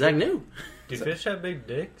 Exact new. Do fish have big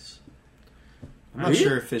dicks? I'm not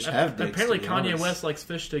sure if fish have dicks. Apparently, to be Kanye honest. West likes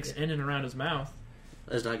fish sticks in and around his mouth.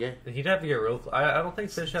 That's not gay. He'd have to get real. I don't think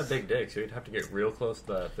fish have big dicks. You'd have to get real close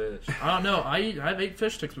to that fish. I don't know. I've ate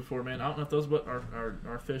fish sticks before, man. I don't know if those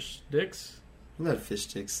are fish dicks. I've had fish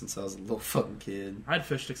sticks since I was a little fucking kid. I had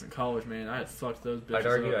fish sticks in college, man. I had fucked those bitches I'd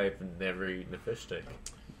argue up. I've never eaten a fish stick.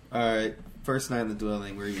 Alright, first night in the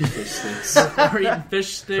dwelling, we're eating fish sticks. We're eating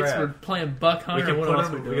fish sticks. Crap. We're playing Buck We Hunter. can, What put else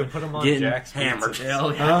them, we we doing? can put them on Getting Jack's hammered. pizzas.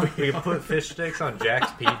 Hell yeah. We can put fish sticks on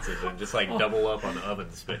Jack's pizzas and just like double up on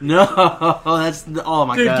oven spit. No, that's oh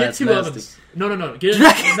my Dude, god. get that's 2 nasty. ovens. No. Get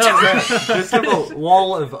Just have a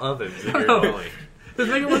wall of ovens in your No. dwelling. Just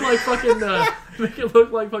make it look like fucking. Make it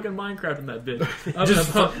look like fucking Minecraft in that bitch.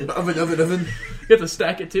 Oven. You have to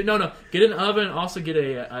stack it too. No. Get an oven. Also get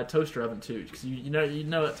a toaster oven too, because you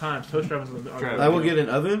know at times toaster ovens are. I will get an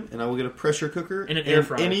oven, and I will get a pressure cooker. And an air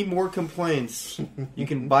fryer. Any more complaints, you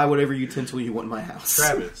can buy whatever utensil you want in my house.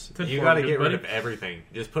 Travis, Ten you for got to you, get rid buddy. of everything.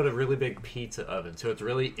 Just put a really big pizza oven, so it's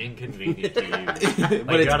really inconvenient to use.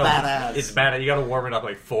 But you it's gotta, badass. It's badass. You got to warm it up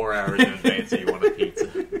like 4 hours in advance if you want a pizza.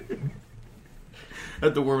 I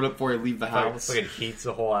have to warm it up before I leave the It's house. like it heats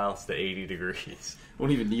the whole house to 80 degrees.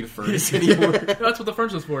 Won't even need a furnace anymore. That's what the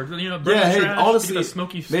furnace is for. You know, burn Yeah, the hey, trash, honestly, get the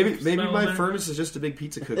smoky maybe smell in my there. furnace is just a big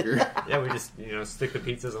pizza cooker. Yeah, we just stick the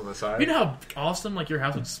pizzas on the side. You know how awesome like your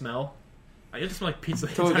house would smell? I just smell like pizza.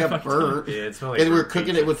 Until it got burnt. Yeah, it smells like And we're burnt cooking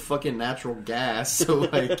pizza. it with fucking natural gas, so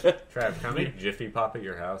like... Trav, can I make Jiffy Pop at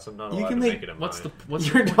your house? I'm not You allowed can to make- make it at What's mine. the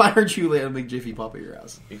You're, point? why aren't you letting a big Jiffy Pop at your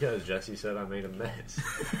house? Because Jesse said I made a mess.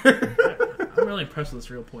 I'm really impressed with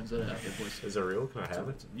this real points that out here, boys. Is it real? Can I have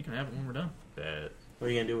it? You can have it when we're done. Bet. What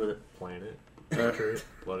are you gonna do with it? Plant it. Nurture it.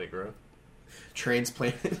 Let it grow.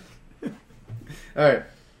 Transplanted. Alright.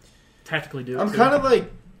 Tactically do it. I'm too. kind of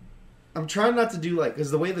like... I'm trying not to do like...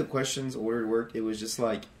 Because the way the questions ordered worked, it was just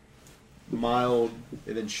like mild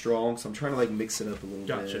and then strong, so I'm trying to like mix it up a little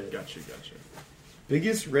bit. Gotcha.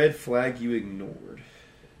 Biggest red flag you ignored?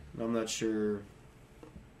 I'm not sure...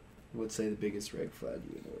 Let's say the biggest red flag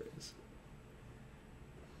you ignored is.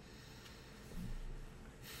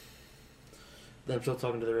 Them still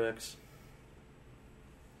talking to their ex.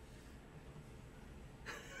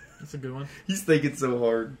 That's a good one. He's thinking so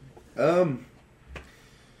hard. What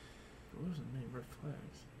was the main red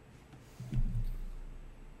flags?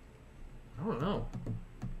 I don't know.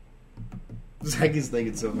 Zach is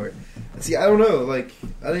thinking so hard. See, I don't know. Like,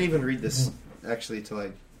 I didn't even read this actually till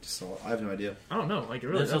I just saw it. I have no idea. I don't know. Like, it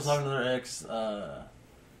really Them still does. talking to their ex.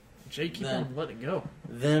 Jay, keep Then- on letting it go.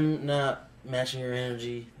 Them not matching your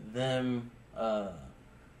energy. Them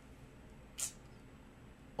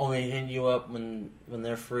only hitting you up when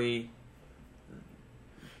they're free.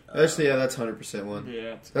 Actually, yeah, that's 100% one.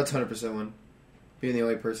 Yeah. That's 100% one. Being the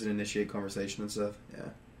only person to initiate conversation and stuff. Yeah,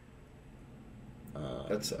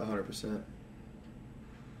 that's 100%.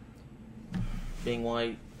 Being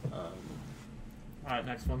white. Alright,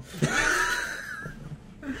 next one.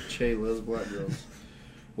 Che loves black girls.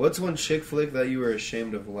 What's one chick flick that you were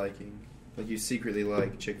ashamed of liking? Like you secretly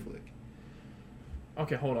like chick flick?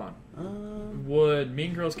 Okay, hold on. Would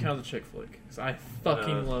Mean Girls count as a chick flick? Because I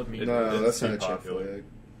fucking love Mean Girls. No, it's that's not too a chick popular. flick.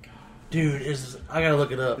 Dude, I gotta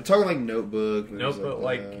look it We're up. talking like Notebook. and Nope, things but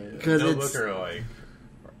like like that. 'Cause Notebook it's- or like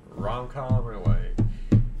rom-com or like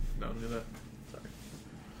No, do that.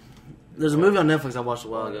 There's a movie on Netflix I watched a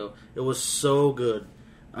while ago. It was so good.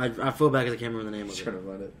 I feel bad because I can't remember the name Just of trying it. to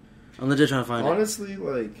find it. I'm legit trying to find it. Honestly,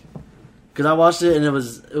 like Because I watched it and it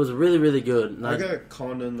was really, really good. And I got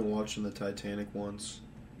conned into watching the Titanic once.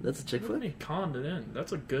 That's a chick What do you flick? mean conned it in?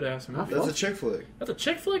 That's a good ass movie. That's a chick flick. That's a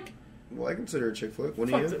chick flick? Well, I consider it a chick flick. What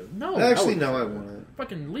do Fuck you? the- no. Actually, no, I wouldn't.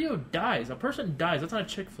 Fucking Leo dies. A person dies. That's not a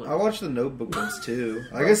chick flick. I watched the Notebook ones too.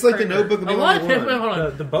 I guess like the Notebook would be A the lot of only people. one. Hold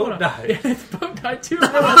on. The boat Hold on. died. Yeah, the boat died too.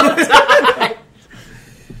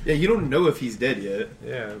 Yeah, you don't know if he's dead yet.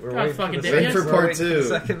 yeah, we're God waiting fucking for the damn it. second, For part we're waiting for two. the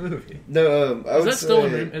second movie. No, I Is would that still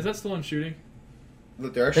say, in? Is that still in shooting?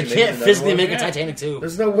 Look, they're They actually can't making physically another make a Yeah. Titanic 2.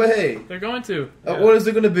 There's no way. They're going to. What is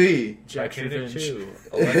it going to be? Jack's Titanic Revenge. 2.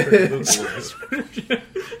 Electric Boogaloo.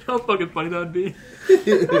 How fucking funny that would be.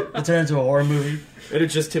 It turned into a horror movie. And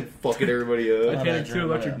it's just him fucking everybody up. Titanic bad, 2,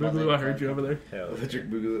 Electric my bad, Boogaloo. I heard you over there. Hell, Electric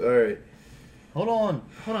Boogaloo. All right. Hold on.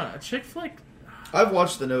 Hold on, a chick flick? I've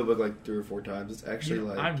watched The Notebook like 3 or 4 times. It's actually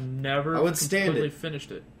like I've never I would stand completely it.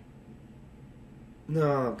 finished it. no,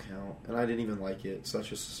 I don't count, and I didn't even like it, so that's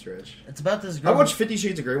just a stretch. It's about this I girl. watched 50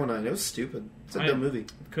 Shades of Grey one night. And it was stupid. It's a I- dumb movie.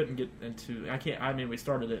 Couldn't get into. I can't. I mean, we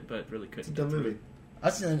started it, but really It's a couldn't. dumb get through movie.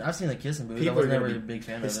 it. I've seen the Kissing Booth. People I was are gonna never be a big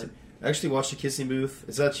fan of pissed. it. I actually watched The Kissing Booth.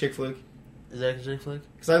 Is that a chick flick? Is that a chick flick?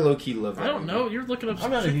 Because I low key love that. I don't movie. know. You're looking up I'm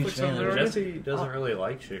some not a chick huge flicks fan over of there. it. aren't Jesse doesn't really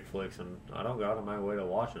like chick flicks, and I don't go out of my way to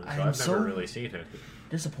watch them, so I'm I've so- never really seen it.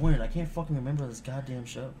 Disappointed. I can't fucking remember this goddamn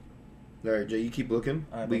show. All right, Jay, you keep looking.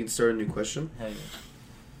 All right, We bud. can start a new question. Hell yeah.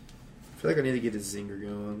 I feel like I need to get a zinger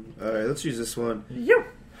going. All right, let's use this one. you?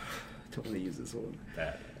 I don't want to use this one.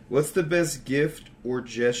 That. What's the best gift or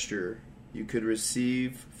gesture you could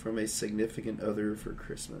receive from a significant other for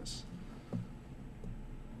Christmas?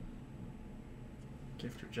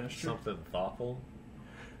 Gift or gesture? Something thoughtful,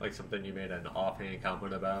 like something you made an offhand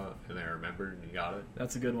comment about, and they remembered and you got it.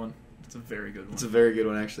 That's a good one. It's a very good one. It's a very good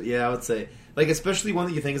one, actually. Yeah, I would say, like, especially one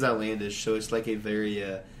that you think is outlandish. So it's like a very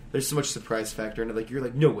there's so much surprise factor in it. Like you're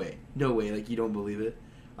like, no way, like you don't believe it.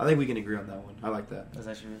 I think we can agree on that one. I like that. That's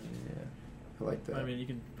actually really good. I like that. I mean, you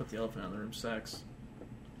can put the elephant out of the room. Sex.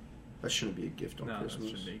 That shouldn't be a gift on No, that Christmas.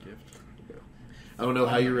 shouldn't be a gift. I don't know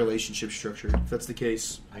how your relationship's structured. If that's the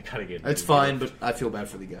case, I gotta get. it's fine. But I feel bad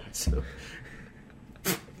for the guy. So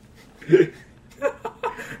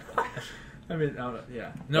I mean, I don't know.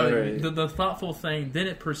 Yeah. No, Alright. the thoughtful thing, then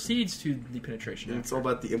it proceeds to the penetration. it's all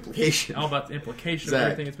about the implication. All about the implication Zach, of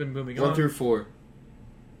everything that's been moving 1 on. through 4.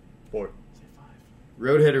 4 Say 5.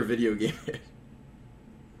 Roadhead or video game head?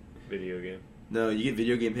 video game. No, you get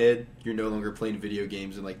video game head. You're no longer playing video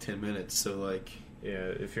games in like 10 minutes. So like, Yeah,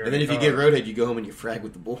 if you're. and then in if a you get car- roadhead, you go home and you frag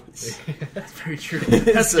with the boys. That's very true.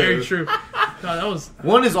 That's So- very true. No, that was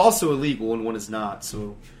One is also illegal and one is not.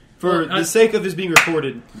 So, for Well, the sake of this being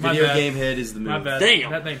recorded, My video bad. game head is the move. my bad.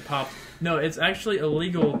 Damn. That thing popped. No, it's actually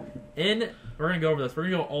illegal in. We're gonna go over this. We're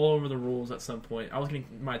gonna go all over the rules at some point. I was getting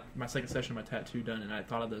my second session of my tattoo done, and I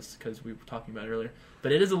thought of this because we were talking about it earlier.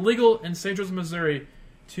 But it is illegal in St. Joseph, Missouri,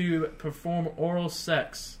 to perform oral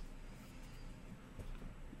sex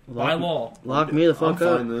by law. Lock me the I'm fuck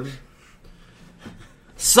up. fine then.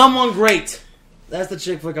 Someone Great. That's the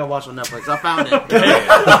chick flick I watched on Netflix. I found it.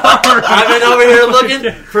 I've been over here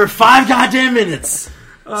looking for 5 goddamn minutes.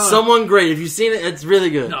 Someone Great. If you've seen it, it's really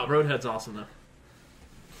good. No, Roadhead's awesome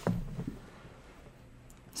though.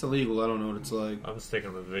 It's illegal. I don't know what it's like. I'm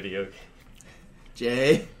sticking with video game.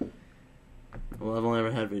 Jay? Well, I've only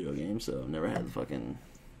ever had video games, so I've never had the fucking.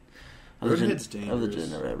 Roadhead's I've dangerous. legit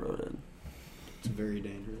never had Roadhead. It's very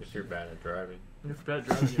dangerous. If you're bad at driving. If you're bad at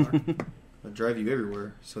driving, you are. I drive you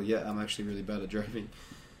everywhere. So, yeah, I'm actually really bad at driving.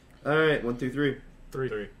 Alright, 1 through 3.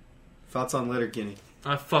 3. Thoughts on Letterkenny?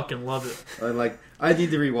 I fucking love it. I need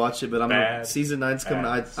to rewatch it, but Bad season 9's coming.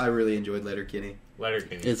 ass. I really enjoyed Letterkenny.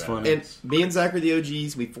 Letterkenny. It's funny. And me and Zach are the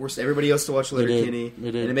OGs. We forced everybody else to watch They did. Letterkenny.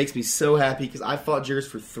 They did. And it makes me so happy because I fought Jairus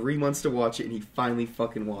for 3 months to watch it, and he finally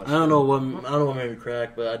fucking watched I don't know what made me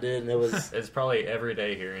crack, but I did, and it was. It's probably every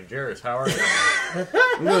day here in Jairus. How are you?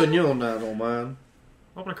 I'm good, and you don't mind.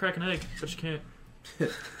 I'm gonna crack an egg, but you can't.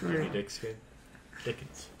 Dirty Dickskin.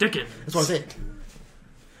 Dickens. Dickens. That's what I said.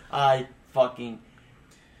 I fucking.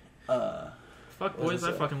 Fuck What boys, is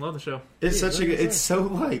I that? fucking love the show. It's Yeah, such what a. is It's that? so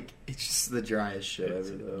like. It's just the driest show It's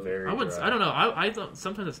ever, though. very I wouldn't. dry. I don't know. I thought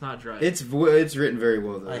sometimes it's not dry. It's written very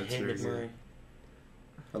well though. I It's hate very good. McMurray.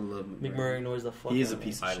 I love McMurray. McMurray annoys the fuck. He is out a of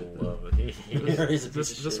piece me. of I shit. love it. He's a is piece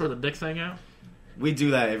this of is this shit. where the dicks hang out? We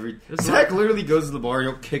do that every. This is Zach literally goes to the bar.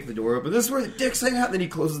 He'll kick the door open. This is where the dicks hang out. And then he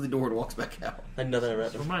closes the door and walks back out. I know that Where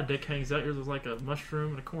happened. my dick hangs out, yours is like a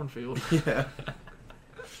mushroom in a cornfield. Yeah,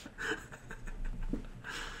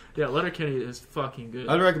 Yeah, Letterkenny is fucking good.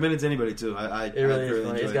 I'd recommend it to anybody too. I It really is funny.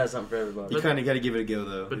 enjoy It's it. got something for everybody. You kind of got to give it a go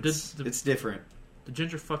though. But It's, did- it's different. The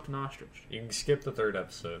ginger fucked an ostrich. You can skip the 3rd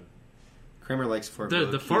episode. Kramer likes fart.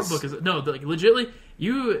 The fart book is no, like legitly.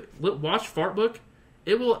 You watch Fart Book,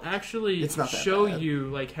 it will actually It's not that show bad. you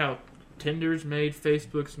like how Tinder's made,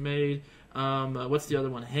 Facebook's made. What's the other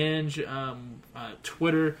one? Hinge,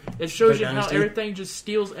 Twitter. It shows The you how Dynasty? everything just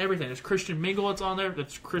steals everything. There's Christian Mingle. It's on there.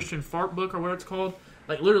 That's Christian Fart Book or what it's called.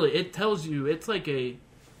 Like literally, it tells you. It's like a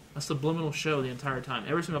subliminal show the entire time.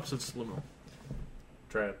 Every single episode's subliminal.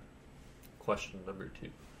 Trap. Question number 2.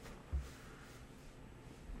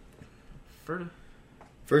 Ferda.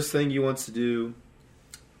 First thing you wants to do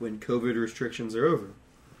when COVID restrictions are over.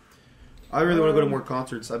 I really want to go to more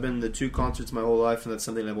concerts. I've been to 2 concerts my whole life, and that's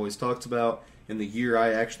something I've always talked about. In the year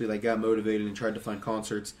I actually got motivated and tried to find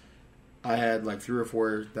concerts, I had 3 or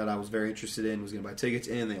 4 that I was very interested in, was going to buy tickets,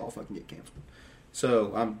 and they all fucking get canceled.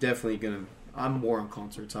 So I'm definitely I'm more on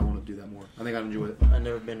concerts. I want to do that more. I think I'd enjoy it. I've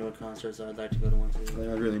never been to a concert, so I'd like to go to one I too. think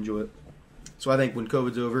I'd really enjoy it. So I think when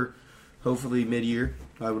COVID's over, hopefully mid-year,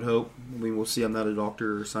 I would hope. I mean, we'll see. I'm not a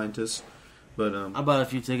doctor or scientist, but I bought a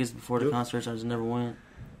few tickets before the concerts. I just never went.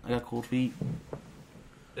 I got cold feet.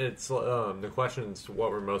 It's the question is what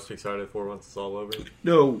we're most excited for once it's all over.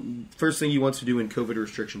 no. First thing you want to do when COVID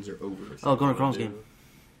restrictions are over. Oh, going to Crohn's game.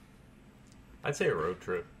 I'd say a road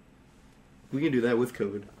trip. We can do that with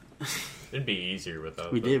COVID. It'd be easier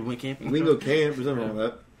without. We but did. We went camping. We can go camp. There's nothing wrong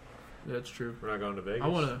with that. That's true. We're not going to Vegas. I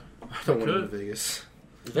want to. I don't want to go to Could. Vegas.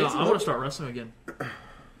 No, I want to start wrestling again.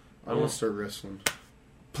 I want to start wrestling.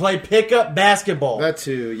 Play pickup basketball. That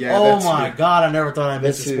too. Yeah. oh that my too. god! I never thought I'd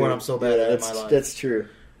miss That a too. sport I'm so bad Yeah, at in my life. That's true.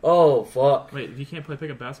 Oh fuck! Wait, you can't play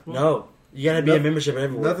pickup basketball? No, you gotta be a membership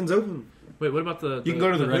everywhere. Nothing's open. Wait, what about the? You can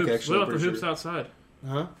go to the rec, hoops? actually, What about I'm the pretty hoops sure. outside?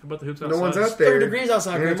 Huh? How about the hoops No outside? one's out It's there. 30 degrees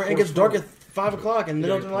outside, Yeah, Kramer. it's It gets cold. dark at 5 o'clock, and they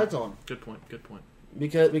Yeah, don't turn the lights on Good point. Good point.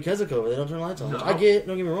 because of COVID. They don't turn the lights on. No. Which I get.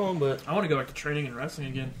 Don't get me wrong, but I want to go back to training and wrestling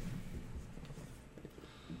again.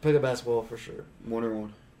 pickup basketball for sure. 1-on-1.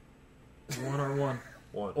 1-on-1.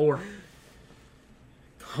 One Or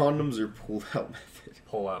Condoms or pulled out method.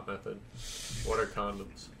 pull-out method. What are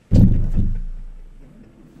condoms?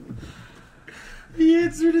 He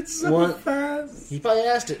answered it so What? fast. He probably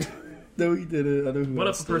asked it. No, he didn't. I know who what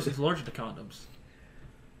if asked a it. person's allergic to condoms?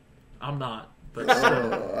 I'm not, but I still.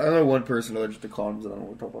 know one person allergic to condoms, and I don't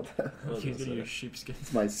want to talk about that. What He's does it gonna use say? sheepskin.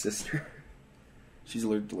 It's my sister. She's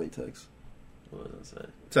allergic to latex. What does it say?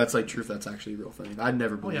 So that's true if that's actually a real thing. I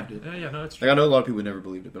never Oh yeah, believed it. yeah, no, that's Like, true. I know a lot of people who never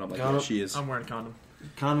believed it, but I'm like, Condom- yeah, she is. I'm wearing a condom.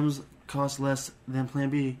 Condoms cost less than Plan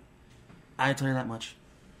B. I tell you that much.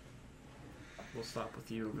 We'll stop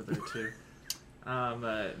with you over there too.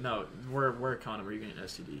 No, wear a condom or you're getting an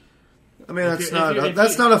STD. I mean, If you-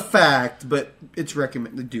 that's not a fact, but it's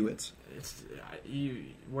recommended. Do it It's you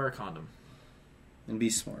wear a condom. and be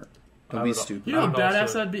smart. I Don't be would- stupid. You know I'm how badass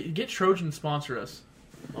also- that'd be. Get Trojan to sponsor us.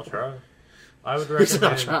 I'll try. I would He's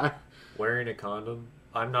not recommend trying. wearing a condom.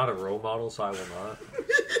 I'm not a role model, so I will not.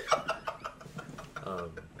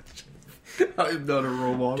 I'm not a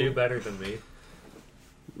role model. Do better than me.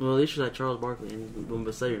 Well, at least you're like Charles Barkley and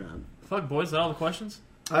Boomba say you're not. Fuck, boys, is that all the questions?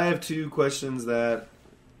 I have 2 questions that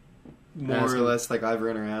more Ask or them. less like I've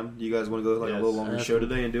run around. Do you guys want to go like a Yes. little longer Ask show them.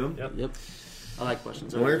 today and do them? Yep. Yep. I like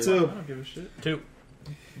questions. Where I do. to? I don't give a shit. 2.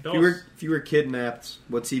 If you were kidnapped,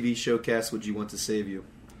 what TV showcast would you want to save you?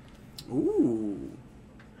 Ooh.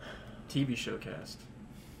 TV showcast.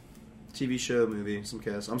 TV show, movie, some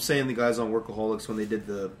cast. I'm saying the guys on Workaholics when they did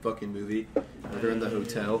the fucking movie. Where they're in the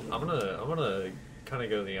hotel. I'm gonna kind of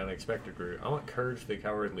go the unexpected route. I want Courage the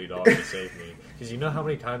Cowardly Dog to save me, because you know how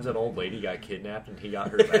many times that old lady got kidnapped and he got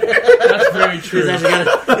her back. That's very true. He's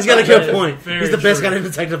actually he's got a good point. Very He's the best true. goddamn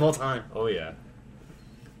detective of all time. Oh yeah.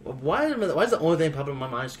 Why is the only thing popping in my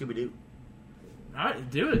mind Scooby Doo? Alright,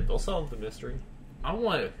 do it. They'll solve the mystery. I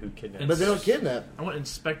want Who kidnapped? But they don't kidnap. I want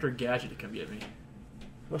Inspector Gadget to come get me.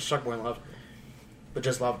 Well, Shark Boy and Lava Girl. But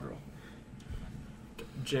just Lava Girl.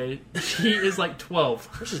 Jay, she is like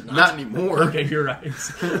 12. Which is Not anymore. Okay, you're right.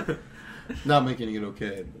 Not making it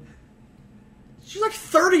okay. She's like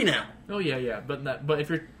 30 now. Oh yeah, but if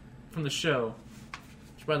you're from the show,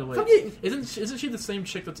 which by the way, Fucking- isn't she the same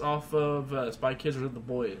chick that's off of Spy Kids, or is it the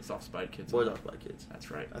boy that's off Spy Kids? Boys off Spy Kids,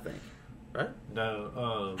 That's right. I think. Right?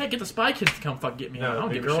 No. Hey, get the Spy Kids to come fuck get me. I No, don't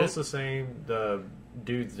the give a girl's shit. the same. The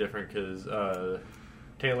dude's different because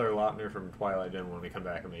Taylor Lautner from Twilight didn't want to come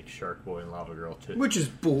back and make Shark Boy and Lava Girl too. Which is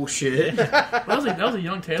bullshit. That was a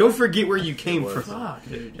young Taylor. Don't forget where you came was. from. Fuck,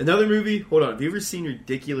 dude. Another movie. Hold on. Have you ever seen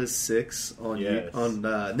Ridiculous 6 on Yes.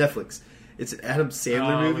 Netflix? It's an Adam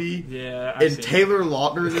Sandler Oh, movie. Yeah, I've And seen it. Taylor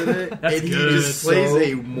Lautner's in it, That's and he good. just plays So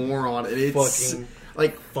a moron. And it's fucking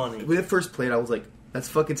like funny. when it first played, I was like, "That's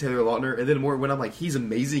fucking Taylor Lautner." And then more when I'm like, "He's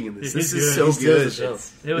amazing in this. He's This is good. so He steals good." the show.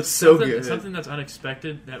 It was It's so something, good. something that's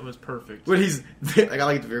unexpected. That was perfect. When he's like, I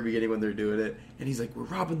like at the very beginning when they're doing it, and he's like, "We're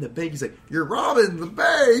robbing the bank." He's like, "You're robbing the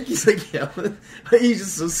bank." He's like, yelling. He's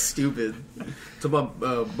just so stupid. So my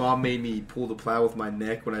mom made me pull the plow with my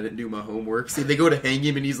neck when I didn't do my homework. See, they go to hang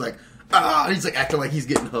him, and he's like, "Ah!" And he's like acting like he's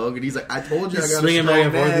getting hung, and he's like, "I told you, He's I got a swinging strong back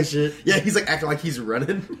and forth neck." and shit. Yeah, he's like acting like he's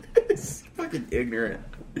running. It's fucking ignorant.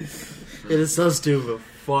 It is so stupid.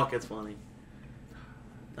 Fuck, it's funny.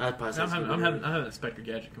 I'd probably say I'm having, Scooby-Doo. I'm having Inspector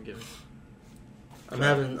Gadget come get me. I'm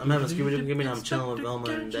having Scooby Doo give me. I'm chilling with Velma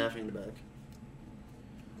and Daphne in the back.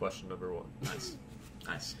 Question number 1. Nice.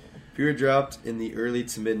 Nice. If you were dropped in the early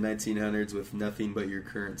to mid 1900s with nothing but your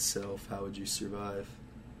current self, how would you survive?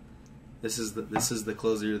 This is the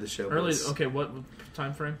closer to the show. Early. boys. Okay, what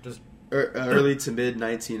time frame? Early to mid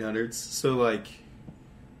 1900s. So like,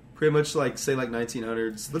 pretty much like say like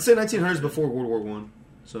 1900s. Let's say 1900s before World War One.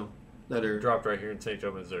 So that era. Dropped right here in St.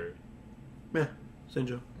 Joe, Missouri. Yeah, St.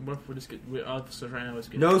 Joe. What if we just get? So right now, let's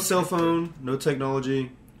get No cell phone, no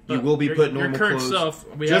technology. You But will be put normal your current clothes.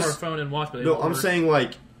 self. We Just- have our phone and watch, but they No, don't I'm work. saying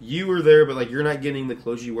like you were there, but like you're not getting the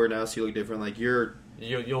clothes you wear now, so you look different. Like you're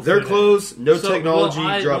You'll their fit in. clothes, no So, technology,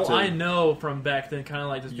 well, dropped I in. know from back then, kind of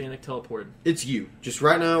like just being like teleported. It's you, just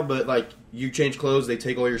right now. But like you change clothes, they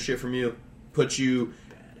take all your shit from you, put you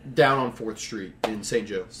down on 4th Street in St.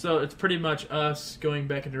 Joe. So it's pretty much us going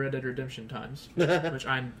back into Red Dead Redemption times, which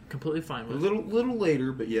I'm completely fine A with. little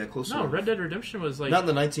later, but yeah, close No, enough. Red Dead Redemption was like Not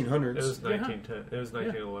in the 1900s. It was Yeah. 1910. It was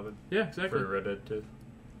 1911 yeah, exactly. for Red Dead 2.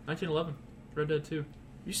 1911, Red Dead 2.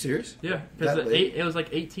 You serious? Yeah, because That late? it was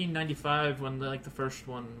like 1895 when the first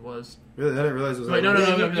one was. Really? I didn't realize it was. Wait, that no,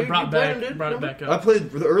 late. they brought played them, it dude. back I up.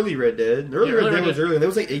 played the early Red Dead. The early Yeah, Red early Dead Red was Dead. early. That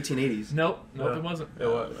was like 1880s. Nope, No. it wasn't. It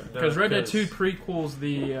was Because Red Dead 2 prequels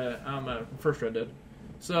the first Red Dead.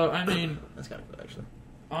 So I mean, That's kind of cool, actually.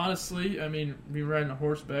 honestly, I mean, be riding a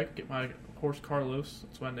horseback. Get my horse Carlos.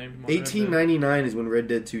 That's why I named him. on Red Dead. 1899 is when Red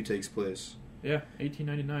Dead 2 takes place. Yeah,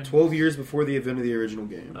 1899. 12 years before the event of the original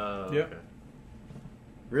game. Yep. Okay.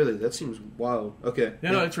 Really? That seems wild. Okay.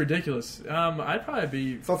 Yeah, no, it's ridiculous. I'd probably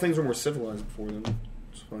be I thought things were more civilized before then.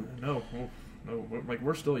 It's fine. no,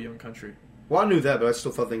 we're still a young country. Well, I knew that, but I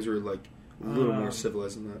still thought things were like a little more Um,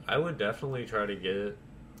 civilized than that. I would definitely try to get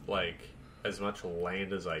like as much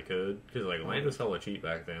land as I could because like land was hella cheap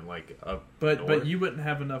back then. Like up But north. you wouldn't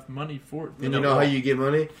have enough money for it. And you know how you get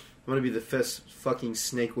money? I'm gonna be the best fucking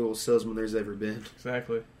snake oil salesman there's ever been.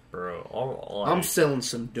 Exactly. bro. I'm selling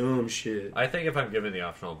some dumb shit. I think if I'm given the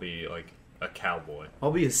option, I'll be like a cowboy.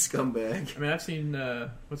 I'll be a scumbag. I mean, I've seen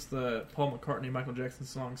what's the Paul McCartney, Michael Jackson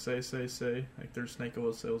song "Say Say Say"? Like they're snake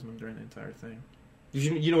oil salesmen during the entire thing.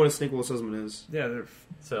 You know what a snake oil salesman is? Yeah, they're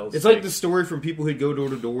Sells It's snake- like the story from people who'd go door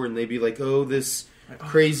to door and they'd be like, "Oh, this like,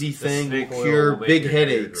 crazy the thing will snake oil cure will make big your hair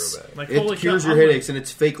grow headaches. back. like It holy cures cow, your I'm like- headaches, and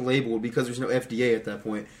it's fake labeled because there's no FDA at that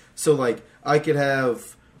point. So, like, I could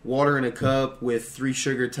have water in a cup with 3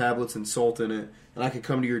 sugar tablets and salt in it, and I could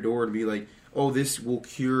come to your door and be like, "Oh, this will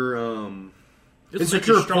cure This this will will make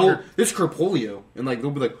you cure stronger. this cure polio," and like they'll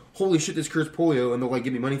be like, "Holy shit, this cures polio," and they'll like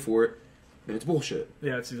give me money for it, and it's bullshit.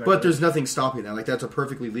 Yeah, it's exactly. But there's nothing stopping that. Like, that's a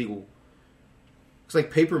perfectly legal. It's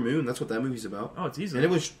like Paper Moon. That's what that movie's about. oh, it's easy. And it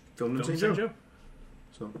was filmed in Film St. St. Joe. Joe.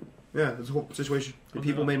 So, yeah, it's a whole situation. And On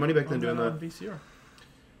people the- made money back then on doing the- that. on VCR.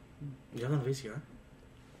 You have a VCR?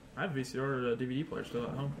 I have a VCR DVD player still at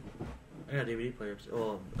home. I got a DVD player.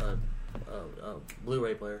 Well,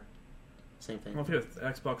 Blu-ray player. Same thing. Well, if you have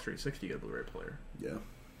Xbox 360, you get a Blu-ray player. Yeah.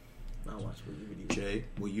 I'll watch DVD. Jay,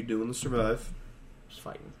 what you doing to survive? Just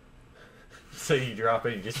fighting. So you drop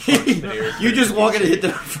it, you just punch the nearest You just person. walk in and hit the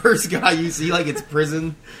first guy you see like it's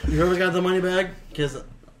prison. You ever got the money bag? Because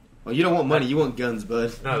Well, you don't want money, you want guns,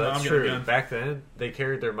 bud. No, No, that's I'm getting a true. gun. Back then, they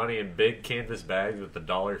carried their money in big canvas bags with the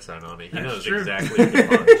dollar sign on it. He That's knows true. exactly who to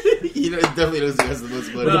punch. He definitely knows he has the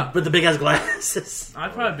most money. No. but the big ass glasses.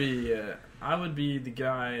 I'd probably be. I would be the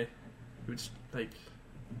guy who'd like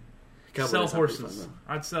Cowboy sell is not pretty horses. fun,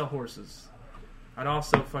 I'd sell horses. I'd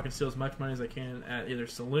also fucking steal as much money as I can at either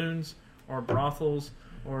saloons or brothels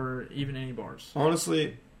or even any bars.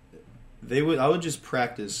 Honestly, I would just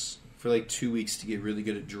practice for like 2 weeks to get really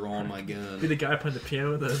good at drawing my Be gun. the guy playing the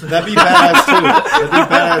piano. That'd be badass too. That'd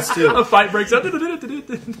be badass too. A fight breaks out.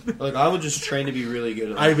 Like, I would just train to be really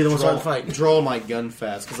good at I'd be the one draw, starting the fight. draw my gun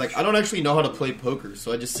fast. Because, like, I don't actually know how to play poker.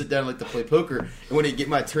 So I just sit down and like to play poker. And when it get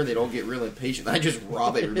my turn, they'd all get real impatient. I just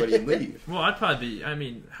rob everybody and leave. Well, I'd probably be. I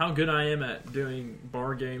mean, how good I am at doing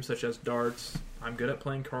bar games such as darts. I'm good at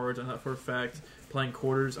playing cards. I know that for a fact. Playing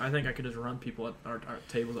quarters. I think I could just run people at our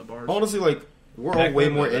tables at bars. Honestly, like, we're all Back way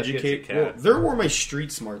then, more though, that gets educated. you Well, cat. they're more my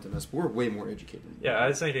street smart than us, but we're way more educated. Yeah, I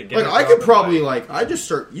was thinking. Like, I could probably, like, I just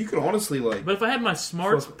start, you could honestly, like, But if I had my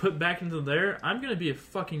smarts Fuck. put back into there, I'm gonna be a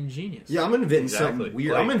fucking genius. yeah, I'm inventing Exactly. something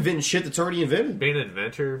weird. Like- I'm inventing shit that's already invented. being an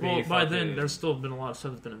inventor. Well, be by fucking- then, there's still been a lot of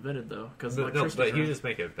stuff that's been invented though. Because But, no, but you just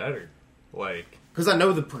make it better. Like, Because I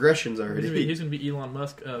know the progressions he's already. gonna be Elon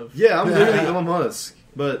Musk of. Yeah, I'm literally Elon Musk,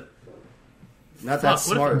 but not that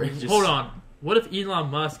Fuck, smart. what if, Just- hold on. What if Elon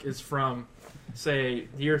Musk is from, say,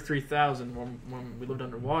 the year 3000 when we lived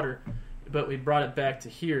underwater, but we brought it back to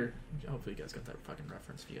here? Hopefully, you guys got that fucking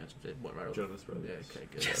reference. If you guys did what right over. Jonas Brothers. Yeah, okay,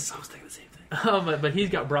 good. Yes, I was thinking the same thing. But he's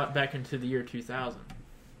got brought back into the year 2000.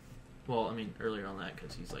 Well, I mean, earlier on that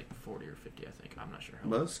because he's like 40 or 50, I think. I'm not sure how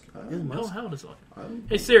old. Musk. How old is Elon? I don't-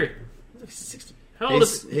 Hey Siri. He's like 60. How Hey, old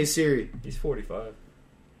is? hey Siri, He's 45.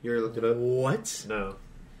 you already looked it up. What? No.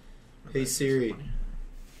 Hey Siri,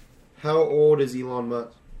 how old is Elon Musk?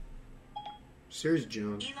 Siri's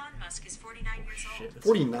John. Elon Musk is 49 years old. Shit.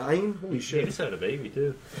 49? Holy He shit. just had a baby,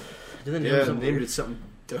 too. Did they name Yeah, him something named weird? it something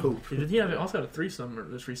dope. Did he have also had a threesome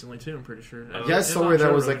just recently too? I'm pretty sure. Yeah, I saw where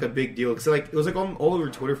that was like a Rogan. big deal because like it was like all over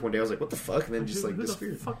Twitter for one day. I was like, "What the fuck?" And then just like Who the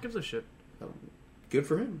disappeared. fuck gives a shit? Good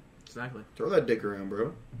for him. Exactly. Throw that dick around,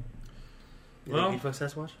 bro. You Well- think he fucks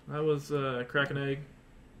Sasquatch? That was crack an egg.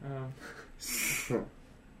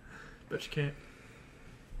 Bet you can't.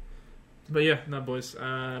 But yeah, no boys.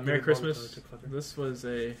 Merry Christmas. This was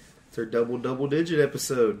a It's our double digit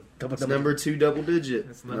episode. It's number 2 double digit.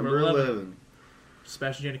 It's number number 11.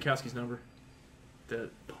 Sebastian Janikowski's number. The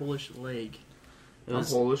Polish leg. It I'm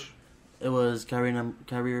was, Polish. it was Kyrie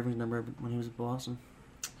Irving's number when he was in Boston.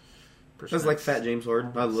 That's like Fat James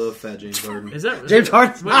Harden. I love Fat James Harden. Is that James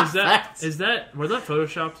Harden's Wait, not is that fat. is that was that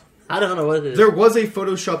photoshopped? I don't know what it is. There was a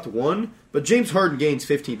photoshopped one, but James Harden gains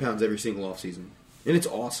 15 pounds every single offseason. And it's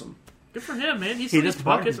awesome. Good for him, man. He He just just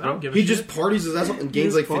buckets. parties, I don't bro. give a He shit. just parties his ass off and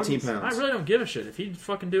gains just like 15 parties. I pounds. really don't give a shit if he's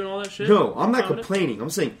fucking doing all that shit. No, I'm not on it. complaining. I'm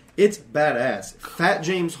saying it's badass. Fat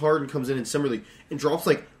James Harden comes in Summer League and drops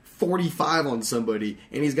like 45 on somebody,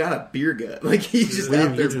 and he's got a beer gut. Like he's just We out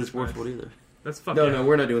didn't there. get to the sports world either. That's fucking. No,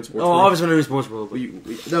 we're not doing sports. Oh, World. obviously we're doing sports world.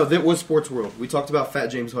 No, that was Sports World. We talked about Fat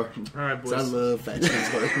James Harden. All right, 'Cause I boys. love Fat James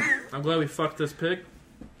Harden. I'm glad we fucked this pig.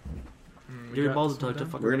 We Give your got balls a some touch. down.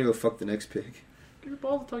 Fuck. We're gonna go fuck the next pig. Give your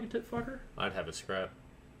balls a tug, you tit fucker. I'd have a scrap.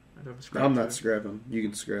 I don't have a scratch I'm not too. scrapping. You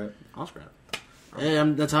can scrap. I'll scrap.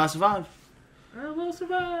 And that's how I survived. I will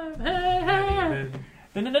survive. Hey, hey.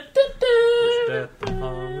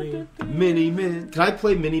 Mini Men. Can I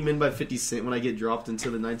play Mini Men by 50 Cent when I get dropped into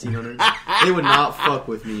the 1900s? They would not fuck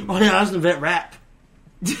with me. Oh yeah, I was gonna invent rap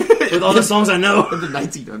with all the songs I know. In the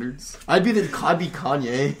 1900s. I'd be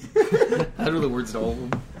Kanye. I know the words to all of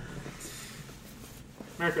them.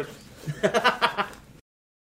 Merry Christmas.